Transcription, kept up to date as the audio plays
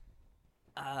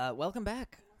Welcome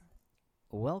back.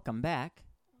 Welcome back,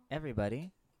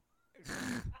 everybody.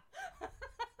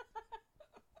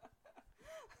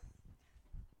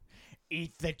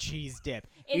 Eat the cheese dip.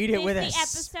 Eat it with a Is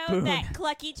this the episode that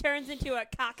Clucky turns into a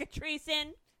cockatrice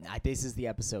in? This is the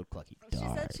episode, Clucky. She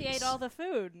said she ate all the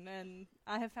food, and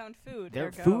I have found food. Their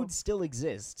Ergo. food still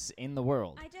exists in the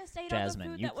world. I just ate Jasmine,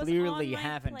 all the food you that was clearly on my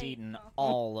haven't plate. eaten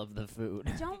all of the food.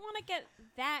 I don't want to get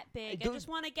that big. I don't- just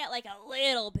want to get like a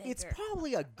little bigger. It's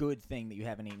probably a good thing that you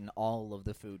haven't eaten all of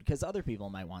the food, because other people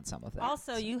might want some of that.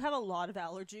 Also, you have a lot of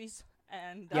allergies,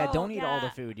 and Yeah, Oh, don't eat all the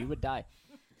yeah. food. You would die.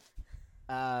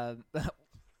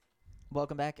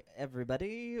 Welcome back,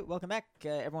 everybody. Welcome back,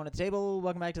 everyone at the table.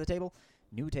 Welcome back to the table.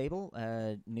 New table,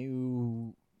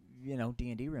 new,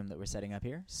 D&D room that we're setting up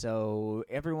here. So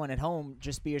everyone at home,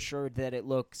 just be assured that it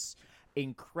looks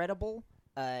incredible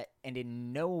and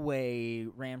in no way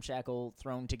ramshackle,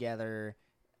 thrown together,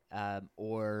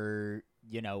 or,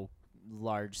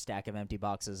 large stack of empty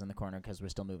boxes in the corner because we're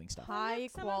still moving stuff. High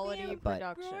Some of the quality But-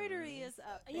 production. embroidery is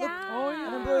up. Yeah.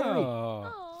 an embroidery.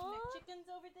 Aw. Chickens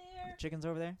over there. Chickens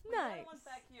over there. We got Nice. ones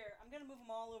back here. I'm gonna move them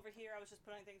all over here. I was just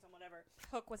putting things on whatever.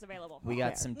 Hook was available. We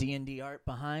got some D&D art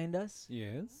behind us.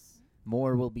 Yes.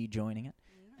 More will be joining it.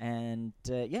 And,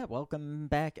 welcome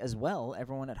back as well,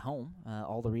 everyone at home,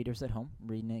 all the readers at home,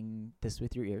 reading this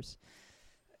with your ears.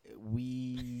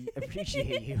 We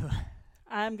appreciate you.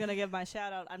 I'm gonna give my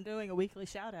shout out. I'm doing a weekly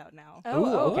shout out now Okay.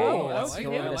 Oh, Let's I go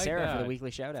like over to that. Sarah I like for the that.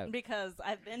 weekly shout-out. because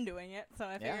I've been doing it. So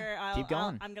I Yeah, figure keep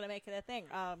going. I'm gonna make it a thing.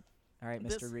 All right,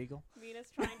 This- Mr. Regal. Mina's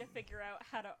trying to figure out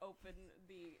how to open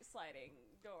the sliding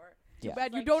door. Too Yeah.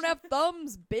 bad you Like don't she- have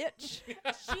thumbs, bitch. She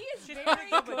is She's very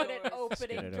good good with at doors.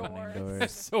 opening Good at opening doors.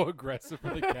 doors. So aggressive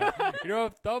for the cat. You don't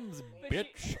have thumbs, But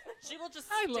bitch. She will just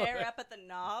I love stare it. up at the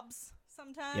knobs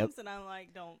sometimes, Yep. and I'm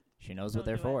like, don't. She knows what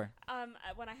Don't they're do for.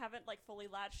 it. When I haven't fully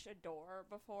latched a door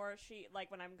before,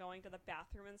 when I'm going to the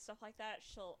bathroom and stuff like that,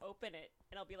 she'll open it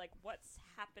and I'll be like, "What's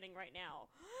happening right now?"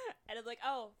 And I'm like,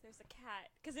 "Oh, there's a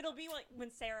cat," because it'll be like when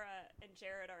Sarah and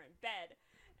Jared are in bed,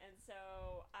 and so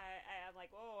I'm like,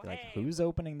 "Whoa, Like, hey, who's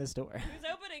opening this door? who's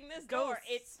opening this door?" Ghosts.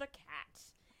 It's the cat.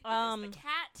 It's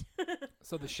the cat.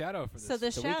 So the shadow for this. So the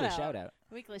It's a weekly shout out. shout-out.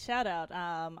 Weekly shout out.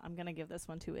 I'm gonna give this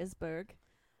one to Isberg.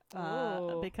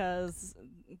 Ooh. Because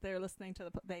they're listening to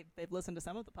they've listened to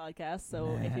some of the podcasts.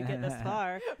 So if you get this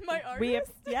far, My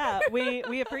artist.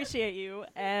 we appreciate you,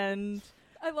 and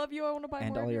I love you. I want to buy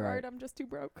And more all of your your art. art. I'm just too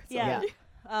broke. yeah,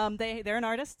 Sorry. they're an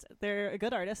artist. They're a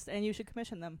good artist, and you should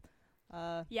commission them.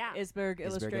 Yeah, Isberg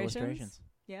Isberg Illustrations.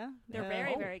 Yeah, they're uh,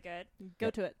 very, very good. Go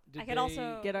to it. Did I could they-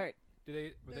 also Get art.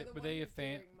 Were they a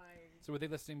fan? So were they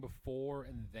listening before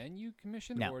and then you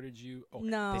commissioned, No. or did you? Oh,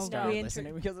 No, They started we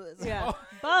listening because of this. yeah,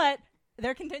 but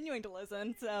they're continuing to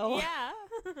listen. So Yeah.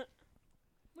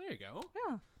 there you go.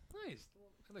 yeah. Nice.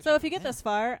 So if you get Yeah. this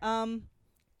far, then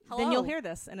you'll Hello. hear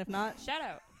this, and if not, Shout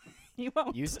out. you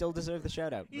won't. You still deserve the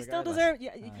shout-out. You still regardless. deserve.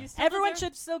 Yeah, Uh, you still everyone deserve-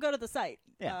 should still go to the site.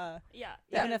 Yeah. Yeah.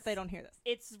 Even yes. if they don't hear this.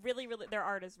 It's really, really. Their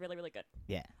art is really, really good.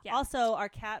 Yeah. Yeah. Also, our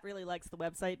cat really likes the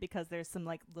website because there's some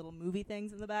little movie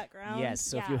things in the background. Yes,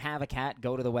 so if Yeah. you have a cat,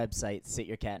 go to the website, sit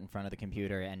your cat in front of the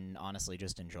computer, and honestly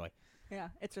just enjoy. Yeah,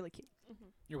 it's really cute.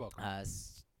 You're welcome.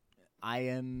 I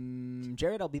am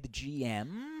Jared. I'll be the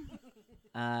GM.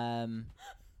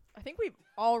 I think we've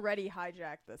already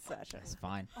hijacked this session. That's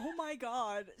fine. Oh my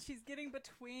God, she's getting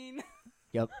between.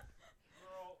 Yep.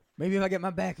 Maybe if I get my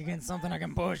back against something, I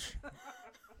can push.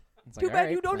 It's Too like, bad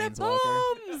 "Alright, you don't have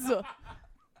Planeswalker, thumbs.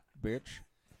 bitch."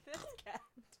 This cat.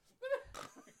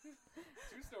 Two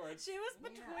swords. She was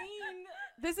between.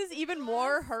 This is even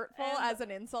more hurtful And- as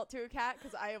an insult to a cat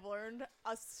because I have learned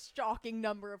a shocking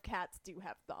number of cats do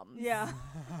have thumbs. Yeah.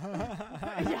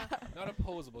 Yeah. Not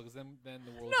opposable, because then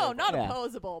the world. No, not Yeah.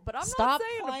 opposable, but I'm Stop not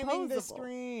saying climbing the opposable.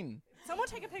 screen. Someone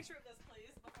take a picture of this, please,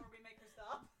 before we make her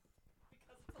stop.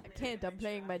 Because it's a I weird can't. I'm picture.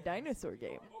 playing my dinosaur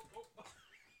game.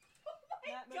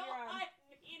 Matt, move your arm.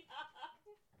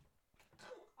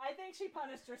 I think she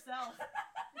punished herself.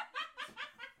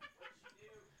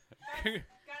 Got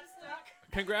stuck.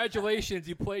 Congratulations,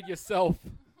 you played yourself.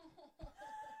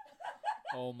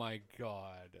 Oh my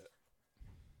god.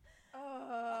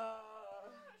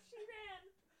 She ran.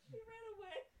 She ran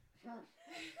away.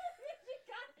 She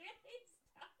got really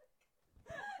stuck.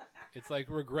 It's like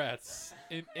regrets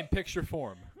in picture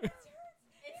form. It's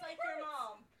like your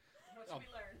mom. What should Oh. we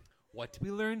learn? What did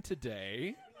we learn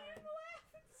today?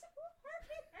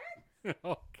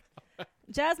 Oh, God.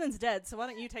 Jasmine's dead, so why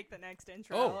don't you take the next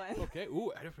intro? Oh, and okay.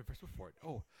 Ooh, I don't have first before it.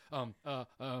 Oh, my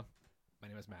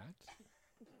name is Matt,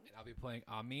 and I'll be playing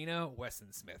Amina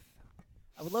Wesson Smith.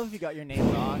 I would love if you got your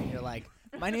name wrong. You're like,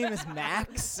 my name is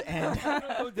Max, and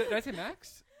Oh, did I say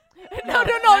Max? No,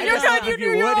 I you're just- good. You if do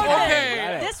you your would own have, Okay.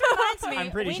 got it. This reminds me.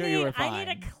 I'm pretty we sure need, you were I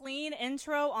need a fine. clean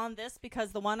intro on this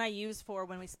because the one I use for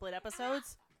when we split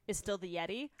episodes is still the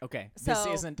Yeti. Okay, So, this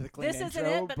isn't the clean This intro,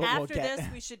 isn't it, but we'll after get... this,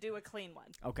 we should do a clean one.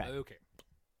 Okay. Okay.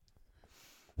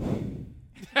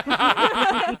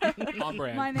 On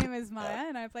brand. My name is Maya,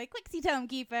 and I play Quixie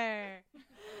Tomekeeper.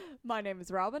 My name is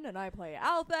Robin, and I play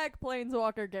Althak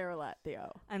Planeswalker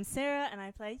Garalatio. I'm Sarah, and I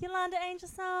play Yolanda Angel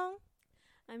Song.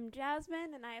 I'm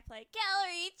Jasmine, and I play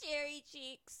Gallery Cherry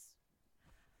Cheeks.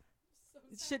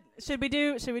 Should we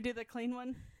do the clean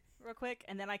one real quick,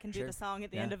 and then I can do Sure. the song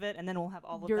at the Yeah. end of it, and then we'll have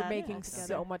all of You're that making all together.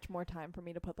 so much more time for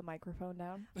me to put the microphone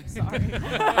down. Sorry.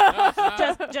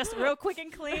 just real quick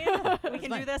and clean. We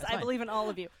can fine, do this. that's I fine. believe in all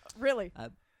of you. Really?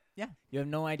 Yeah, you have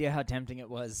no idea how tempting it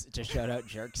was to shout out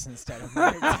jerks instead of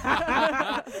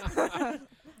nerds.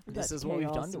 This That is what we've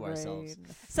done chaos to ourselves. reign.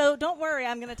 So don't worry,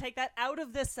 I'm going to take that out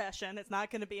of this session. It's not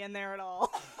going to be in there at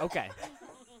all. Okay.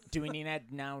 Do we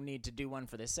now need to do one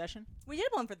for this session? We did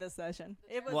one for this session.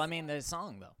 It was Well, I mean the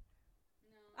song though.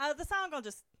 the song. I'll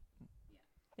just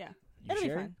You it'll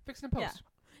sure? be fine. Fix it in post. Yeah.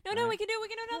 No, Alright. we can do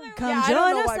another Come one. Yeah, I don't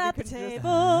join know us why we at the couldn't do this.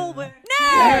 table with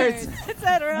Nerds!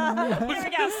 etc. Here we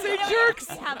go. Say jerks!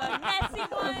 We have a messy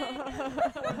one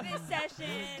for this session.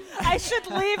 I should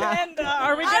leave and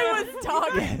are we I gonna- was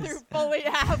talking Yes. through fully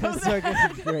half of That's that.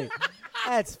 so good. Great.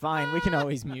 That's fine. We can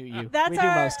always mute you. That's we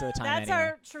our, do most of the time That's anyway.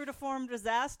 our true to form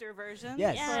disaster version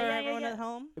Yes. for Yeah, yeah, everyone yeah. at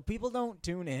home. People don't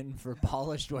tune in for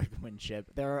polished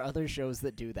workmanship. There are other shows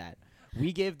that do that.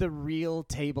 We give the real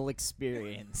table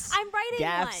experience. I'm writing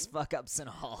Gaffes, one. fuck ups, and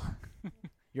all.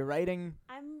 You're writing?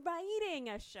 I'm writing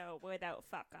a show without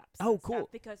fuck ups. Oh, and stuff cool.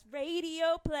 because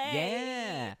radio play.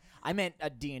 Yeah. I meant a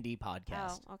D&D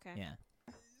podcast. Oh, okay. Yeah.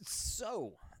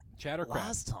 So, Chat or crap?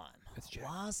 last It's chat.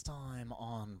 time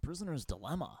on Prisoner's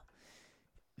Dilemma,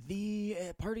 the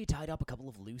party tied up a couple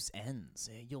of loose ends.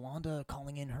 Yolanda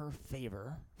calling in her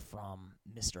favor from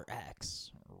Mr.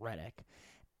 X, Reddick,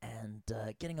 and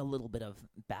getting a little bit of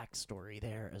backstory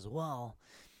there as well.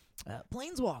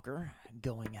 Planeswalker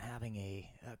going and having a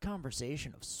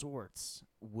conversation of sorts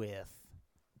with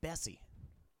Bessie.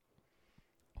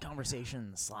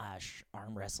 Conversation /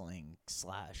 arm wrestling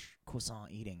 / croissant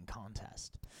eating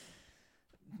contest.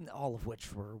 All of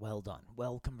which were well done.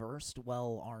 Well conversed,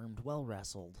 well armed, well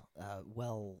wrestled,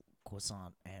 well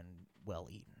croissant, and well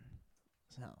eaten.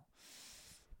 So,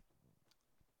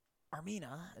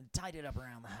 Armina tied it up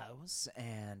around the house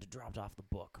and dropped off the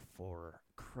book for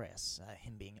Chris,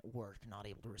 him being at work, not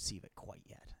able to receive it quite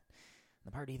yet.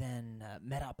 The party then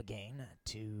met up again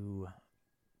to...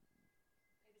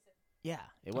 Yeah,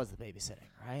 it was the babysitting,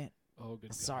 right? Oh,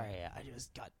 good. Sorry, I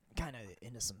just got kind of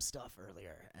into some stuff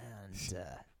earlier, and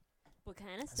What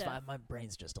kind of that's stuff? why my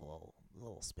brain's just a little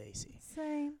spacey.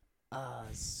 Same.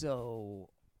 So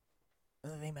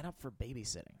they met up for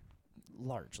babysitting,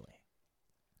 largely.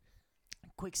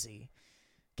 Quixie,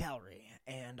 Gallery,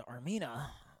 and Armina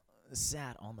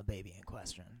sat on the baby in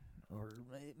question, or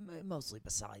mostly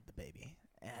beside the baby.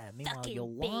 Meanwhile, Fucking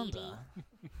Yolanda...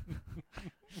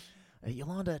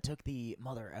 Yolanda took the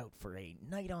mother out for a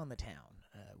night on the town,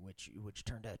 which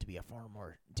turned out to be a far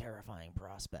more terrifying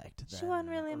prospect than She wasn't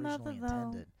really a mother, originally though.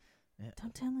 intended. Yeah,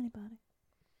 Don't tell anybody.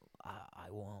 I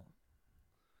won't.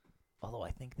 Although I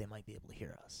think they might be able to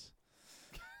hear us.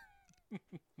 What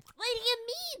do you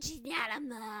mean she's not a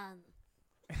mom?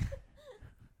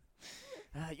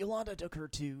 Yolanda took her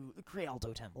to the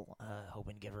Crealto Temple,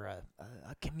 hoping to give her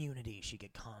a community she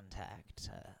could contact,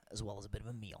 as well as a bit of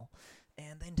a meal.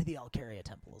 And then to the Alcaria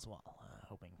Temple as well,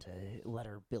 hoping to let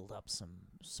her build up some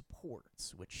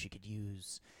supports, which she could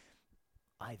use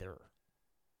either,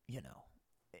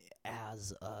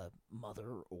 as a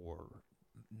mother or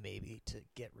maybe to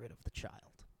get rid of the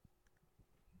child.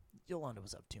 Yolanda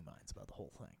was of two minds about the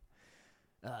whole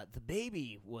thing. The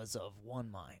baby was of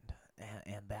one mind,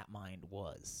 and that mind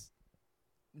was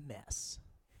mess.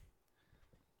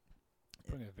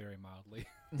 Putting it very mildly.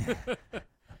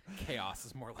 Chaos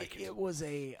is more like it. It was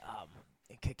a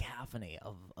cacophony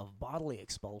of bodily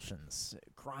expulsions,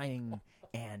 crying,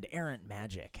 and errant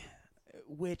magic,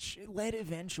 which led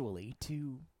eventually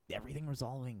to everything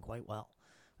resolving quite well.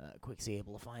 Quixie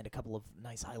able to find a couple of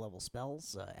nice high-level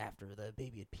spells after the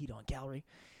baby had peed on Gallery.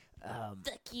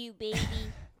 Fuck you, baby.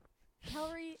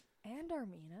 Calorie and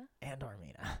Armina. And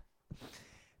Armina.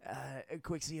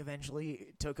 Quixie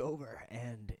eventually took over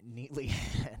and neatly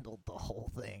handled the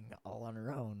whole thing all on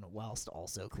her own, whilst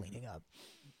also cleaning up.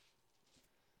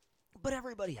 But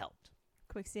everybody helped.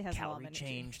 Quixie has a lot of Calorie energy.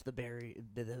 changed the baby.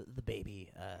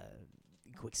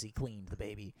 Quixie cleaned the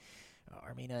baby.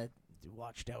 Armina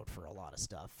watched out for a lot of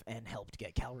stuff and helped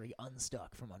get Calorie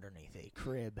unstuck from underneath a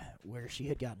crib where she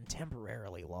had gotten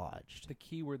temporarily lodged. The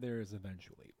key word there is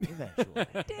eventually. Eventually.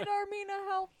 Did Armina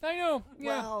help? I know.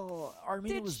 Yeah. Well, Armina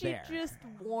Did was she there. just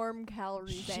warm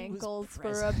Calorie's She was ankles for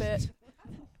a present. bit?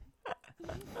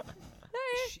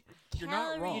 You're not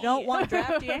Calorie. wrong. You don't want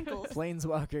drafty ankles.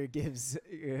 Planeswalker gives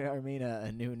Armina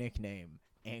a new nickname,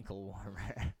 Ankle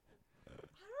Warmer.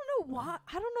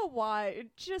 I don't know why.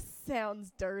 It just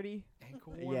sounds dirty.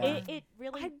 Ankle Yeah. warmer? It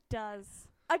really does.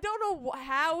 I don't know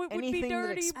how it would Anything be that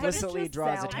dirty, but it explicitly just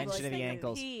draws sounds attention like to the it.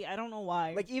 ankles. I don't know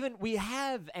why. Like, even, we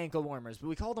have ankle warmers, but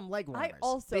we call them leg warmers.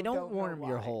 also they don't don't know warm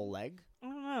your why. whole leg, I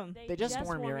don't know. They just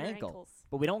warm your ankle.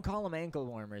 but we don't call them ankle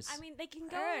warmers. I mean, they can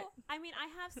go. Alright. I mean, I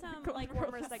have some Go leg for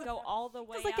warmers it. that go all the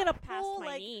way It's like up in a past pool, my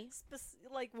like knee.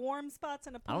 like warm spots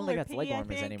in a pool. I don't think or that's leg pee, I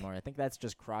warmers think. anymore. I think that's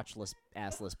just crotchless,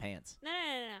 assless pants. No.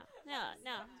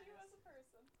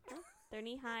 They're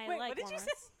knee high Wait, leg what did you warmers. say?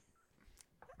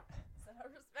 Said I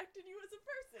respected you as a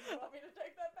person. You want me to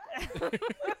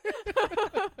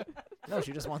take that back? No,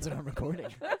 she just wants it on recording.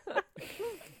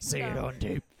 Say it No. on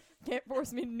tape. Can't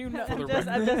force me to do For nothing.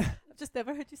 the I've just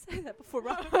never heard you say that before,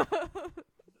 Rob.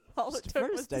 All it Just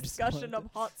took was first, I just discussion wanted of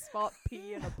hot spot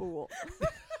pee in a pool.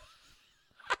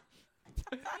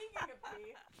 Speaking of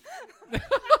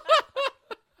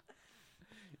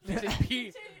pee, You say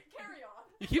pee. carry on.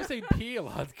 You keep saying pee a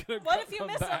lot. It's gonna What if you come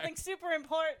miss back. something super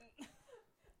important? In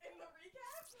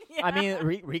the recap? I mean,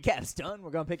 recap's done.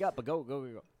 We're going to pick up, but go.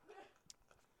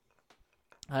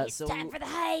 It's time for the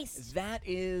heist. That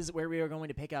is where we are going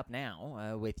to pick up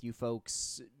now, with you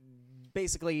folks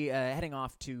basically heading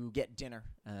off to get dinner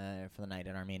for the night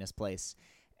at Armina's place,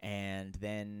 and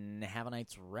then have a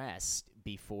night's rest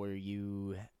before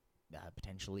you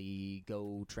potentially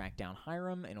go track down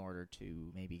Hiram in order to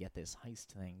maybe get this heist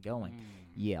thing going.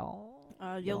 Yeah.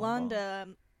 Yolanda,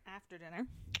 after dinner,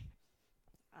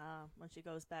 when she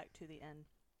goes back to the inn,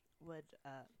 would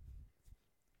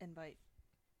invite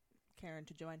Karen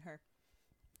to join her.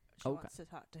 She Okay. wants to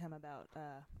talk to him about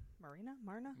Marna?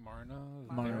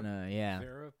 Marna, yeah.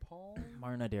 Therapol?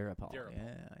 Marna Darapal. Darapal.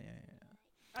 Yeah.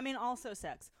 I mean, also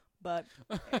sex, but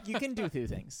You can do two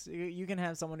things. You can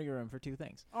have someone in your room for two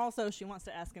things. also she wants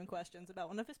to ask him questions about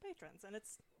one of his patrons, and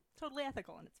it's totally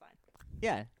ethical and it's fine.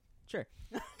 Yeah, sure.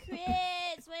 Chris,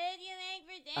 what did you make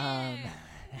for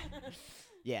dinner?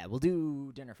 Yeah, we'll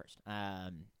do dinner first.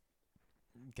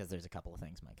 Because there's a couple of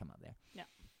things might come up there. Yeah.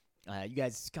 You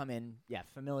guys come in,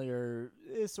 familiar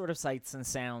sort of sights and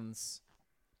sounds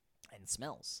and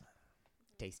smells.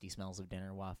 Tasty smells of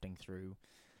dinner wafting through.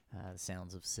 The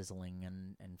sounds of sizzling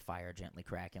and fire gently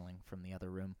crackling from the other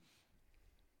room.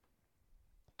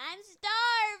 I'm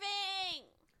starving.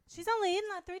 She's only eaten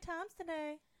like 3 times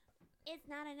today. It's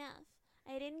not enough.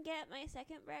 I didn't get my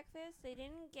second breakfast. I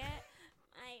didn't get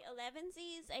my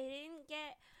 11sies. I didn't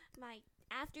get my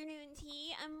afternoon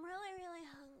tea. I'm really, really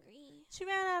hungry. She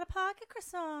ran out of pocket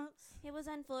croissants. It was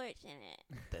unfortunate.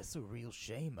 That's a real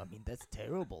shame. I mean, that's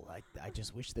terrible. I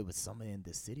just wish there was someone in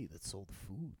the city that sold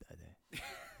food.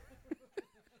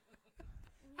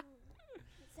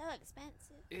 It's so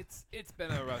expensive. It's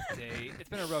been a rough day. It's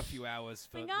been a rough few hours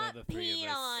for We got the three peed of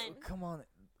us. on. Come on.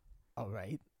 All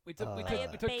right. We took we Uh,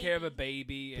 took, we took care of a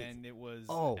baby. baby, and it was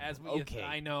as we okay.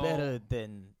 I know. Better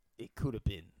than it could have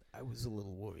been. I was a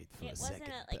little worried for It a wasn't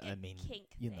second. like I a mean, kink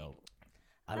you thing. know,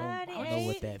 I I already don't know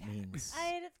what ate. that means. I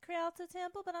ate at the Rialto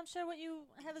Temple, but I'm sure what you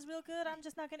have is real good. I'm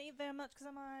just not going to eat very much because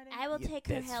I'm already... I will Yeah, take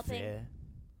her that's helping. fair.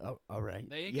 Oh, all right.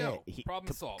 There you yeah, go.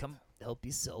 Problem solved. Come help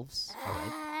yourselves. All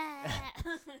right. Ah.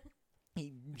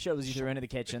 He shows you through into the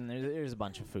kitchen. There's a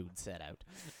bunch of food set out.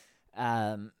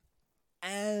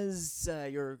 As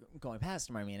you're going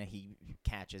past Marmina, he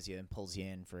catches you and pulls you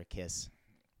in for a kiss.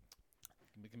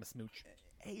 Give him a smooch.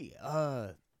 Hey,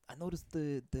 I noticed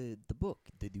the book.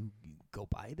 Did you go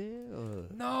by there? Or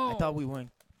No. I thought we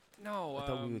weren't. No. I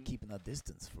thought we were keeping our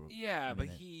distance for. Yeah, a but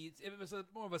minute. it was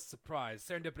more of a surprise,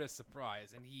 serendipitous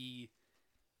surprise, and he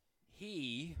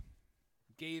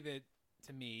gave it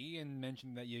to me and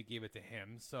mentioned that you gave it to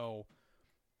him. So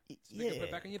you can put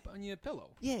it back on your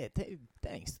pillow. Yeah,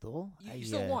 thanks, Thor. You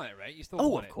still want it, right? You still Oh,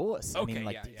 want of it. course. Okay, I mean,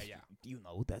 like, yeah. You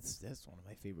know, that's one of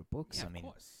my favorite books. Yeah, I of mean,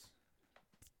 course.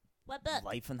 What book?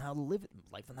 Life and How to Live It.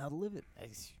 Life and How to Live It.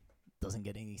 It doesn't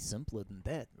get any simpler than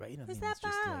that, right? I Who's mean, that it's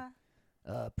just by?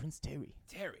 like Prince Terry.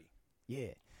 Terry.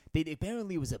 Yeah, they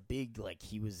apparently was a big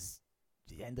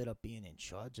he ended up being in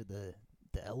charge of the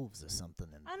elves or something,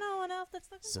 and I know an elf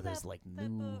that's looking so for there's that, like that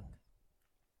new. book.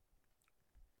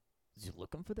 you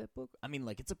looking for that book? I mean,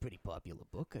 like, it's a pretty popular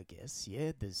book, I guess.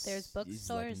 Yeah, There's is,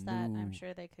 bookstores like, that new- I'm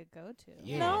sure they could go to.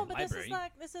 Yeah. No, but library.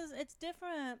 it's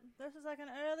different. This is like an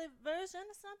early version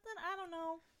or something. I don't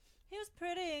know. He was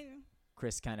pretty.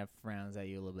 Chris kind of frowns at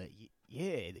you a little bit.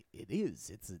 Yeah, it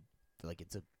is.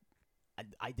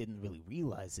 I didn't really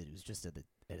realize it. It was just at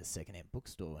a secondhand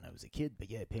bookstore when I was a kid. But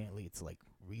yeah, apparently it's like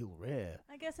real rare.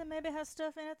 I guess it maybe has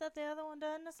stuff in it that the other one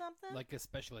doesn't or something. Like a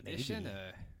special edition. Maybe.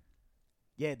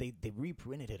 Yeah, they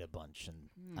reprinted it a bunch, and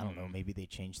I don't know, Hmm. maybe they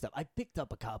changed stuff. I picked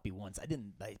up a copy once. I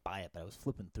didn't buy it, but I was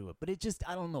flipping through it. But it just,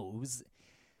 I don't know. It was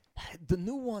the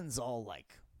new one's all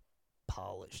like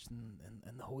polished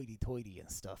and hoity-toity and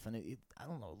stuff, and it I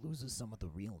don't know, loses some of the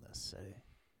realness.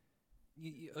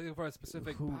 You looking for a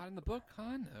specific Who- part in the book,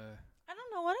 Han? I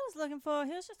don't know what I was looking for.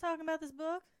 He was just talking about this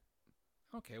book.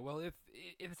 Okay, well, if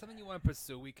it's something you want to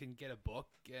pursue, we can get a book,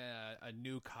 a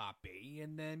new copy,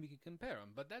 and then we can compare them.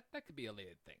 But that could be a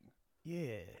later thing.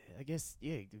 Yeah, I guess.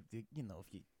 Yeah, you know,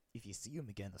 if you see him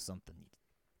again or something,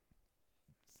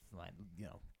 you find,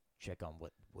 check on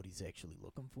what he's actually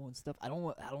looking for and stuff. I don't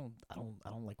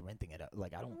like renting it out.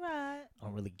 Like I Right.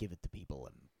 don't really give it to people.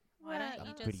 And Why Right. don't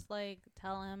you I'm just like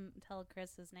tell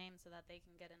Chris his name so that they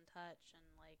can get in touch and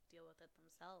like deal with it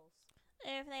themselves?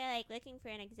 If they're like looking for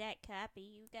an exact copy,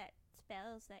 you got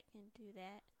spells that can do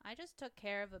that. I just took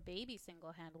care of a baby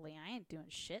single-handedly. I ain't doing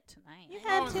shit tonight. You I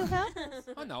had know. two helpers.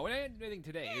 Oh no, it ain't anything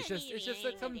today. It's just like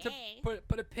Anything something to today.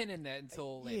 put a pin in that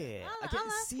until later. yeah, I I'll can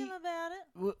ask see. him about it.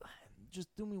 Well, just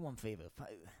do me one favor.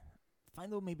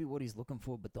 Find out maybe what he's looking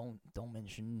for, but don't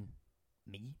mention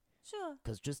me. Sure.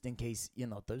 Because just in case,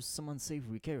 there's some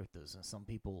unsavory characters, and some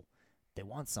people, they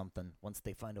want something. Once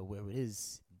they find out where it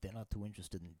is, they're not too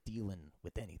interested in dealing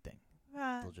with anything.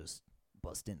 Right. They'll just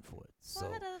bust in for it. Well, I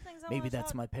So had other things I maybe wanna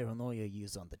that's talk, my paranoia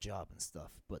used on the job and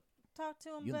stuff. But talk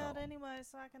to him you about know. anyway,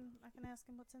 so I can ask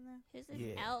him what's in there. Who's this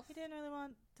Yeah. elf? He didn't really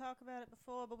want to talk about it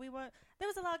before, but there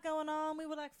was a lot going on. We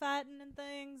were like fighting and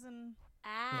things, and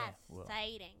Yeah, well.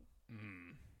 Fighting.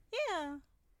 Mm. yeah.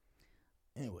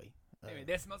 anyway. Anyway,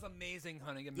 that smells amazing,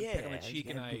 honey. Give me yeah, a pick on the cheek,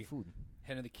 and good I food.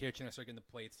 head in the kitchen. I start getting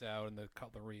the plates out and the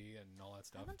cutlery and all that I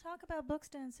stuff. don't talk about books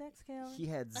during sex, Kelly. He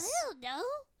heads. Oh no!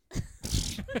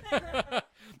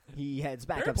 He heads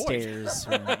back Fair point. upstairs.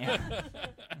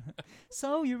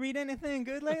 So, you read anything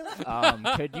good lately?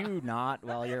 Could you not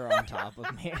while you're on top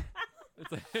of me?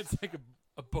 It's like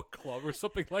a book club or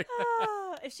something like that.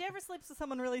 Ah, if she ever sleeps with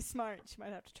someone really smart, she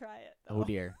might have to try it. Oh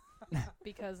dear.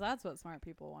 Because that's what smart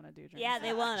people want to do. During Yeah, they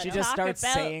sex. want to She talk just starts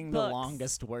about saying books. the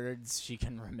longest words she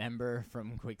can remember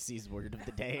from Quixie's word of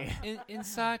the day. Thing.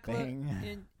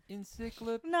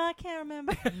 Encyclopedia. No, I can't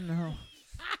remember. No.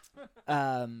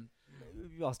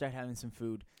 We all start having some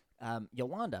food.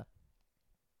 Yolanda,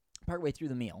 partway through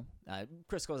the meal,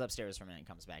 Chris goes upstairs for a minute and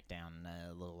comes back down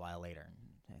a little while later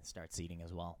and starts eating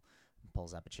as well.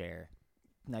 Pulls up a chair.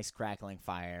 Nice crackling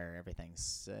fire.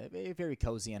 Everything's very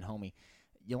cozy and homey.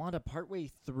 Yolanda, partway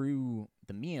through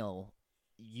the meal,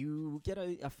 you get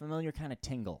a familiar kind of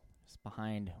tingle just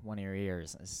behind one of your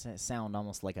ears. A sound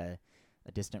almost like a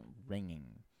distant ringing,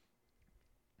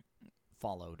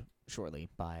 followed shortly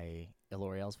by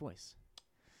Eloriel's voice.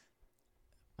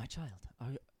 My child,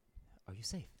 are you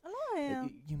safe? Hello, I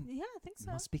am. You Yeah, I think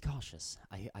so. must be cautious.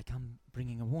 I come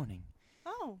bringing a warning.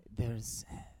 Oh, There's...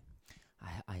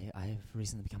 I have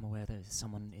recently become aware that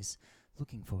someone is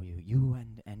looking for you. You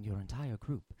and your entire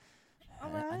group. All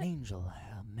An right. angel,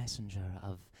 a messenger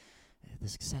of the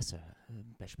successor,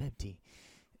 Beshbebti.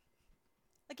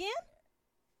 again?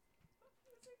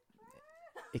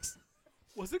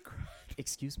 Was it?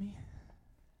 Excuse me?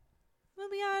 Well,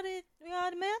 we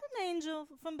already met an angel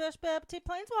from Beshbebti.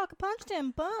 Planeswalker punched him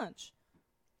a bunch.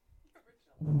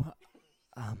 Wha-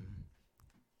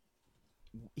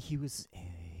 He was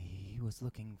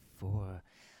looking for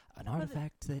an What the-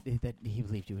 artifact that he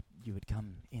believed you would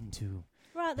come into.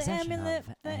 Right, the Possession amulet,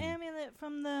 of the an- amulet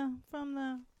from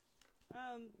the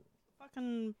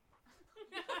fucking.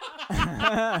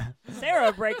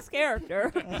 Sarah breaks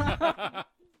character.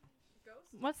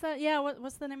 What's that? Yeah,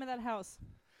 what's the name of that house?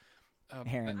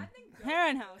 Heron.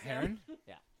 Heron House. yeah. Heron?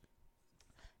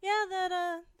 Yeah,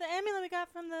 that the amulet we got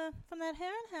from that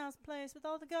Heron House place with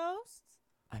all the ghosts.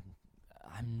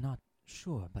 I'm not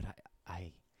sure, but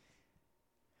I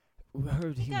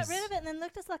heard He he got was. rid of it and then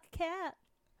looked us like a cat.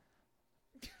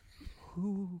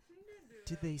 Who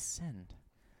did they send?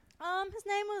 His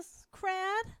name was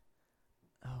Crad.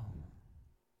 Oh,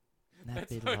 that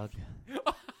That's big how- lug.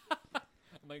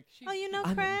 I'm like, Oh, you know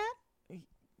I'm- Crad?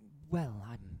 Well,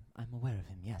 I'm aware of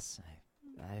him. Yes,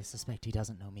 I suspect he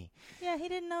doesn't know me. Yeah, he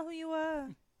didn't know who you were.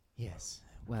 Yes.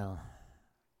 Well,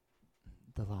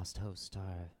 the lost host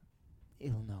are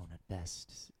ill-known at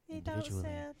best He don't individually.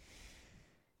 said.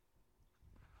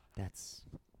 That's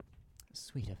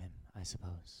sweet of him, I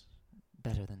suppose.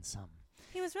 Better than some.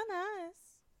 He was real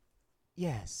nice.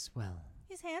 Yes, well,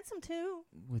 He's handsome too.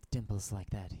 with dimples like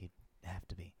that, he'd have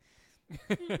to be.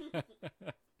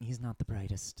 He's not the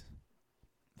brightest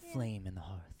Yeah. flame in the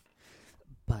hearth.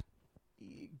 But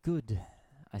good,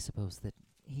 I suppose, that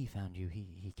he found you.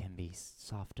 He can be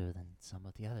softer than some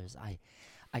of the others. I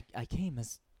came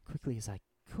as quickly as I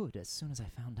could as soon as I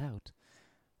found out.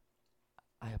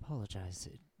 I apologize.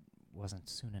 It wasn't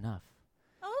soon enough.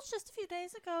 Oh, it's just a few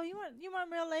days ago. You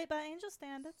weren't real late by angel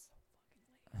standards.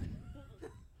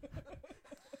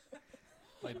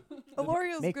 Like,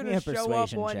 Aloria's Make me gonna a show up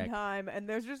persuasion one check. time, and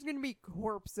there's just gonna be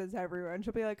corpses everywhere, and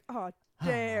she'll be like, "Oh,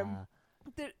 damn!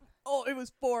 Ah, Oh, it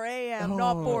was 4 a.m.,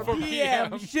 not 4 4 p.m.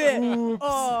 p.m. Shit! Oops.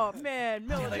 Oh man,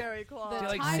 military clause. The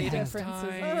like time Satan's difference is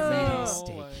time. Oh.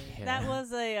 mistake Like- here. That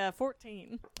was a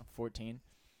 14. 14.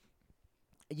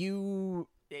 You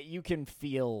can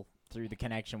feel through the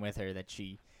connection with her that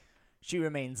she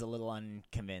remains a little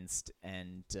unconvinced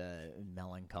and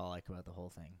melancholic about the whole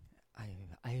thing.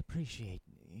 I appreciate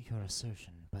your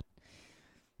assertion, but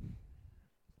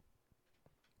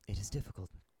it is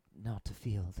difficult not to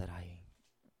feel that I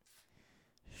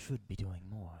should be doing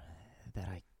more, that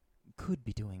I could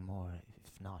be doing more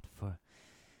if not for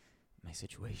my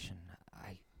situation.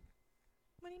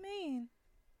 What do you mean?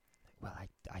 Well,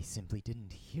 I simply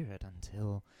didn't hear it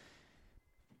until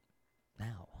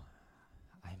now.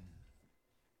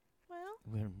 Well,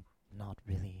 We're not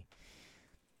really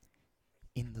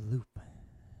in the loop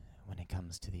when it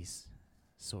comes to these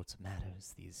sorts of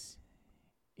matters, these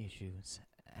issues,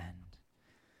 and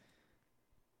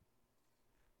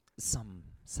some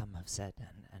have said,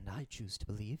 and I choose to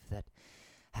believe, that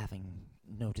having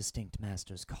no distinct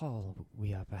master's call,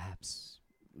 we are perhaps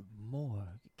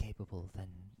more capable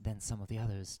than some of the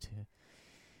others to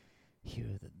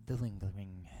hear the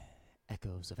lingering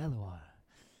echoes of Eloar.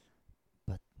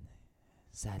 But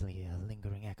sadly, a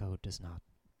lingering echo does not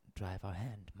drive our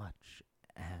hand much,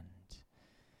 and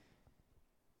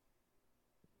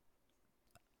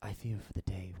I fear for the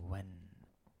day when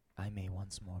I may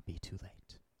once more be too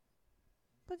late.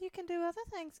 but you can do other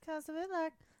things because of it,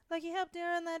 like you helped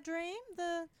during that dream,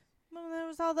 when there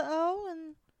was all the O,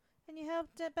 and you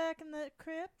helped it back in the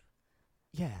crypt.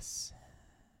 Yes.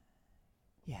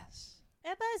 Yes.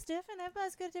 Everybody's different.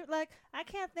 Everybody's good. Like, I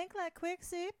can't think like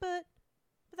Quixie, but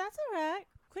that's all right.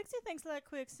 Quixie thinks like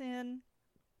Quixie, and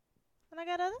I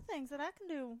got other things that I can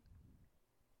do.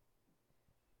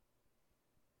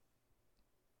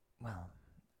 Well,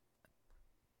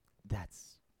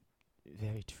 that's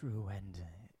very true and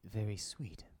very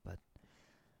sweet, but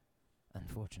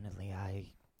unfortunately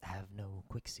I have no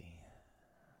Quixie.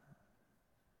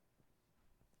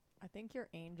 I think your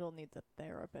angel needs a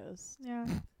therapist. Yeah.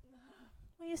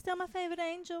 Well, you're still my favorite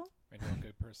angel. I know a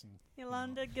good person.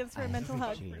 Yolanda gives her I a mental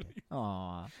hug. appreciate it.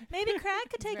 Aw. Maybe Craig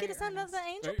could take you to Very some of the earnest.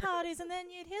 angel Very- parties, and then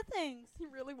you'd hear things. He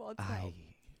really wants I help.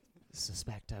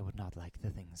 suspect I would not like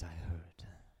the things I heard.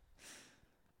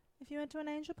 If you went to an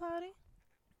angel party?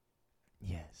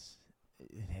 Yes,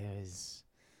 there is...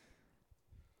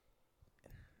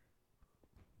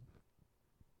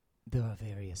 There are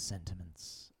various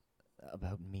sentiments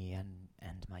about me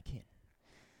and my kin,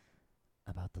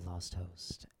 about the lost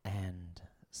host, and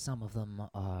some of them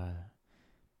are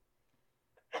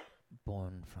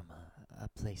born from a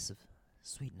place of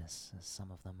sweetness,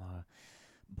 some of them are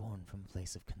born from a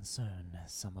place of concern,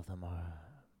 some of them are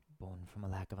born from a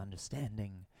lack of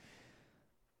understanding,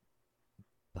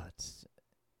 but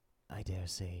I dare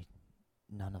say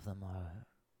none of them are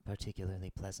particularly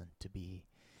pleasant to be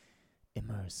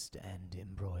immersed and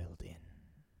embroiled in.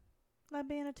 Like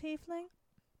being a tiefling?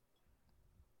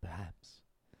 Perhaps.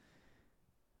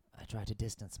 I try to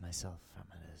distance myself from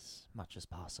it as much as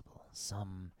possible.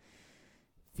 Some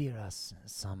fear us,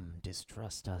 some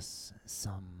distrust us,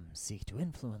 some seek to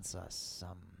influence us,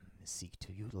 some seek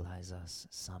to utilize us,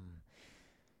 some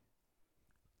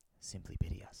simply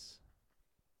pity us.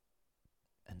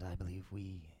 And I believe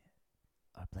we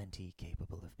are plenty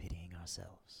capable of pitying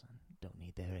ourselves and don't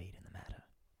need their aid in the matter.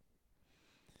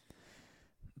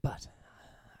 But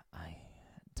I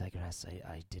digress.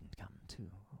 I didn't come to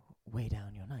weigh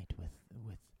down your night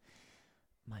with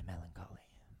my melancholy.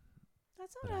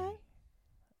 That's But all right.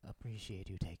 I appreciate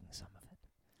you taking some of it.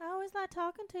 I always like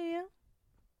talking to you.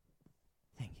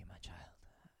 Thank you, my child.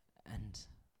 And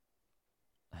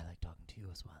I like talking to you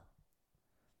as well.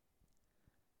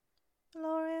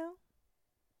 L'Oreal,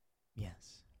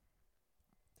 Yes.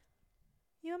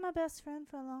 you were my best friend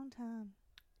for a long time.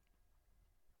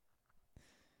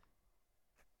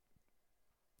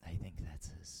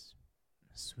 it's as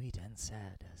sweet and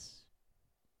sad as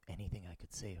anything I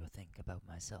could say or think about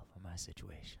myself or my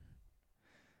situation.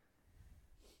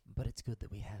 But it's good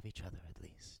that we have each other at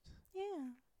least. Yeah.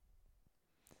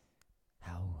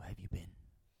 How have you been?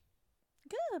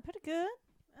 Good, pretty good.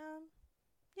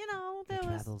 You know, The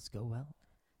travels go well?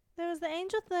 there was the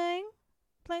angel thing.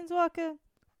 Planeswalker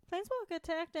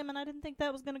attacked him, and I didn't think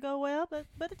that was gonna go well,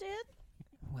 but it did.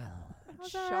 Well, It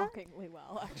was all right. Shockingly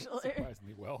well, actually.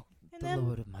 Surprisingly well. And the then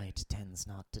Lord of Might tends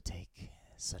not to take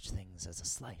such things as a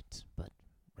slight, but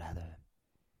rather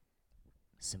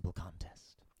simple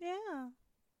contest. yeah.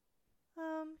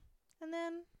 And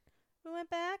then we went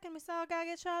back and we saw a guy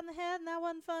get shot in the head, and that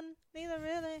wasn't fun neither,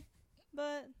 really.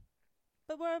 But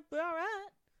we're all right.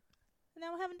 And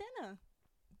now we're having dinner.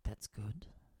 That's good.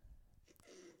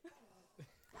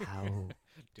 How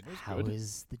Dinner's how good.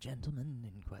 is the gentleman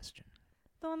in question?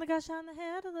 The one that got shot in the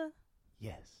head, or the?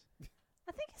 Yes.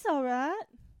 I think he's all right.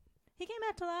 He came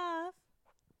back to life.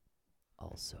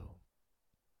 Also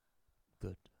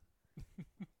good.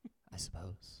 I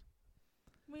suppose.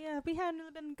 We hadn't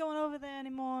really been going over there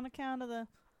anymore on account of the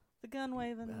gun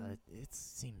waving. It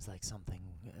seems like something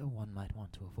one might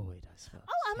want to avoid, I suppose.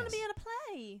 Oh, I'm gonna Yes. be in a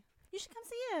play. You should come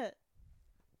see it.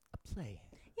 A play.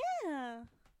 Yeah.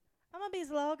 I'm gonna be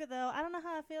Zloga though. I don't know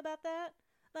how I feel about that.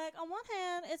 Like on one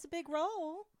hand, it's a big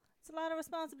role. It's a lot of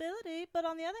responsibility, but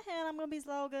on the other hand, I'm gonna be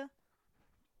Zloga.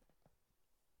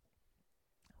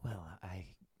 Well,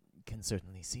 I can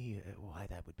certainly see why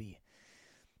that would be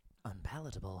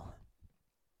unpalatable.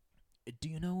 Do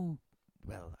you know...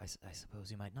 Well, I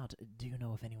suppose you might not. Do you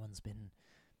know if anyone's been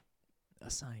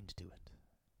assigned to it?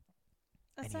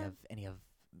 Any of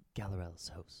Galarel's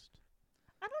host?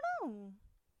 I don't know.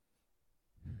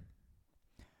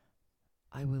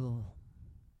 I will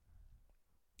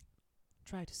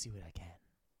try to see what I can.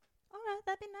 All right,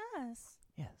 that'd be nice.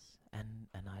 Yes, and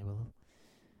I will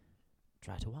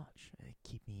try to watch.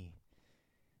 Keep me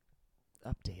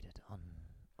updated on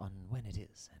when it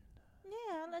is and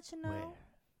Yeah, I'll let you know. where.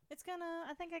 It's gonna.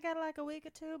 I think I got like a week or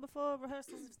two before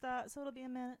rehearsals start, so it'll be a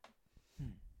minute.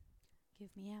 Give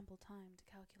me ample time to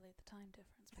calculate the time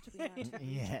difference between our two.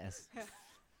 Yes.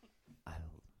 I'll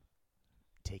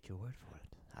take your word for it.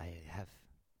 I have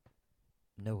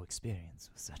no experience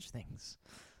with such things.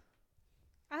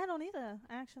 I don't either,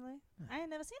 actually. I ain't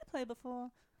never seen a play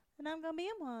before, and I'm gonna be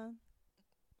in one.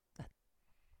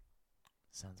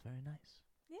 Sounds very nice.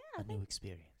 Yeah, A I new think.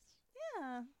 experience.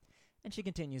 Yeah. And she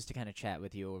continues to kind of chat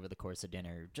with you over the course of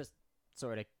dinner, just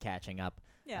sort of catching up.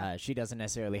 Yeah. She doesn't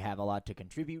necessarily have a lot to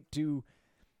contribute to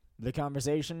the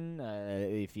conversation.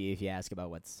 If you ask about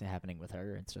what's happening with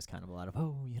her, it's just kind of a lot of,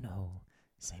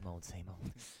 same old, same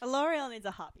old. L'Oreal needs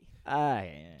a hobby.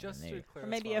 Yeah, Just maybe. to clarify, Or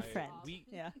maybe a friend. We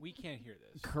Yeah. we can't hear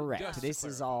this. Correct. Just to This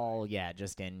is clarify. all,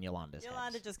 just in Yolanda's head.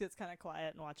 Yolanda just gets kind of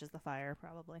quiet and watches the fire,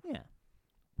 probably. Yeah.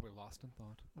 We're lost in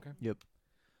thought. Okay. Yep.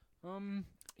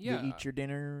 Yeah. You eat your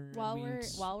dinner. While and we-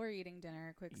 while we're eating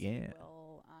dinner, quick Yeah.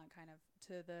 will kind of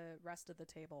to the rest of the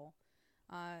table.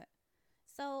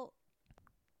 So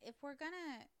if we're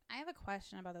gonna, I have a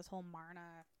question about this whole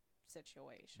Marna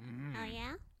situation. Mhm. Oh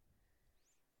yeah.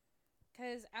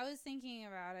 Because I was thinking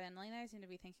about it, and lately I seem to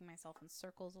be thinking myself in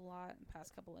circles a lot. The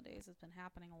past couple of days, it's been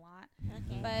happening a lot.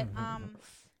 Okay. But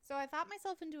so I thought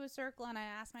myself into a circle, and I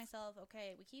asked myself,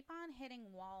 okay, we keep on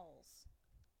hitting walls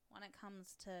when it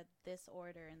comes to this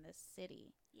order in this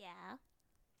city. Yeah.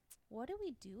 What do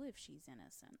we do if she's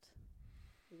innocent?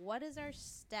 What is our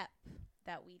step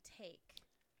that we take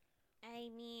I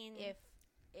mean,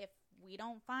 if we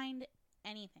don't find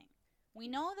anything? We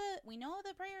know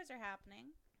the prayers are happening.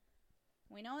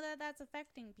 We know that that's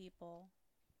affecting people.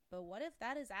 But what if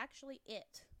that is actually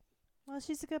it? Well,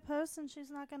 she's a good person. She's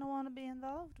not going to want to be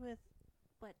involved with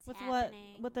what's what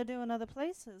happening? they're doing other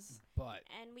places. But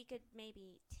And we could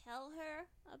maybe tell her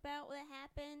about what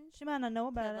happened She might not know to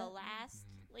about the it. last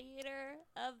leader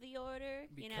of the order.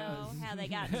 You Because- know how they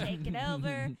got taken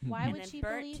over Why and would then she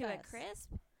burnt believe to us? a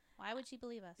crisp. Why would she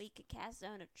believe us? We could cast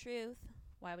Zone of Truth.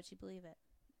 Why would she believe it?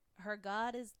 Her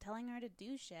God is telling her to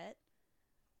do shit.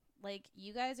 Like,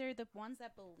 you guys are the ones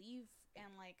that believe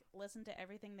and, like, listen to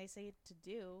everything they say to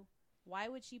do. Why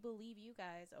would she believe you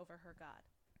guys over her God?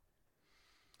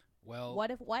 well,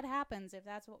 What happens if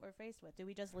that's what we're faced with? Do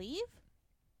we just leave?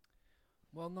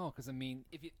 well, no, because I mean,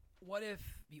 what if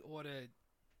the order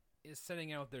is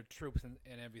sending out their troops and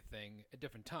everything at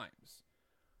different times?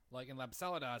 Like in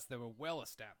Labsaladas, they were well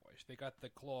established. They got the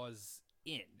claws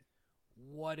in.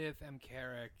 What if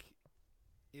Mkarek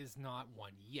is not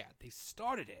one yet? They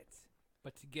started it,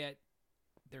 but to get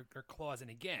their claws in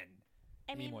again,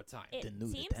 I need mean, more time. it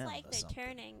Denuded seems down like or they're something.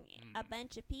 turning a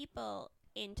bunch of people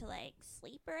into like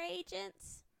sleeper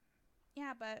agents.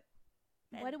 Yeah, but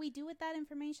Then- what do we do with that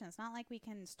information? It's not like we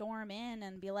can storm in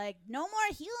and be like, no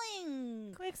more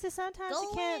healing. Quixie, sometimes Go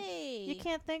you can't. away. You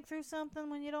can't think through something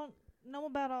when you don't know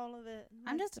about all of it.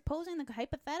 I'm Like, just posing the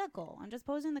hypothetical. I'm just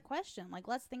posing the question. Like,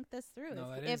 let's think this through. No,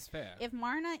 that if is fair. if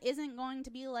Marna isn't going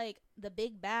to be like the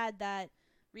big bad that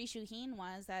Rishuheen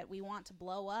was, that we want to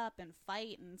blow up and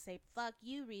fight and say fuck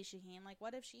you, Rishuheen. Like,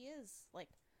 what if she is like?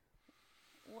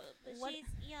 But What- she's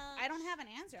young. I don't have an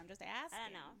answer. I'm just asking. I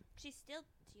don't know. She's still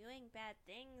doing bad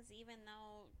things, even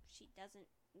though she doesn't.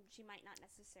 She might not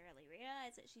necessarily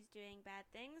realize that she's doing bad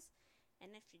things,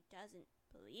 and if she doesn't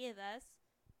believe us,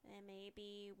 then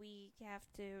maybe we have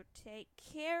to take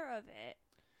care of it.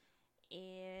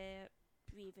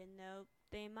 Even though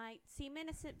they might seem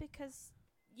innocent, because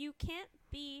you can't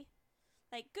be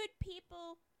like good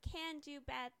people can do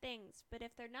bad things, but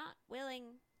if they're not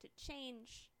willing to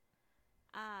change,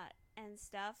 and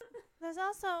stuff. there's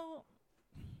also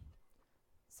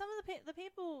some of the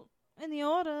people in the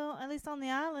order, at least on the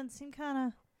island, seem kind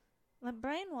of like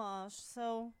brainwashed.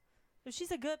 So if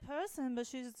she's a good person, but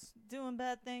she's doing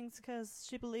bad things because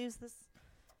she believes this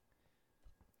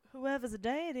whoever's a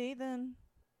deity, then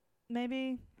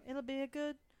maybe it'll be a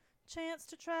good chance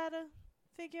to try to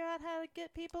figure out how to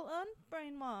get people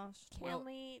unbrainwashed. Well-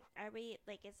 Are we,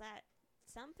 like, is that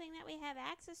something that we have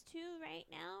access to right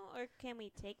now? Or can we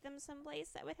take them someplace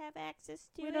that would have access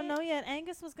to We don't it? know yet.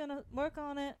 Angus was gonna work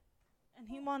on it, and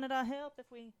he wanted our help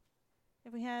if we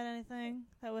had anything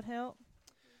that would help.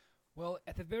 Well,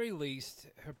 at the very least,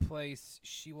 her place,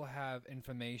 she will have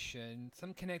information,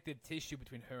 some connective tissue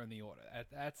between her and the Order.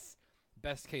 That's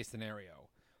best case scenario.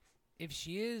 If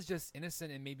she is just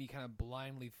innocent and maybe kind of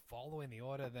blindly following the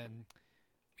Order, then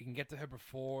we can get to her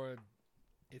before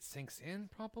it sinks in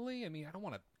properly. I mean, I don't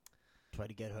want to... Try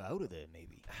to get her out of there,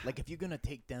 maybe. Like, if you're going to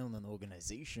take down an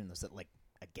organization or like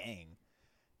a gang,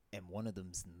 and one of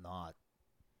them's not...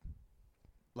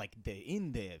 Like, they're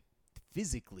in there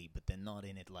physically, but they're not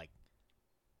in it, like,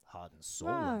 heart and soul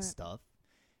Right. and stuff,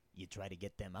 you try to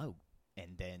get them out,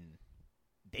 and then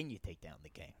you take down the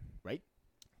gang, right?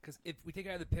 Because if we take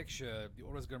her out of the picture, the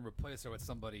Order's going to replace her with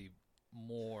somebody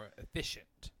more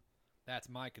efficient. That's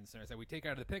my concern. So we take her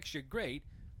out of the picture, great.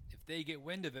 If they get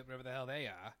wind of it, whatever the hell they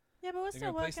are, Yeah, but we're they're still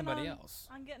going to replace working somebody on else.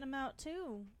 getting them out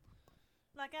too.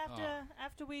 Like Oh.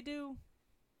 after we do,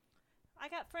 I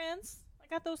got friends. I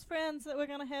got those friends that we're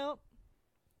gonna help.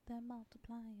 They're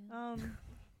multiplying.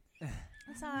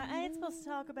 That's all right. I ain't supposed to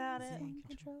talk about it.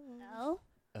 Control.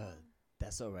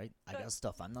 That's all right. I But- got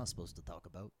stuff I'm not supposed to talk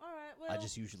about. All right. Well, I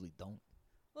just usually don't.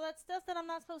 well, that stuff that I'm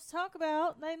not supposed to talk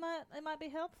about, they might be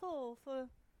helpful for.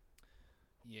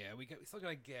 Yeah, we still got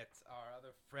to get our other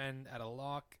friend at a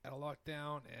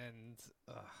lockdown, and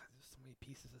there's so many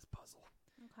pieces of this puzzle.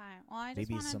 Okay. Well, I just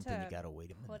Maybe it's wanted something to you gotta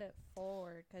wait a put minute. it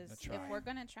forward, because That's if right. we're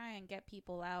gonna try and get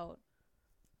people out,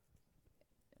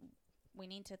 we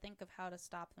need to think of how to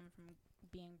stop them from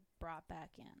being brought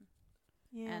back in,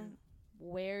 Yeah. and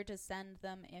where to send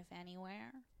them, if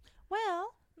anywhere.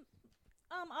 Well,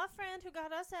 our friend who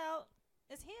got us out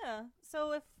is here.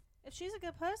 So if she's a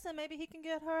good person, maybe he can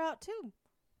get her out too.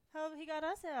 However, he got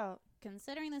us out.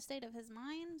 Considering the state of his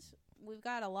mind, we've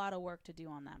got a lot of work to do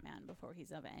on that man before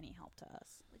he's of any help to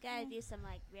us. We gotta do some,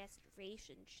 like,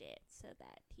 restoration shit so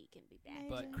that he can be back.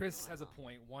 But Maybe. Chris has a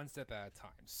point, one step at a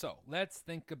time. So let's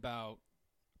think about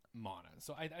Marna.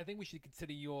 So I think we should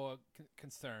consider your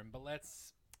concern, but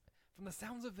let's, from the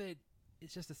sounds of it,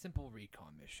 it's just a simple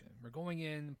recon mission. We're going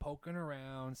in, poking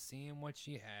around, seeing what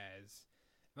she has.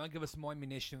 That'll give us more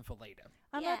ammunition for later.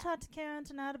 I'm Yeah. gonna talk to Karen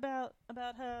tonight about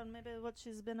her and maybe what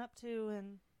she's been up to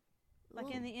and like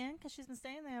in Ooh. the inn because she's been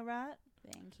staying there, right?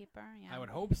 The innkeeper, yeah. I would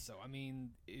hope so. I mean,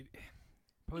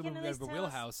 probably can a at bit least of a tell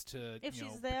us wheelhouse to if you know,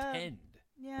 she's there. pretend.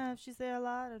 Yeah, if she's there a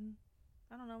lot and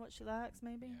I don't know what she likes.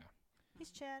 Maybe Yeah. he's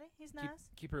chatty. He's Keep,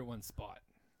 nice. keep her at one spot.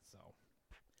 So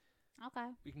Okay.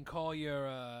 we can call your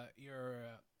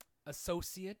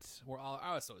associate or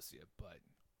our associate, but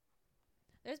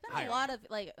There's been Hiram. a lot of,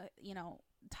 like,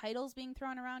 titles being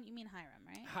thrown around. You mean Hiram,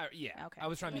 right? yeah. Okay. I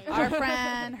was trying to be Our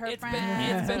friend, her It's been-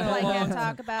 friend. it's been a like long him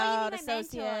talk about my mentor.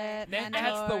 associate. That's the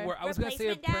mentor. word. I was gonna say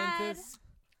Replacement dad. apprentice.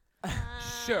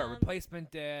 Sure, Um,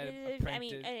 replacement dad, apprentice, I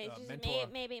mean, it's just mentor.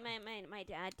 maybe my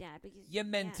dad, because Your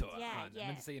mentor. Yeah, hon. I yeah.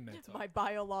 meant to say your mentor. My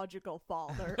biological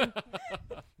father.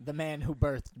 The man who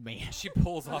birthed me. She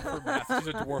pulls off her mask. She's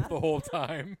a dwarf the whole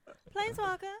time.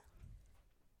 Planeswalker.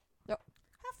 Yep.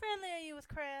 How friendly are you with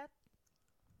Crab?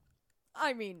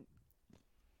 I mean,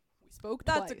 We spoke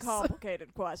that's a twice.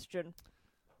 complicated question.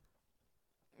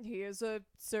 He is a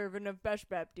servant of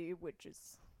Beshbepti, which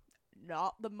is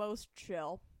not the most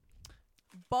chill.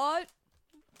 but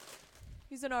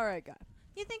he's an alright guy.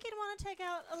 You think you'd want to take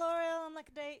out L'Oreal on like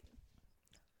a date?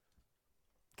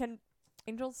 Can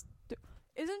angels do?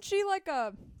 Isn't she like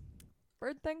a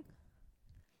bird thing?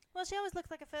 Well, she always looks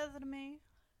like a feather to me.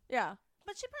 Yeah.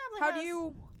 But she probably How has... do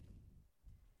you?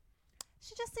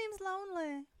 She just seems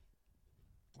lonely.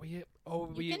 Were you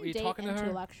You can date talking to her?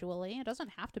 intellectually. It doesn't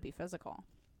have to be physical.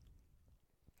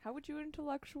 How would you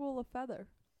intellectual a feather?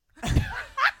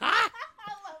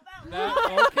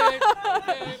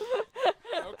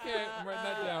 Okay. I'm writing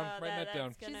that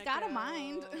down. She's got a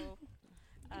mind. You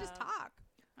can just talk.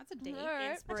 That's a date.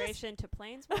 Alright. Inspiration to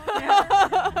Planeswalker.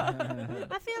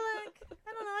 I feel like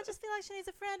I don't know. I just feel like she needs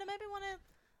a friend, or maybe one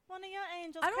of your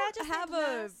angels. I Crad don't just have seems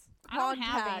a nice. I don't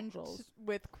have contact angels.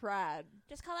 with Crad.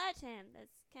 Just call out to him.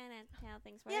 That's kind of how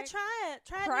things work. Yeah, try it.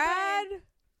 Try it. Crad?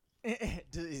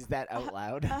 Is that out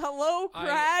loud? Hello, I-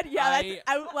 Crad? Yeah, I- that's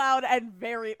out loud and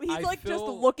very... He's I like just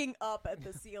feel- looking up at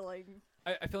the ceiling.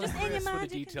 I feel Just like in your Chris for the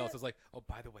mind, you can details. do it. It's like, oh,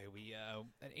 by the way,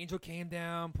 an angel came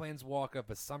down, Planeswalker,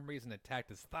 for some reason attacked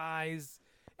his thighs.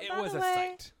 It By was the a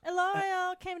way, sight.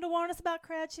 L'Oreal came to warn us about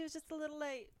Crad. She was just a little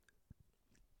late.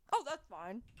 Oh, that's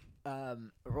fine.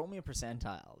 Roll me a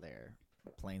percentile there,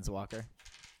 Planeswalker.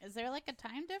 Is there like a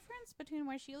time difference between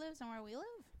where she lives and where we live?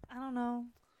 I don't know.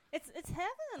 It's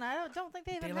heaven. I don't think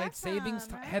they even Daylight have savings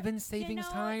time, right? heaven savings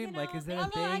time? Like, is that a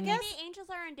although I thing? guess the angels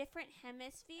are in different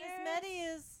hemispheres. Medi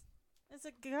is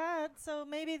a god, so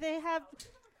maybe they have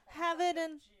it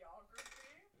in.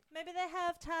 Maybe they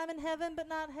have time in heaven, but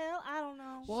not hell. I don't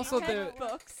know. Well, also, Okay. the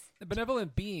Books.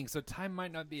 benevolent being, so time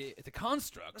might not be. It's a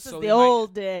construct. This so is they the might-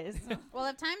 old days. Well,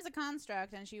 if time's a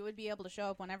construct and she would be able to show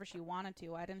up whenever she wanted to,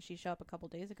 why didn't she show up a couple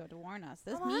days ago to warn us?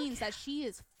 This Oh, means that she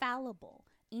is fallible.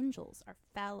 Angels are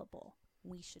fallible.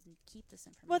 We should keep this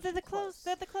information Well, they're close.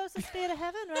 the closest sphere to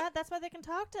heaven, right? That's why they can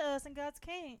talk to us, and gods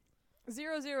can't.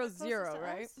 000, Closest to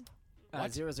right?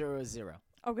 us. 000.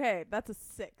 Okay, that's a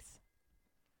 6.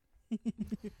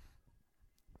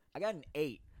 I got an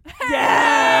 8.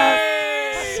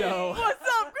 Yes! So- What's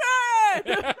up,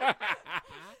 Crad?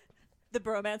 The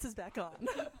bromance is back on.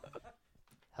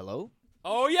 Hello?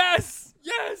 Oh, yes!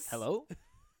 Yes! Hello?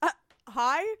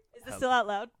 Hi? Is this still out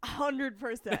loud?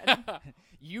 100%.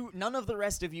 None of the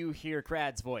rest of you hear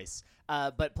Crad's voice.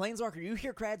 But Planeswalker, you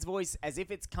hear Crad's voice as if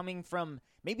it's coming from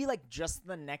maybe like just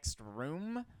the next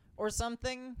room or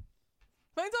something.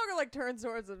 Planeswalker like turns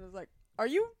towards him and is like, "Are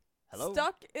you Hello?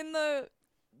 stuck in the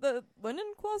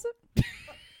linen closet?"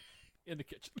 In the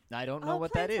kitchen. I don't know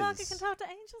what that Planeswalker is. can talk to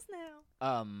angels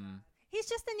now. He's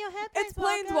just in your head, It's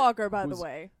Planeswalker. Planeswalker, by the Who's-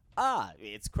 way.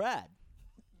 It's Crad.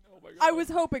 Oh, my God. I was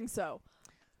hoping so.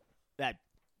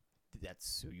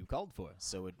 That's who you called for,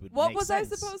 so it would What make was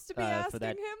sense, I supposed to be for asking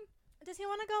that. him? Does he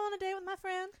want to go on a date with my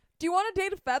friend? Do you want to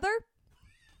date a feather?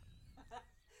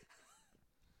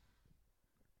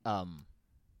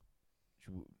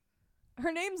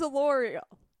 Her name's Aloriel.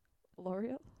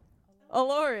 Aloriel?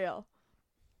 Aloriel.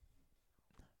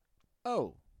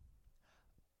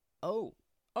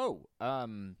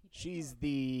 She's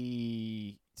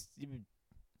the...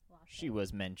 She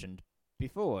was mentioned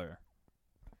before.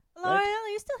 L'Oreal, are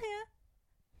you still here?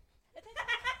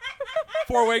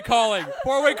 Four-way calling.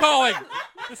 Four-way calling.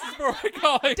 This is four-way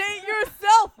calling. Date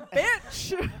yourself,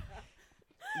 bitch!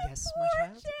 Yes, my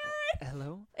child?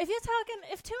 Hello? If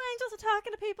two angels are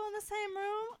talking to people in the same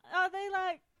room, are they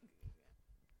like...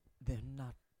 They're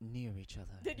not near each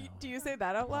other. Do you say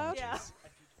that out loud? Yeah.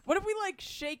 What if we like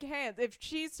shake hands? If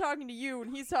she's talking to you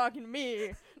and he's talking to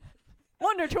me,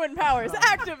 Wonder Twin powers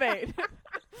activate.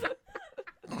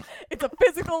 It's a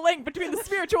physical link between the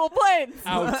spiritual planes.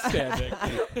 Outstanding.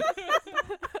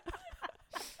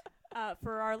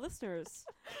 For our listeners,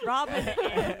 Robin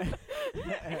and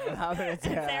Robin and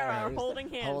Sarah are holding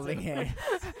hands. Holding hands.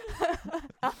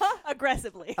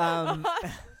 aggressively.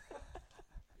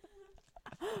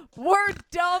 We're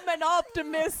dumb and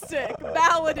optimistic.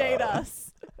 Validate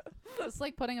us. It's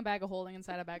like putting a bag of holding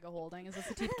inside a bag of holding. Is this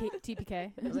a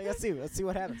TPK? I was like, let's see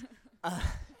what happens.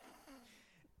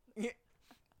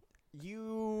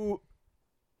 You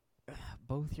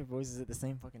both your voices at the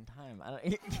same fucking time. I don't,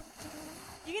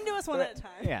 You can do us one at a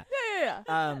time. yeah.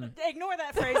 Yeah. Ignore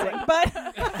that phrasing, but...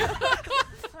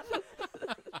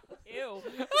 Ew.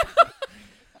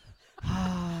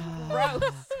 Gross.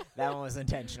 That one was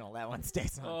intentional. That one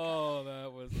stays on. Oh,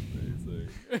 that was amazing.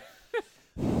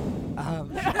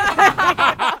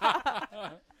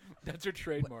 That's your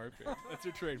trademark. That's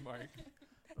your trademark.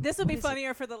 This would be What is it?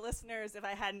 funnier for the listeners if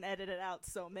I hadn't edited out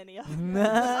so many of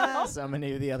them. So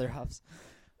many of the other huffs.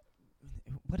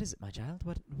 What is it, my child?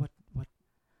 What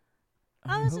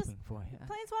I are you was just hoping for? Yeah.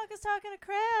 Planeswalker's talking to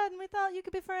Crad, and we thought you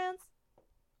could be friends.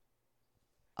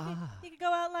 You could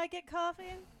go out and like get coffee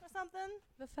or something.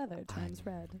 The feather times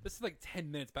red. This is like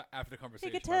 10 minutes after the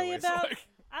conversation. He could by tell the you way, so, about, like,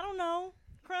 I don't know,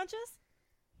 crunches.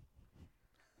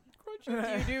 Do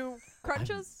you do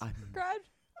crunches, I'm Grudge?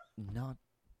 not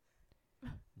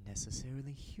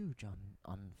necessarily huge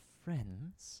on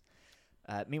friends.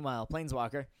 Meanwhile,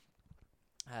 Planeswalker,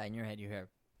 in your head you hear,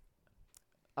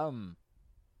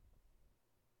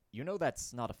 you know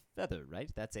that's not a feather, right?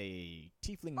 That's a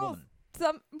tiefling Oh, woman.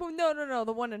 No.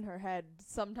 The one in her head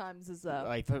sometimes is a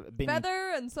I've been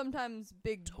feather and sometimes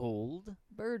big told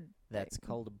bird. that's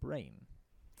called a brain.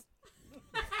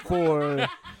 For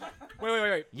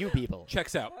Wait. you people.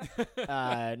 Checks out.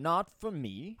 Not for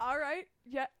me. All right.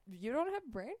 Yeah. You don't have a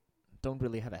brain? Don't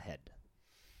really have a head.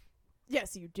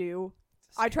 Yes, you do.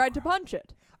 I tried to punch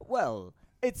it. Well,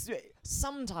 it's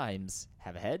sometimes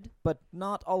have a head, but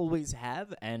not always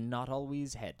have, and not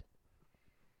always head.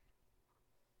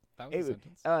 That was a It-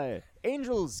 sentence.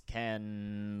 Angels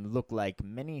can look like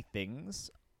many things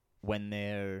when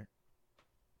they're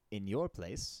in your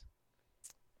place.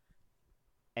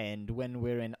 And when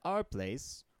we're in our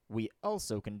place, we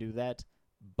also can do that,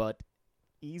 but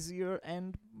easier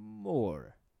and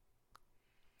more.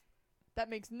 That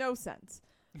makes no sense.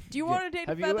 Do you Yeah. want to date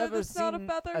a Have you feather ever that's not a seen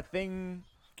feather? a thing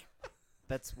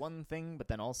that's one thing, but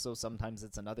then also sometimes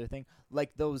it's another thing?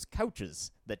 Like those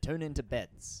couches that turn into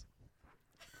beds.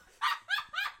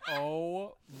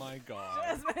 Oh my god.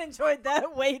 Jasmine enjoyed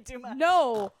that way too much.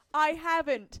 No, I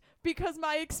haven't, because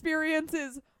my experience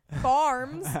is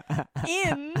farms,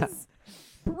 inns,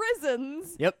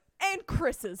 prisons, Yep. and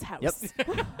Chris's house.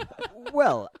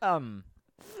 Well,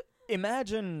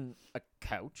 imagine a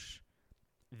couch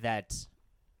that,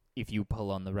 if you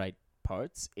pull on the right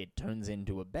parts, it turns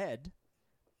into a bed.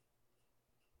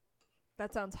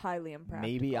 That sounds highly impractical.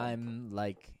 Maybe I'm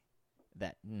like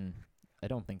that. I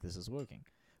don't think this is working.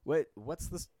 What's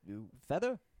this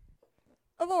feather?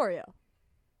 Aloria.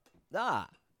 Ah.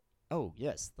 Oh,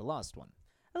 yes, the lost one.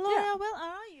 Aloria, where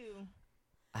are you?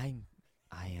 I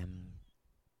am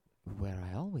where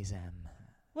I always am.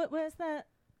 Where's that?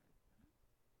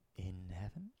 In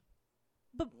heaven?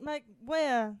 But like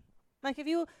where? Like if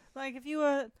you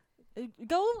were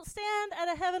go stand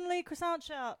at a heavenly croissant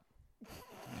shop.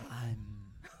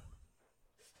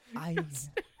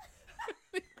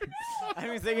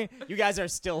 I'm thinking you guys are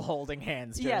still holding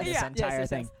hands during Yes. this Yeah. entire Yes,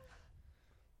 thing.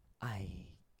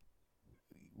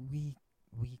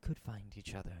 We could find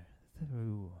each other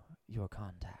through your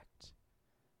contact.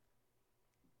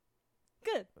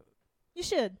 Good. You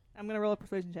should. I'm gonna roll a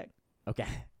persuasion check. Okay.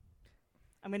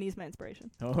 I'm gonna use my inspiration.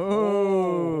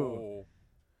 Oh.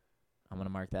 I'm gonna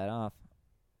mark that off.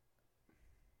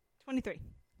 23.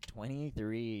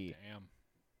 23. Damn.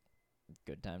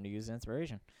 Good time to use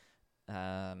inspiration.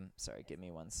 Sorry, give me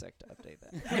 1 sec to update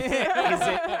that.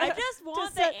 I just want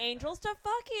Just the that- angels to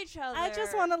fuck each other. I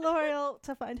just want L'Oreal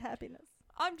to find happiness.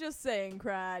 I'm just saying,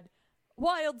 Crad.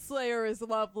 Wild Slayer is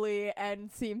lovely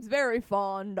and seems very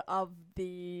fond of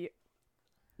the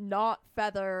not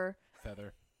feather,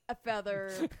 Feather. a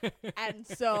feather. And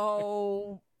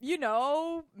so,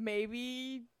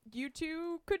 maybe you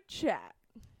two could chat.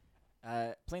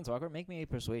 Planeswalker, make me a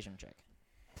persuasion check.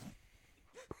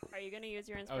 Are you gonna use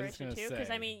your I was just inspiration gonna too? Because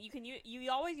say. I mean,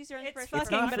 you always use your It's inspiration.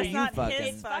 fucking, not but for it's you not fucking.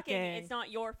 his It's fucking. fucking. It's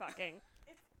not your fucking.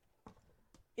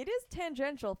 It is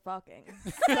tangential fucking.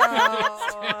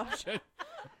 So,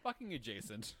 Fucking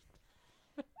adjacent.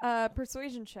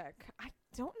 persuasion check. I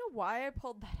don't know why I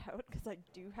pulled that out because I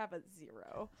do have a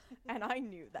 0, and I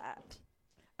knew that.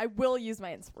 I will use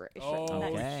my inspiration. Oh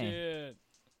Okay. shit.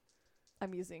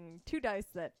 I'm using 2 dice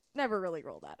that never really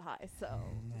roll that high, so.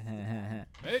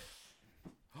 Hey.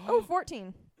 Oh,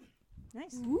 14.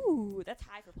 Nice. Ooh, that's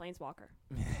high for Planeswalker.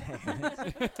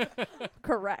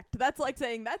 Correct. That's like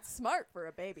saying that's smart for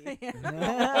a baby.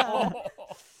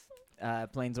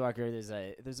 Planeswalker,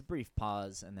 there's a brief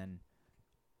pause, and then,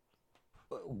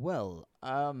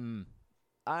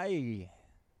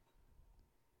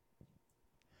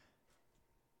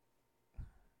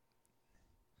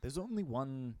 there's only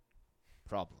one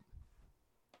problem.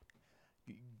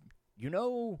 You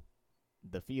know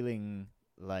the feeling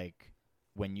like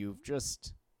when you've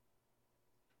just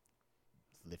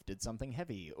lifted something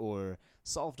heavy, or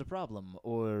solved a problem,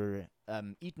 or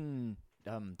eaten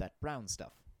that brown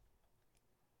stuff.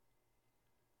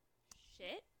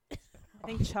 Shit. I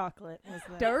think chocolate was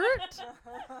the Dirt?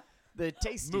 The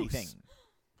tasty Moose. thing.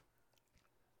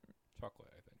 Chocolate,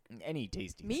 I think. Any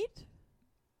tasty thing. Meat?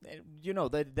 You know,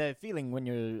 the feeling when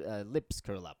your lips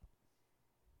curl up.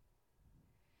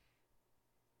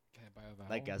 Can I buy a vowel?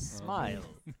 Like a smile.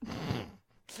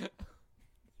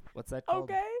 What's that called?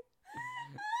 Okay.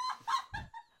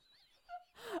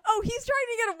 Oh, he's trying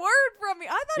to get a word from me. I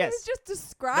thought he Yes. was just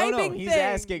describing No, he's things.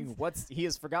 asking he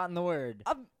has forgotten the word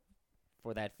Um,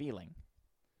 for that feeling.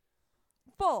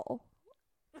 full.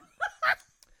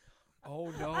 Oh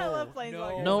no! I love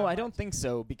Planeswalkers. no, No, I don't think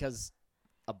so, because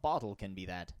a bottle can be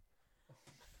that.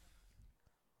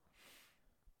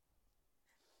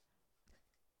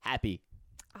 Happy.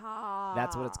 Ah.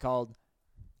 That's what it's called.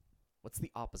 What's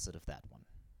the opposite of that one?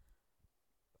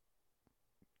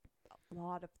 A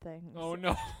lot of things. Oh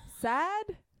no!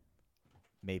 Sad?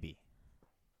 Maybe.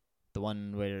 The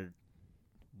one where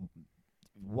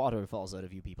water falls out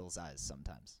of you people's eyes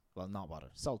sometimes. Well, not water.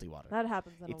 Salty water. That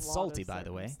happens in It's a lot salty, of by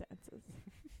the way. circumstances.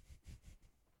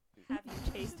 Have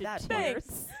you tasted That one. tears?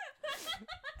 Thanks.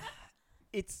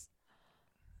 It's...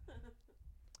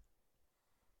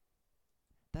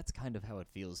 That's kind of how it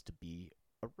feels to be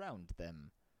around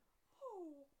them.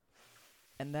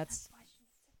 And that's why she's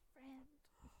a friend.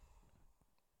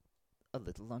 a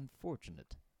little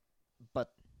unfortunate.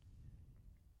 But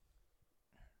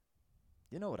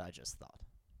you know what I just thought?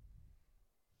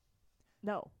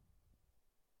 No.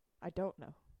 I don't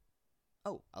know.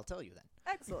 Oh, I'll tell you then.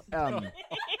 Excellent.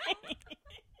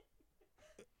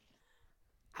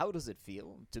 How does it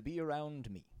feel to be around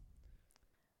me?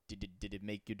 Did it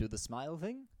make you do the smile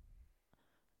thing?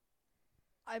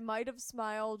 I might have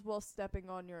smiled while stepping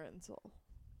on your insole.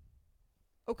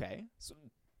 Okay, so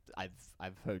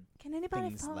I've heard Can anybody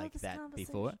things follow like this that conversation?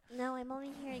 before. No, I'm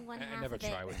only hearing one half I never of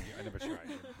try it. with you. I never tried.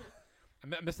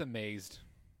 I'm just amazed.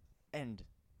 And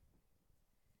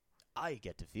I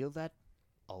get to feel that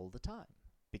all the time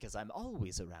because I'm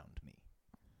always around me.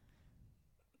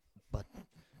 But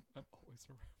I'm always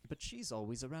around. but she's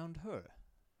always around her.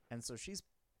 And so she's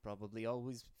probably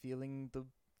always feeling the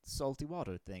salty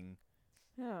water thing.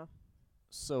 Yeah.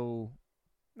 So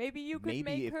Maybe you could Maybe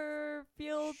make if her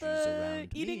feel she's the around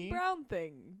eating me, brown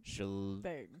thing. she'll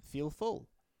Thing. feel full.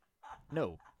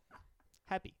 No.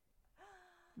 Happy.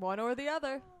 One or the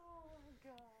other.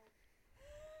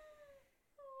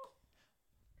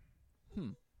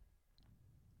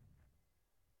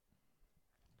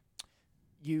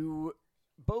 You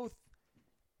both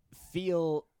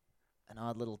feel an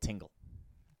odd little tingle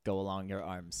go along your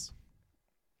arms.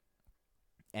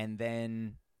 And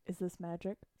then Is this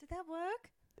magic? Did that work?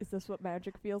 Is this what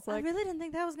magic feels I like? really didn't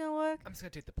think that was gonna work. I'm just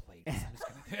gonna take the plates. I'm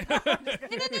just gonna. No,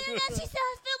 she still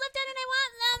has food left in and I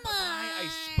want some more. I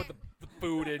put the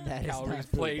food in that is not Calories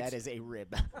food, plate. that is a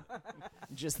rib.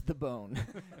 Just the bone.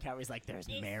 Calories like there's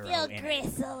marrow Still in it.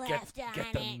 gristle Get- left on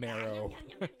get the it. marrow.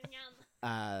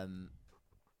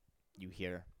 You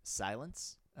hear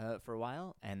silence for a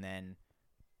while, and then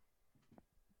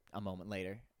a moment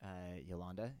later,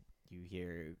 Yolanda, you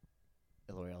hear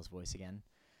Iloriel's voice again.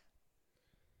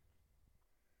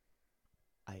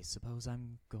 I suppose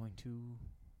I'm going to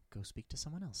go speak to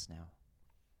someone else now.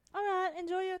 All right,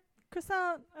 enjoy your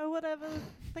croissant or whatever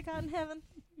they got in heaven.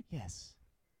 Yes.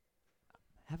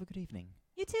 Have a good evening.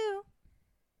 You too.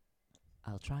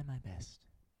 I'll try my best.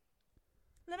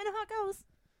 Let me know how it goes.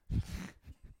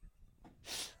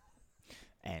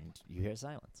 And you hear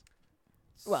silence.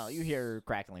 Well, you hear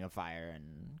crackling of fire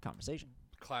and conversation.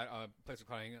 Plates are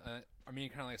crying. Armenia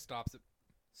kind of like stops it.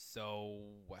 So,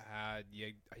 are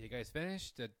you guys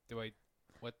finished? Do I?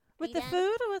 What? With You the done?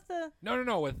 food or with the...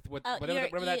 No. With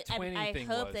whatever that twinning I thing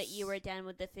hope was. that you were done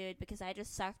with the food because I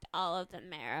just sucked all of the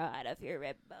marrow out of your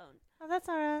rib bone. Oh, that's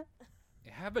all right.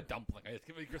 Have a dumpling. I just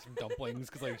give her some dumplings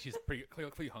because like she's pretty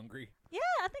clearly hungry. Yeah,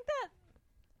 I think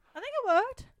it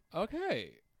worked.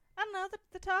 Okay. I don't know,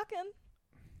 the talking.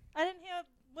 I didn't hear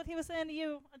what he was saying to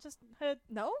you. I just heard...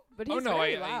 No, but Oh he's no!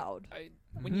 very I loud.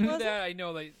 when you do Was it? that, I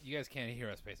know that you guys can't hear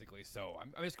us basically. So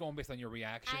I'm just going based on your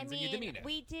reactions I and your mean, demeanor.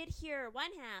 we did hear one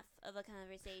half of a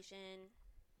conversation.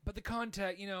 But the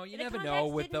context, you The never know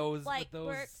context with didn't, those like, with those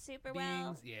work super well.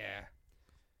 beings. Yeah.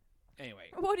 Anyway,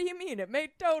 What do you mean? It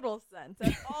made total sense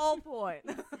at all points.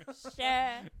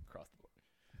 Sure. across the board.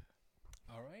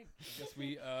 All right. I guess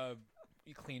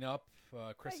we clean up.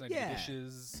 Chris and I do Yeah. the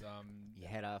dishes. You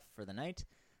head off for the night.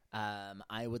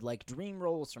 I would like dream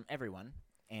rolls from everyone.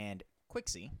 And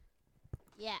Quixie,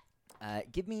 Yeah.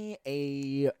 give me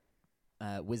a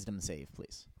wisdom save,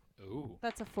 please. Ooh.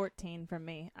 That's a 14 from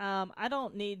me. I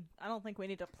don't think we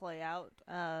need to play out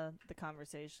the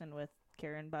conversation with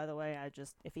Kieran, by the way.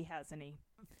 if he has any...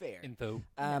 Fair. Info.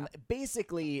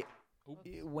 Basically, Oop.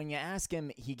 when you ask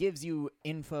him, he gives you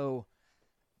info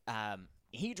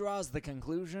he draws the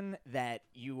conclusion that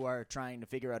you are trying to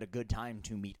figure out a good time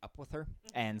to meet up with her,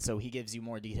 and so he gives you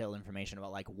more detailed information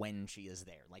about, like, when she is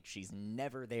there. Like, she's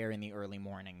never there in the early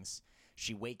mornings.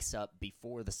 She wakes up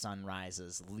before the sun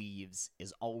rises, leaves,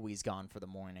 is always gone for the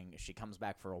morning. She comes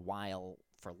back for a while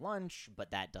for lunch,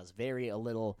 but that does vary a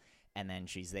little, and then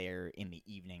she's there in the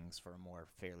evenings for a more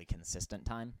fairly consistent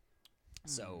time.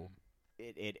 So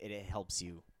it helps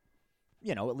you,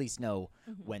 you know, at least know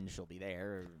when she'll be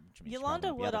there. I mean, she probably Yolanda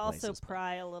won't be would other also places, but-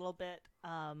 pry a little bit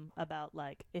about,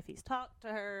 like, if he's talked to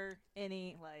her,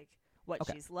 any, like, what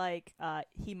Okay. she's like.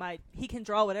 He can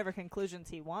draw whatever conclusions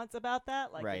he wants about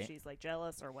that, like Right. if she's, like,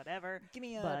 jealous or whatever. Give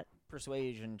me a But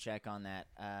persuasion check on that.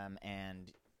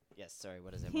 And yes, sorry,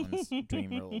 what is everyone's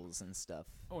dream rolls and stuff?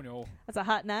 Oh no. that's a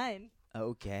hot 9.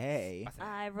 Okay.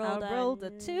 I I rolled, rolled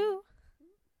a 2.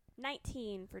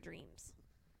 19 for dreams.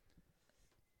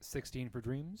 16 for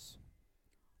dreams.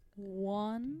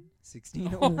 1. 16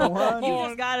 You one.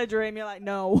 just got a dream. You're like,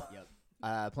 no.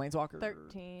 Planeswalker.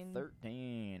 13.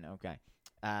 13. Okay.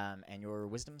 And your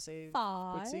wisdom save,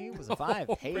 5. Quixie, was a 5.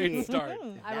 Hey, Great start.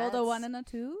 I rolled a that's- 1 and a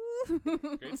 2.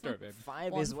 Great start, babe.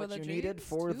 5 1 is for what the you needed dreams,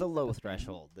 for 2 the for low the dream.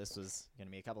 threshold. This was going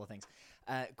to be a couple of things.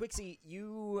 Quixie,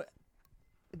 you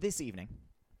this evening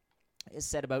is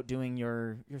set about doing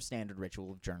your standard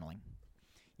ritual of journaling.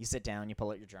 You sit down, you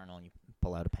pull out your journal, and you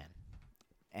pull out a pen.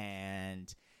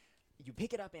 And you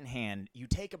pick it up in hand. You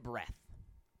take a breath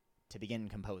to begin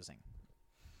composing.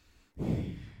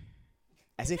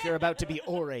 As if you're about to be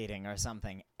orating or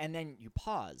something. And then you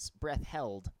pause, breath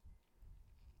held.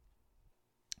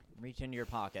 Reach into your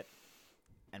pocket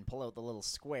and pull out the little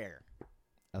square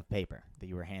of paper that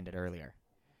you were handed earlier.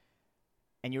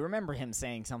 And you remember him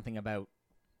saying something about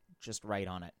just write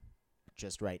on it.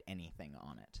 Just write anything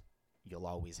on it. You'll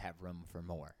always have room for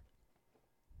more.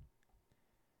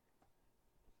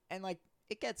 And, like,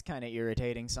 it gets kind of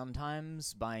irritating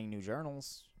sometimes buying new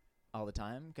journals all the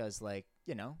time because, like,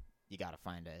 you know, you got to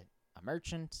find a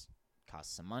merchant,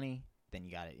 costs some money, then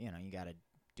you got to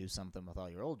do something with all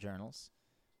your old journals.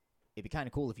 It'd be kind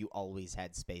of cool if you always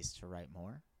had space to write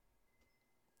more.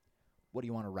 What do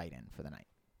you want to write in for the night?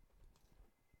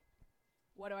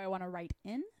 What do I want to write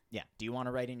in? Yeah. Do you want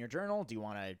to write in your journal? Do you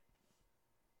want to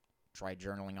try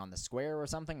journaling on the square or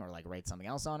something, or like write something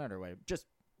else on it, or what? Just,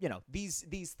 you know, these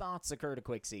thoughts occur to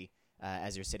Quixie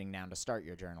as you're sitting down to start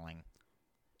your journaling.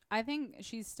 I think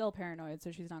she's still paranoid,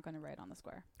 so she's not going to write on the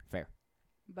square. Fair.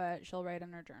 But she'll write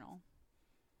in her journal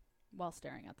while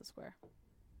staring at the square.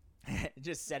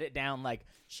 Just set it down like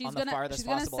She's on the gonna farthest she's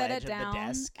gonna possible set edge it of the down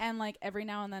desk. and like every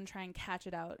now and then try and catch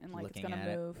it out and like Looking it's gonna at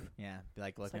it. move. Yeah, be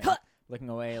like It's looking, like, looking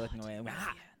away.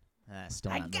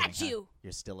 Still I not got moving, huh? you.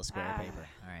 You're still a square of Ah. paper.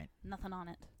 All right, Nothing on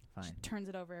it. She fine. turns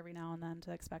it over every now and then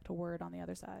to expect a word on the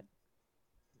other side.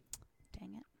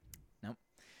 Dang it.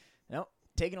 Nope.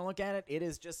 Taking a look at it, it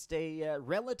is just a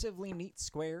relatively neat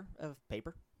square of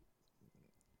paper,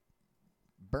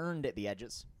 burned at the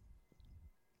edges,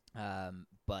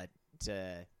 but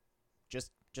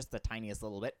just the tiniest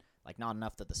little bit, like not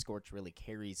enough that the scorch really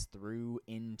carries through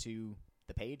into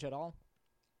the page at all.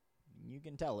 You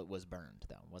can tell it was burned,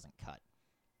 though. It wasn't cut.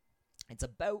 It's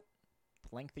about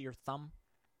the length of your thumb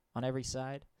on every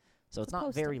side, so it's not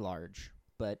Post-it. very large,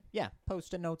 but yeah,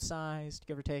 Post-it note sized,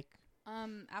 give or take.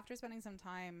 After spending some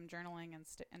time journaling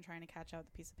and trying to catch out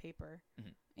the piece of paper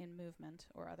Mhm. in movement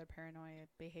or other paranoid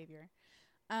behavior,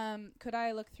 could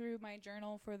I look through my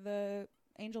journal for the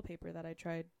angel paper that I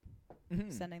tried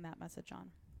sending that message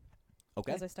on?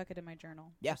 Okay. Because I stuck it in my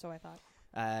journal. Yeah. Or so I thought.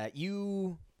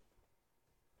 You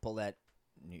pull that.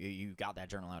 You got that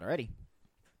journal out already.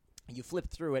 You flip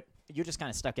through it. You just kind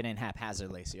of stuck it in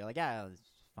haphazardly. So you're like, yeah, let's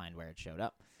find where it showed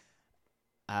up.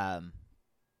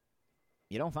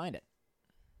 You don't find it.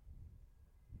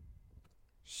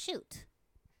 Shoot.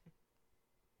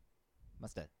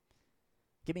 Must have.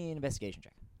 Give me an investigation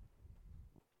check.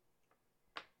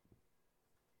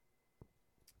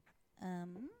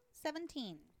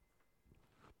 17.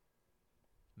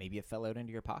 Maybe it fell out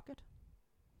into your pocket.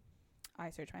 I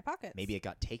search my pockets. Maybe it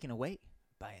got taken away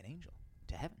by an angel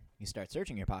to heaven. You start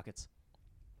searching your pockets.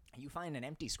 You find an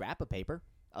empty scrap of paper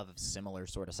of a similar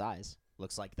sort of size.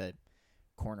 Looks like the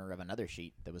corner of another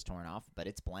sheet that was torn off, but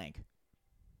it's blank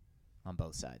on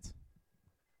both sides.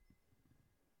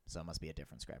 So it must be a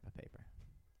different scrap of paper.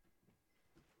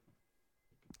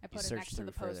 I put it search next to through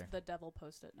the further. the devil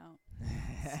post-it note.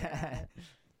 Stare at it.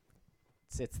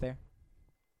 Sits there.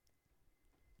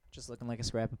 Just looking like a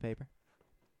scrap of paper.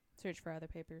 Search for other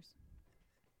papers.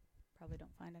 Probably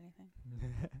don't find anything.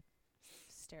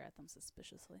 Stare at them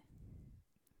suspiciously.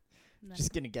 And then-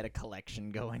 Just gonna get a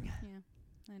collection going.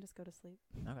 yeah. I just go to sleep.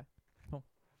 Okay, cool.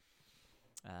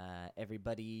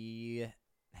 everybody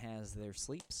has their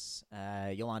sleeps.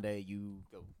 Yolanda, you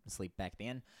go sleep back at the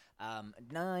inn.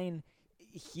 9,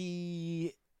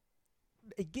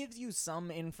 it gives you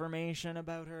some information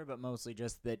about her, but mostly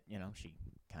just that, she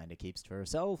kind of keeps to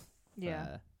herself.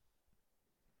 Yeah.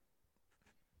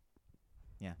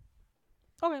 Yeah.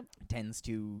 Okay. Tends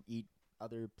to eat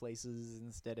other places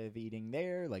instead of eating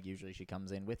there. Like, usually she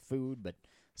comes in with food, but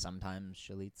sometimes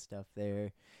she'll eat stuff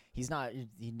there. He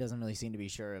doesn't really seem to be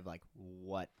sure of, like,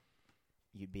 what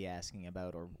you'd be asking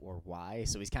about or why.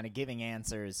 So he's kind of giving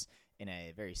answers in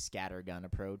a very scattergun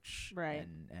approach. Right.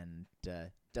 And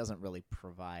doesn't really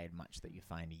provide much that you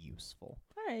find useful.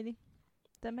 Alrighty.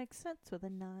 That makes sense with a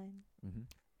 9. Mm-hmm.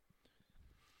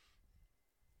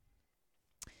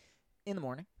 In the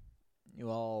morning, you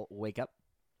all wake up.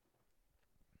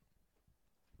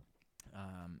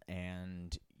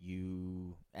 And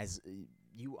as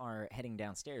you are heading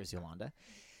downstairs, Yolanda,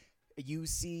 you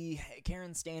see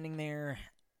Karen standing there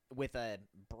with a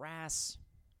brass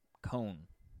cone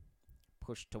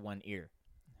pushed to one ear,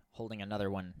 holding another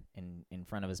one in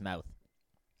front of his mouth.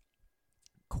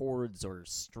 Cords or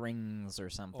strings or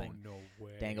something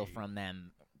dangle from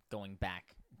them, going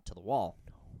back to the wall.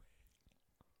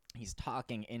 He's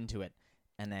talking into it,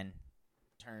 and then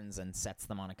turns and sets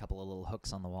them on a couple of little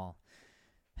hooks on the wall.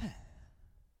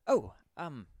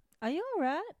 Are you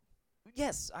alright?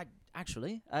 Yes,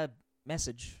 actually, a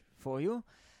message for you,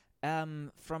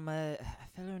 from a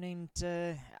fellow named,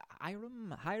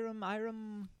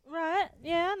 Hiram. Right.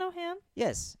 Yeah, I know him.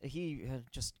 Yes, he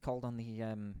just called on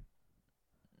the,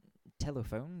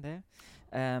 telephone there.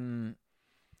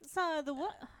 So, the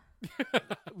what?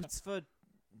 It's for,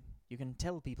 you can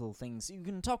tell people things, you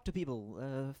can talk to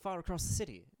people, far across the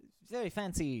city. Very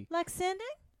fancy. Like sending?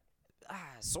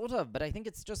 Sort of, but I think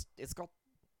it's got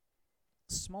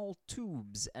small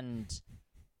tubes, and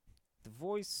the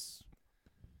voice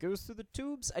goes through the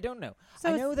tubes. I don't know. So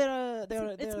I know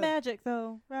it's magic,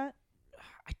 though, right?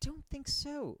 I don't think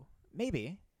so.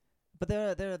 Maybe, but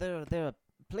there are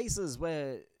places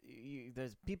where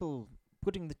there's people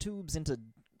plugging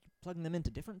them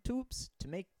into different tubes to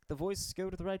make the voice go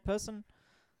to the right person.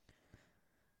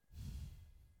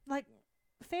 Like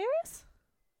Ferris?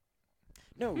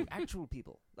 No, actual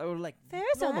people. Or like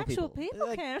Ferris are normal actual people,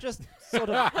 Like, Karen. just sort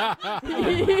of. You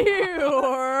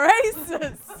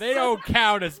racist. They don't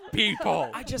count as people.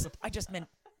 I just meant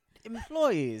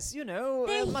employees. They're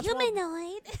much humanoid.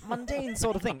 more mundane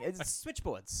sort of thing. It's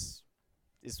switchboards,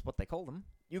 is what they call them.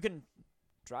 You can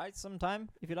try it sometime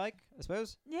if you like, I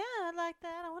suppose. Yeah, I like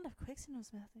that. I wonder if Quickson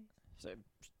knows nothing. So,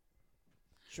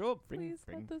 sure, Please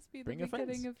let this be the bring your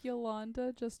beginning friends. of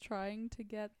Yolanda just trying to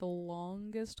get the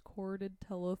longest corded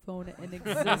telephone in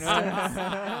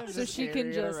existence so she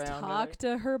can just talk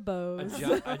to her bows.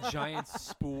 A giant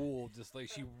spool, just like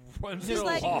she runs Just it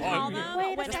like, along.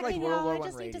 wait a Just second, like World y'all. War I I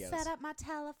just need to radios. set up my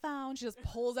telephone. She just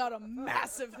pulls out a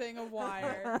massive thing of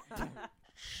wire.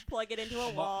 Plug it into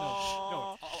a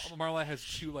wall. No, Marla has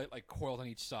two like coils on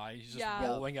each side. She's just Yeah.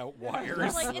 rolling out wires.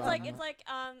 It's like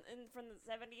from the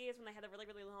 70s when they had the really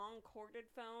really long corded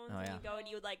phones, Oh, and yeah. you go and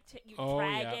you would you Oh,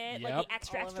 drag yeah. it Yep. like the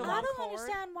extra All of extra them. long I don't cord.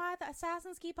 understand why the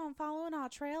assassins keep on following our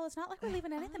trail. It's not like we're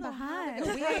leaving anything behind.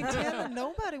 We ain't telling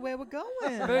nobody where we're going.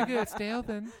 Very good,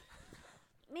 stealthing.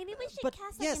 Maybe we should But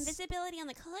cast yes. invisibility on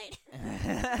the kite.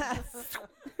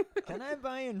 Can I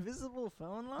buy invisible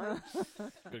phone line?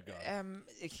 Good God.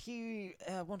 He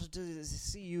wanted to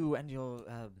see you and your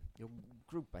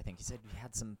group. I think he said you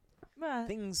had some Right.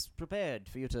 things prepared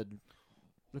for you to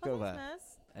look Oh, over. that's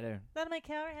nice. I don't. That'll make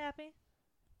Carrie happy.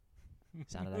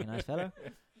 Sounded like a nice fellow.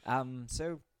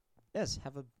 So yes,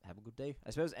 have a good day,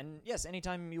 I suppose. And yes,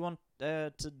 anytime you want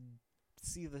to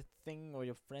see the thing or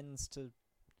your friends to,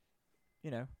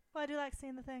 Well, I do like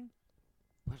seeing the thing.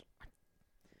 Well,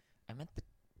 I meant the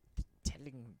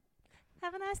telling.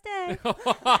 Have a nice day.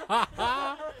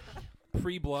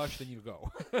 Pre-blush, then you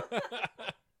go.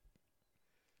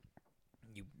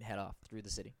 You head off through the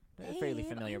city. Fairly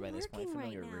familiar by this point.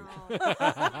 Familiar route.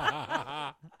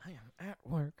 I I am at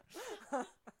work.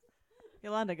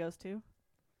 Yolanda goes to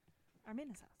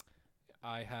Armina's house.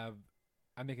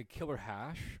 I make a killer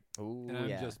hash, Ooh, and I'm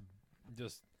yeah.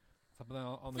 just something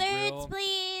on the Foods, grill.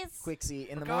 please. Quixie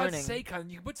in For the God's morning. sake, hon,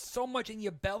 you put so much in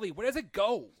your belly. Where does it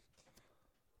go?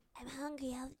 I'm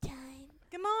hungry all the time.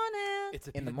 Good morning. It's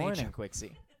a In the piece of morning, nature.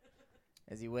 Quixie.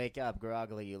 As you wake up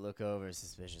groggily, you look over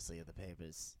suspiciously at the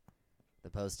papers. The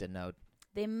post-it note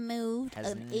They moved has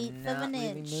an eighth of not an really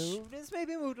inch. moved. It's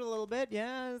maybe moved a little bit.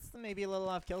 Yeah, it's maybe a little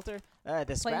off kilter.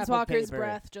 The scrap of Planeswalker's paper.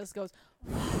 breath just goes.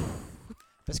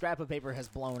 The scrap of paper has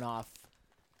blown off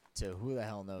to who the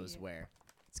hell knows Yeah. where.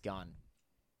 It's gone.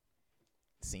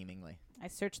 seemingly. I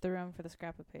searched the room for the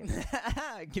scrap of paper.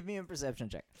 Give me a perception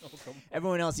check. Oh, come on.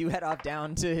 Everyone else, you head off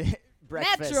down to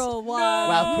breakfast. Natural one.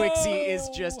 While Quixie is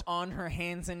just on her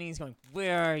hands and knees going,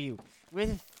 "Where are you? Where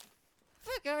the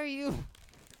fuck are you?"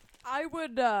 I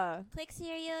would, Plixie,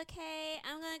 are you okay?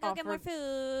 I'm gonna go get more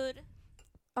food.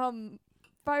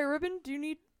 Fire Ribbon, do you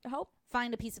need help?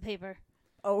 Find a piece of paper.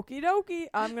 Okie dokie.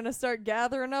 I'm gonna start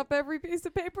gathering up every piece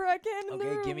of paper I can in the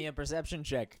Okay, room. give me a perception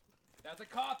check. That's a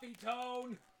coffee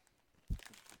tone.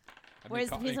 Where's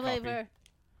the piece of paper?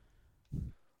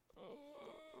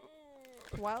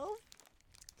 12?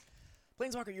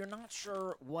 Planeswalker, you're not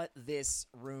sure what this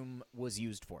room was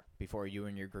used for before you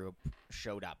and your group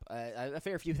showed up. A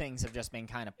fair few things have just been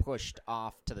kind of pushed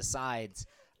off to the sides,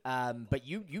 but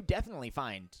you definitely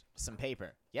find some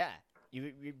paper. Yeah,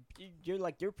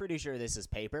 you're pretty sure this is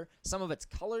paper. Some of it's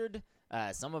colored.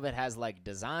 Some of it has like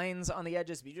designs on the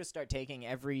edges. If you just start taking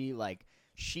every like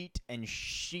sheet and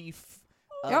sheaf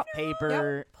of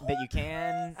paper that you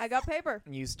can, I got paper.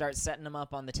 you start setting them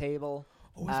up on the table.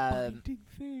 Oh, binding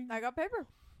thing. I got paper.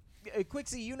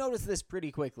 Quixie, you notice this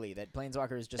pretty quickly, that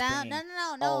Planeswalker is just No, bringing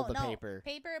no, all the paper.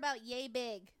 Paper about yay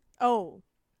big. Oh.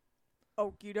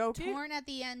 Okie dokie. Torn at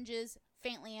the edges,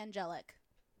 faintly angelic.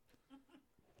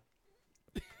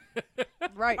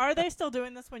 Right. Are they still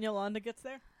doing this when Yolanda gets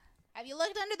there? Have you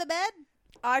looked under the bed?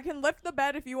 I can lift the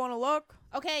bed if you want to look.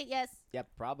 Okay, yes. Yep,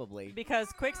 probably. Because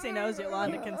Quixie knows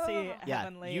Yolanda can see Yeah,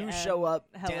 heavenly you and show up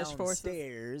hellish forces.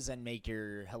 downstairs and make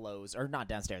your hellos, or not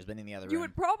downstairs, but in the other You room.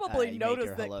 would probably you make notice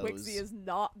your that hellos. Quixie is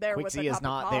not there with a Quixie is cup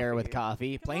not of there with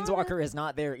coffee. coffee. Planeswalker is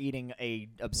not there eating a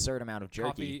absurd amount of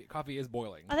jerky. Coffee is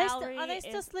boiling. Are they, Valerie are they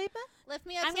still is- sleeping? Lift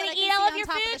me up I'm so gonna that I eat can all see of your on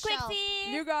top food, of the shelf.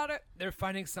 Quixie. You got it. They're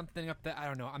finding something up there. I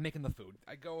don't know. I'm making the food.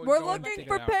 I go. We're go and looking take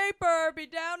for it out. paper. Be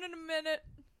down in a minute.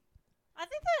 I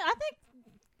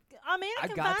I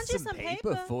can got find you some some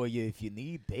paper for you if you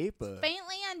need paper.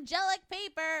 Faintly angelic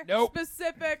paper. Nope.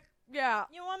 Specific. Yeah.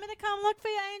 You want me to come look for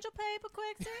your angel paper,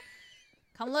 Quixie?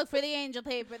 Come look for the angel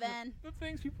paper then. The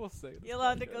things people say.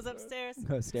 Yolanda goes upstairs.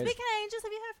 Upstairs. Speaking of angels,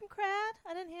 have you heard from Crad?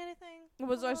 I didn't hear anything.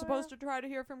 Was I supposed to try to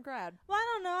hear from Crad? Well, I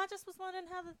don't know. I just was wondering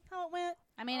how it went.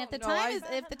 I mean, Oh, if the no, time I- is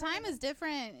if the time is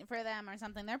different for them or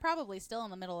something, they're probably still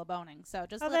in the middle of boning. So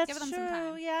just Oh, give that's them true. some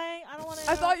time. Yeah, I don't want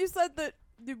to. I thought you said that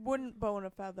you wouldn't bone a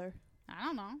feather. I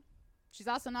don't know. She's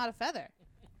also not a feather.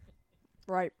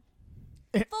 Right.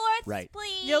 Fourths, Right.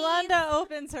 please. Yolanda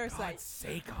opens her God's sight.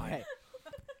 sake, Okay.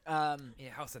 Yeah,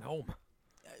 house and home.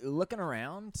 Looking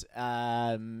around,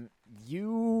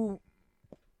 you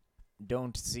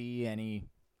don't see any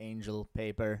angel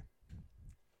paper.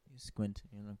 You squint,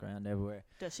 you look around everywhere.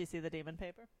 Does she see the demon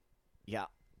paper? Yeah.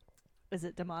 Is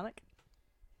it demonic?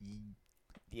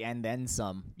 And then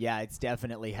some. Yeah, it's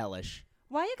definitely hellish.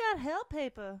 Why you got hell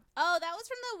paper? Oh, that was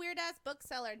from the weird ass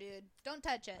bookseller dude. Don't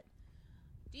touch it.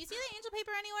 Do you see the angel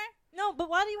paper anywhere? No, but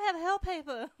why do you have hell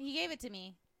paper? He gave it to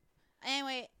me.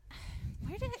 Anyway,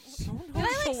 where did it? So Did I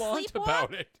like nonchalant sleepwalk?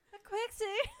 about it. Quixie,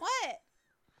 What?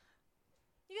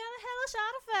 you got a hellish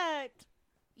artifact.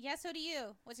 Yeah, so do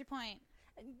you. What's your point?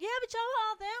 Yeah, but y'all are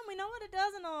all them. We know what it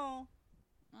does and all.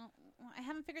 Well, I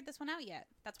haven't figured this one out yet.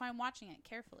 That's why I'm watching it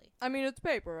carefully. I mean, it's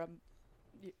paper.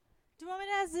 Do you want me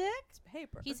to ask Zick? It's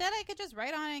paper. He said I could just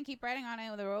write on it and keep writing on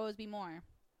it. There will always be more.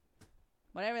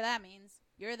 Whatever that means.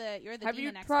 You're the Have you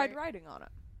demon expert. tried writing on it?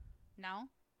 No.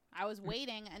 I was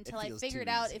waiting until I feels figured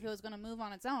too out easy. if it was going to move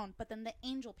on its own, but then the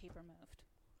angel paper moved.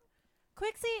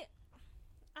 Quixie,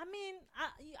 I mean,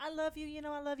 I love you. You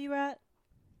know I love you, right?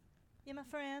 You're my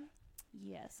friend.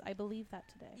 Yes, I believe that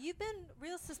today. You've been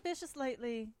real suspicious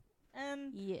lately.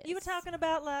 And Yes. you were talking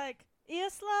about, like, ear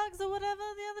slugs or whatever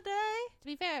the other day. To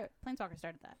be fair, Planeswalker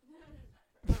started that.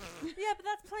 Yeah, but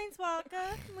that's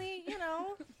Planeswalker. We, you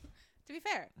know. To be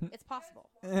fair, it's possible.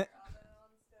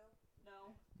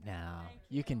 No,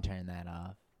 you can turn that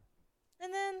off.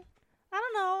 And then, I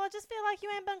don't know. I just feel like you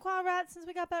ain't been quite right since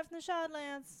we got back from the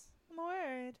Shardlands. I'm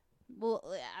worried. Well,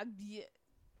 yeah.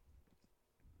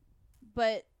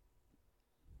 But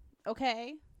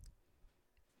okay.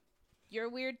 You're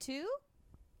weird too?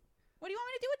 What do you want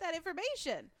me to do with that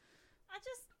information?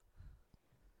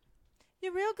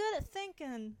 You're real good at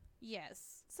thinking.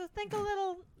 Yes. So think a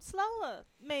little slower,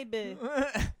 maybe.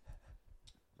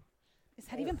 Is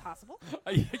that even possible?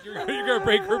 You're gonna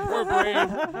break her poor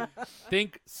brain.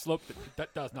 Think slope.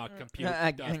 That does not compute.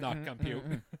 Does not compute.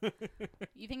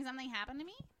 You think something happened to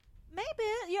me? Maybe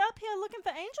you're up here looking for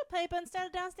angel paper instead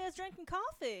of downstairs drinking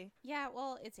coffee. Yeah,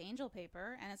 well, it's angel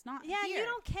paper, and it's not Yeah, here. you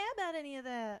don't care about any of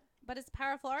that. But it's a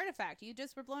powerful artifact. You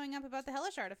just were blowing up about the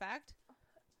hellish artifact.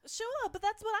 Sure, but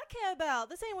that's what I care about.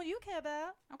 This ain't what you care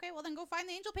about. Okay, well then go find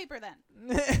the angel paper then.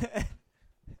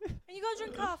 And you go go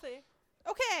drink coffee.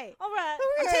 Okay. All right.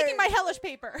 I'm taking my hellish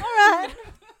paper. All right.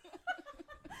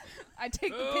 I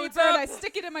take the Oh, it's paper and up. I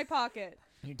stick it in my pocket.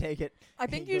 You take it. I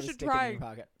think go you to should stick it in try your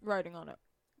pocket. writing on it.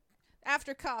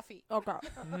 After coffee. Okay.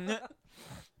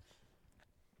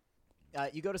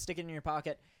 You go to stick it in your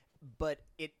pocket, but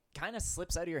it kind of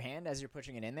slips out of your hand as you're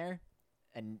pushing it in there,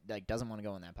 and like doesn't want to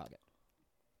go in that pocket.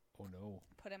 Oh no.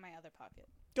 Put it in my other pocket.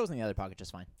 Goes in the other pocket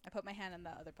just fine. I put my hand in the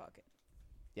other pocket.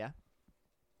 Yeah?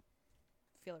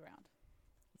 Feel around.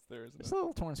 It's there, isn't There's it? a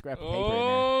little torn scrap of paper in there.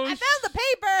 Oh, I found the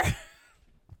paper!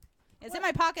 It's in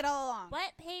my pocket all along.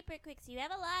 What paper, Quicks? You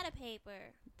have a lot of paper.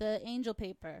 The angel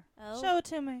paper. Oh. Show it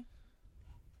to me.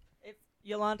 If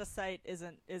Yolanda's sight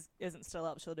isn't still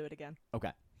up, she'll do it again.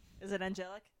 Okay. Is it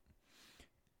angelic?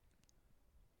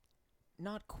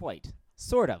 Not quite.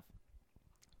 Sort of.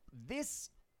 This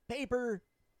paper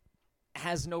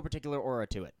has no particular aura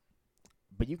to it,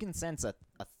 but you can sense a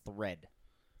thread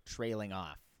trailing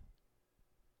off,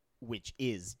 which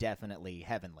is definitely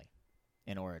heavenly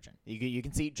in origin. You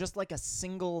can see just like a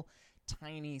single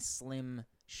tiny slim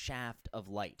shaft of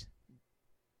light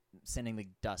sending the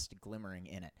dust glimmering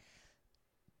in it.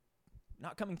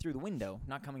 Not coming through the window,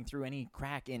 not coming through any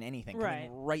crack in anything,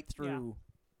 coming right through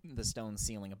the stone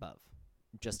ceiling above,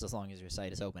 just as long as your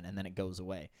sight is open, and then it goes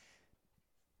away.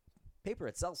 Paper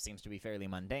itself seems to be fairly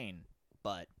mundane,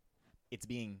 but it's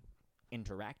being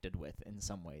interacted with in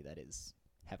some way that is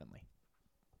heavenly.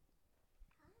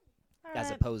 All As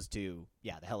right. opposed to,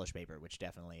 the hellish paper, which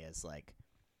definitely is like,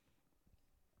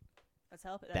 That's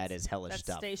help. that is hellish That's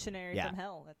stuff. stationary Yeah. from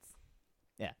hell. That's.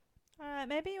 Yeah. All right.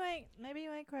 Maybe you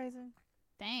ain't crazy.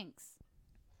 Thanks.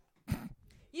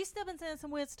 You still been saying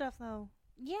some weird stuff though.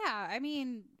 Yeah, I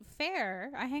mean,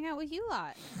 fair. I hang out with you a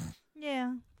lot.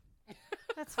 Yeah.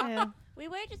 That's fair. We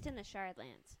were just in the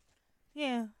Shardlands.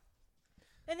 Yeah.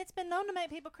 And it's been known to make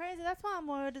people crazy. That's why I'm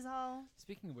worried is all.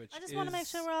 Speaking of which, I just want to make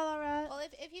sure we're all right. Well,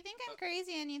 if you think I'm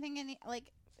crazy and you think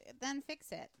then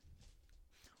fix it.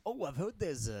 Oh, I've heard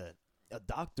there's a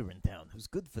doctor in town who's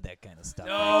good for that kind of stuff.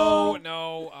 No.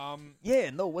 Yeah,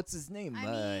 no, what's his name? I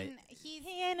mean, He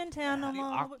ain't in town no the more.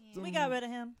 Octum- We got rid of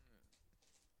him.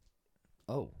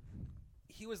 Oh.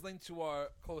 He was linked to our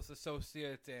close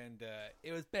associate, and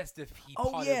it was best if he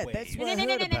Oh, parted yeah, ways. that's No, what no, I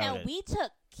no, heard no, no, about no. it. We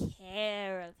took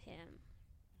care of him.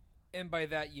 And by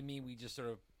that you mean we just sort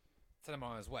of sent him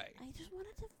on his way. I just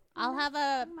wanted to. I'll have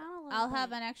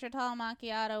I'll an extra tall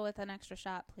macchiato with an extra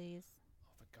shot, please.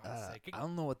 Oh, for God's sake! I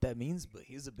don't know what that means, but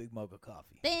here's a big mug of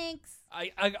coffee. Thanks. I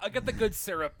got the good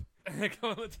syrup. I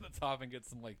go to the top and get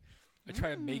some I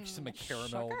try to make some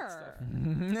caramel and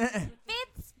stuff.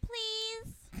 Fitz,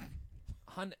 please.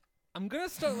 Hun, I'm gonna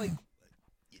start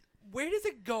where does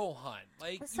it go, hun?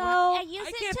 So I use I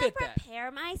it can't to fit that.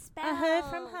 prepare my spells. I heard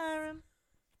from Hiram.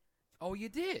 Oh, you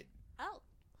did.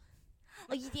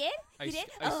 Oh, you did? I You s- did?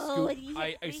 I Oh, scoop- what did he I- say? I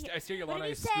What did st- he- I steer Yolanda, What did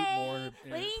he I scoop say? more in What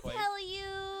his did he plate. tell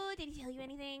you? Did he tell you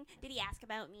anything? Did he ask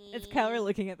about me? It's Keller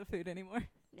looking at the food anymore.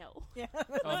 No. Yeah.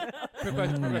 Quick question. Quick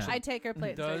question. I take her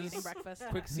plate and start Does eating breakfast.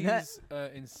 Quixie's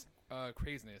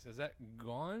craziness, is that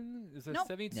gone? Is it Nope.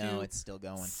 72? No, it's still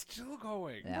going. Still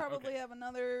going. Yeah. Probably have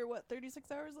another 36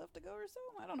 hours left to go or so.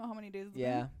 I don't know how many days. It's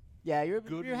Yeah. Yeah, you're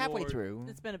Good halfway Lord. through.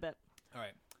 It's been a bit. All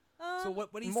right. So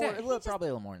what did he more, say? probably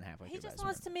a little more than halfway He through. just by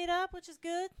wants this to meet up, which is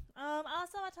good.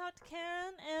 Also, I talked to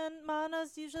Karen, and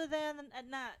Marna's usually there at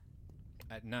night,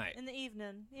 At night. in the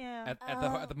evening. Yeah.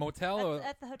 At the motel? Or?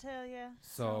 At the hotel, yeah.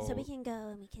 So we can go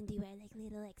and we can do our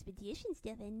little expedition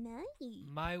stuff at night.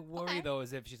 My worry, Okay. though,